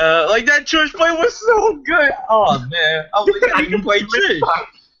 Yeah, like that Trish play was so good. Oh man, I was like, I can play Trish.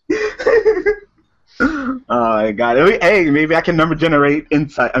 Oh my god. Hey, maybe I can number generate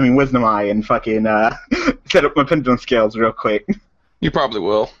Wisdom Eye and fucking set up my pendulum scales real quick. You probably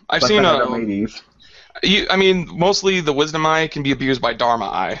will. I've seen mostly the Wisdom Eye can be abused by Dharma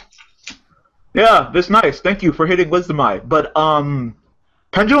Eye. Yeah, that's nice. Thank you for hitting Wisdom Eye. But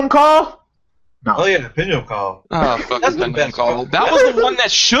Pendulum Call? No. Oh yeah, Pendulum Call. Oh, fucking Pendulum Call. That was the one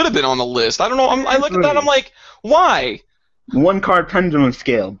that should have been on the list. I don't know. I look at that, I'm like, why? 1 card Pendulum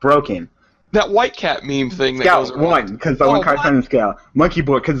Scale, broken. That White Cat meme thing that Scout goes around. 1, because the 1 card Pendulum Scale. Monkey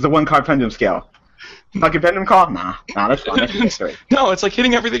Board, because it's the 1 card Pendulum Scale. Fucking Pendulum Call? Nah, that's fine. That's history. No, it's like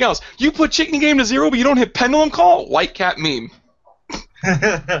hitting everything else. You put Chicken Game to 0, but you don't hit Pendulum Call? White Cat meme.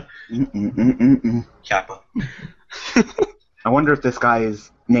 Kappa. I wonder if this guy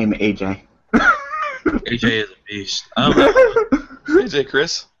is named AJ. AJ is a beast. I don't know. AJ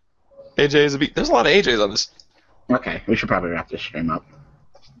Chris. AJ is a beast. There's a lot of AJs on this. Okay, we should probably wrap this stream up.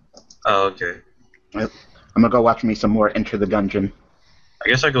 Oh, okay. I'm gonna go watch me some more Enter the Gungeon. I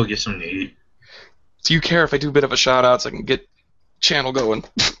guess I'll go get something to eat. Do you care if I do a bit of a shout out so I can get channel going?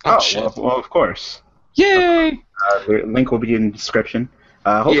 Shit. Well, of course. Yay! The link will be in the description.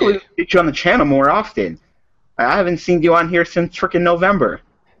 Hopefully we'll get you on the channel more often. I haven't seen you on here since frickin' November.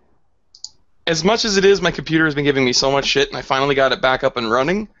 As much as it is, my computer has been giving me so much shit, and I finally got it back up and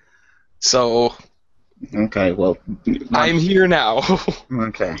running. So... Okay, well... I'm here now.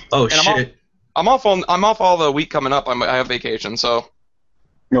 Okay. Oh, and shit. I'm off all the week coming up. I have vacation, so...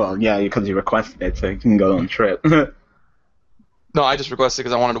 Well, yeah, because you requested it, so you can go on a trip. No, I just requested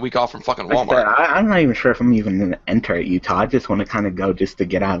because I wanted a week off from fucking Walmart. I'm not even sure if I'm even going to enter at Utah. I just want to kind of go just to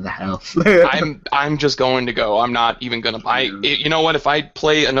get out of the house. I'm just going to go. I'm not even going to... You know what? If I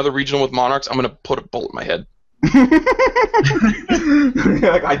play another regional with Monarchs, I'm going to put a bullet in my head.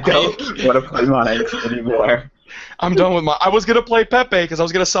 Like, I don't want to play Monarchs anymore. I'm done with I was going to play Pepe because I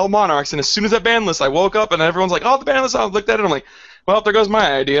was going to sell Monarchs, and as soon as that ban list, I woke up and everyone's like, oh, the ban list, I looked at it, and I'm like, well, there goes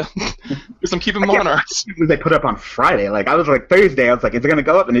my idea. Because I'm keeping Monarchs. They put up on Friday. Like, I was like, Thursday, I was like, is it going to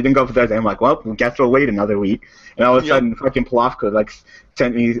go up? And it didn't go for Thursday. I'm like, well, guess we'll wait another week. And all of a sudden, fucking Plavka, like,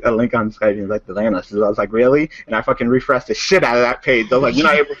 sent me a link on Skype and like, the land list. So I was like, really? And I fucking refreshed the shit out of that page. I was like, you're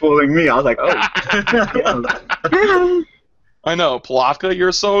not even fooling me. I was like, oh. I know, Plavka,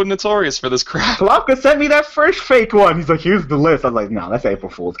 you're so notorious for this crap. Plavka sent me that first fake one. He's like, here's the list. I was like, no, that's April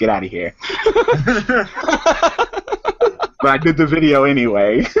Fool's. Get out of here. But I did the video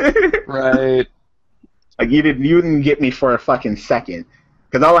anyway. Right. Like, you didn't get me for a fucking second.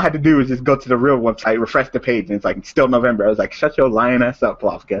 Because all I had to do was just go to the real website, refresh the page, and it's like, it's still November. I was like, shut your lying ass up,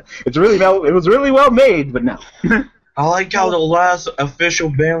 Plavka. It was really well made, but no. I like how the last official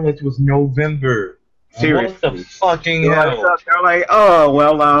ban list was November. Seriously. What the fucking hell? They're like, oh,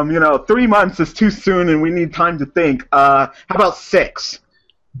 well, 3 months is too soon and we need time to think. How about 6?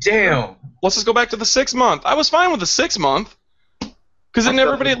 Damn. Let's just go back to the 6 month. I was fine with the 6 month. Because then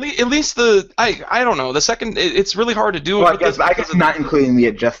everybody, at least I don't know, the second, it's really hard to do. Well, I guess not including the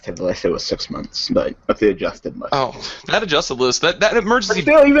adjusted list, it was 6 months, but the adjusted list. Oh, that adjusted list, that emergency...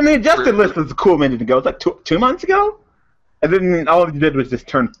 But still, even the adjusted list was a cool minute ago. It was like 2 months ago? And then all you did was just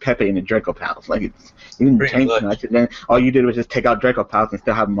turn Pepe into Draco Pals. Like, you didn't change much. And then all you did was just take out Draco Pals and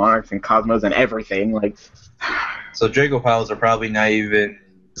still have Monarchs and Cosmos and everything. Like, so Draco Pals are probably not even...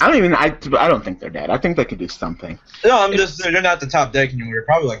 I don't think they're dead. I think they could do something. No, they're not the top deck anymore. They're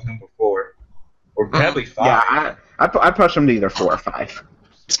probably like number 4. Or probably 5. Yeah, I push them to either 4 or 5.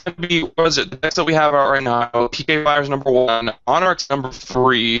 It's going to be, what is it, the decks that we have out right now, PK Fire's number 1, Monarch's number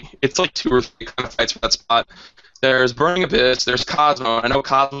 3. It's like 2 or 3 kind of fights for that spot. There's Burning Abyss, there's Cosmo, I know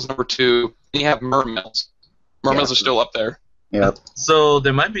Cosmo's number 2, and you have Mermills. Mermills are still up there. Yeah. So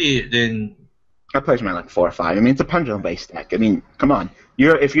there might be, then... I place mine like 4 or 5. I mean, it's a pendulum-based deck. I mean, come on.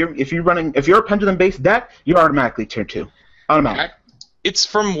 If you're a pendulum-based deck, you're automatically tier 2. Automatic. it's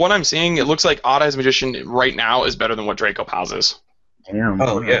from what I'm seeing, it looks like Odd Eyes Magician right now is better than what Draco Paz is. Damn.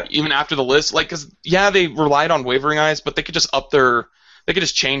 Oh yeah. Even after the list, like, cause yeah, they relied on Wavering Eyes, but they could just they could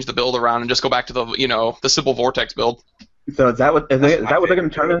just change the build around and just go back to the the Sybil Vortex build. So is that what they're going to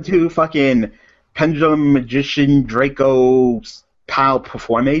turn into? Fucking Pendulum Magician Draco Pal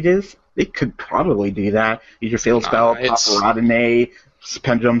Perform Mages? They could probably do that. Use your Field Spell, pop Rodinate,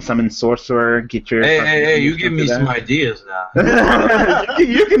 Pendulum Summon Sorcerer, get your... Hey, you give me some ideas now.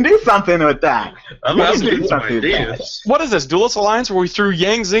 you can do something with that. I'm asking some ideas. What is this, Duelist Alliance, where we threw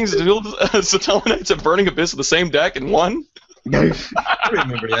Yang Zing's Satellites and Burning Abyss in the same deck and won? I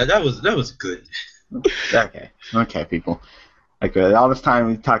remember that. That was good. Okay, people. Like all this time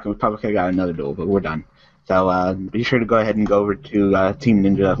we probably could have got another duel, but we're done. So be sure to go ahead and go over to Team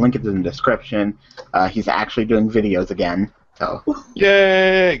Ninja. Link is in the description. He's actually doing videos again. So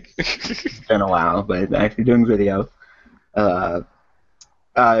yay! It's been a while, but actually doing videos.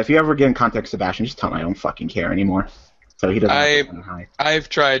 If you ever get in contact with Sebastian, just tell him I don't fucking care anymore. So he doesn't. I've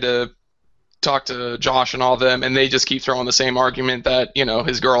tried to talk to Josh and all of them, and they just keep throwing the same argument that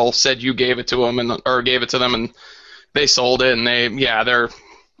his girl said you gave it to him or gave it to them, and they sold it, and they're.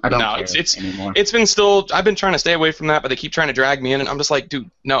 I don't care anymore. It's been I've been trying to stay away from that, but they keep trying to drag me in, and I'm just like, dude,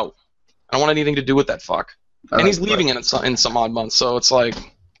 no, I don't want anything to do with that fuck. And he's leaving in some odd months, so it's like.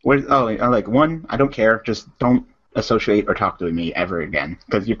 One, I don't care. Just don't associate or talk to me ever again,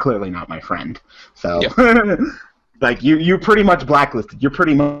 because you're clearly not my friend. So, like you're pretty much blacklisted. You're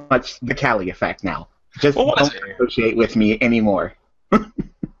pretty much the Cali effect now. Just don't associate with me anymore.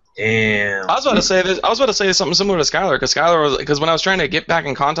 Damn. I was about to say something similar to Skylar, because when I was trying to get back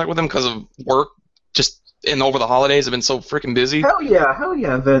in contact with him because of work, over the holidays, I've been so freaking busy. Hell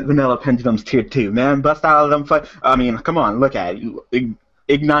yeah, Vanilla Pendulum's tier 2, man. Bust out of them. I mean, come on, look at it.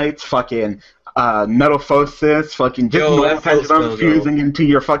 Ignites, fucking Metamorphosis, fucking just normal Pendulum fusing into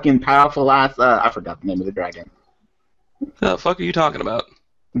your fucking powerful ass. I forgot the name of the dragon. The fuck are you talking about?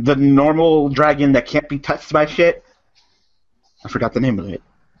 The normal dragon that can't be touched by shit. I forgot the name of it.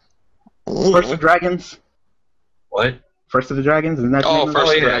 First of Dragons. What? First of the Dragons, isn't that? First of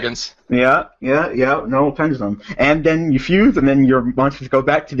the Dragons. Yeah. Normal Pendulum, and then you fuse, and then your monsters go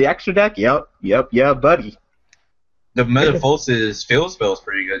back to the extra deck. Yep, buddy. The Metamorphosis field spell is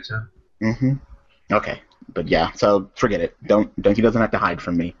pretty good too. Mhm. Okay, but yeah, so forget it. He doesn't have to hide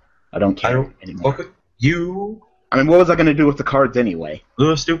from me. I don't care anymore. Okay. You. I mean, what was I gonna do with the cards anyway?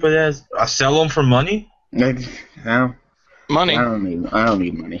 Little stupid ass. I sell them for money. No. Money. I don't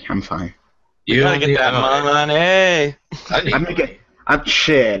need money. I'm fine. You gotta get that money. I'm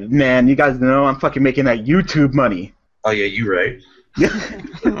shit, man. You guys know I'm fucking making that YouTube money. Oh yeah, you right.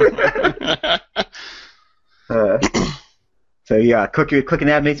 So yeah, clicking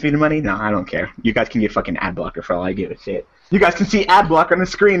ad makes me the money. No, I don't care. You guys can get fucking ad blocker for all I give a shit. You guys can see ad blocker on the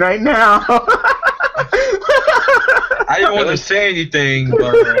screen right now. I didn't want to say anything,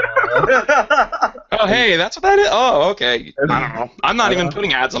 but. Oh, hey, that's what that is? Oh, okay. I don't know. I'm not even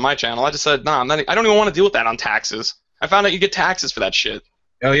putting ads on my channel. I just said, no, I don't even want to deal with that on taxes. I found out you get taxes for that shit.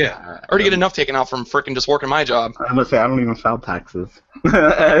 Oh, yeah. I already get enough taken out from frickin' just working my job. I'm gonna say, I don't even file taxes. You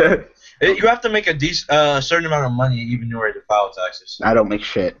have to make a certain amount of money even in order to file taxes. I don't make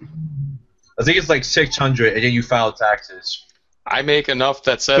shit. I think it's like 600, and then you file taxes. I make enough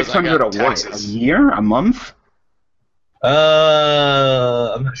that says 600 I got taxes. What? A year? A month?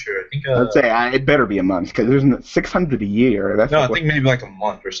 I'm not sure. I think. I'd say it better be a month because there's 600 a year. That's I think maybe like a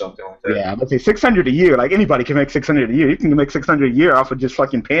month or something like that. Yeah, I'd say 600 a year. Like anybody can make 600 a year. You can make 600 a year off of just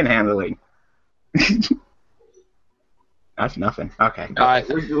fucking panhandling. That's nothing. Okay,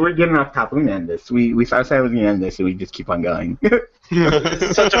 we're getting off topic. We're gonna end this. I said we're gonna end this, so we just keep on going.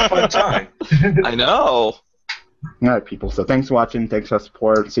 It's such a fun time. I know. All right, people. So thanks for watching. Thanks for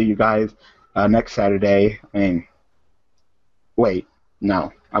support. See you guys next Saturday. I mean. Wait, no,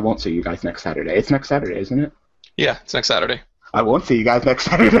 I won't see you guys next Saturday. It's next Saturday, isn't it? Yeah, it's next Saturday. I won't see you guys next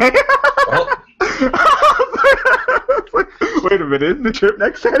Saturday. Wait a minute, isn't the trip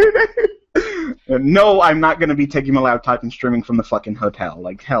next Saturday? No, I'm not going to be taking my laptop and streaming from the fucking hotel.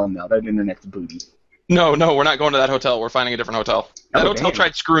 Like, hell no, that internet's booty. No, we're not going to that hotel. We're finding a different hotel. That hotel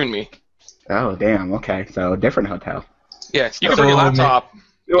tried screwing me. Oh, damn, okay, so a different hotel. Yeah, you can bring your laptop.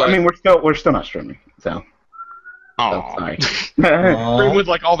 I mean, we're still not streaming, so... Oh, sorry. With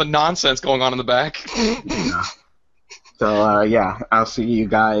like all the nonsense going on in the back. Yeah. So yeah, I'll see you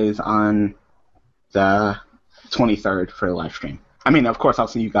guys on the 23rd for the live stream. I mean, of course, I'll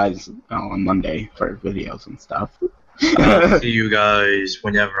see you guys on Monday for videos and stuff. I'll see you guys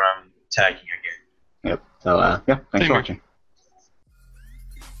whenever I'm tagging again. Yep. So yeah, thanks for watching.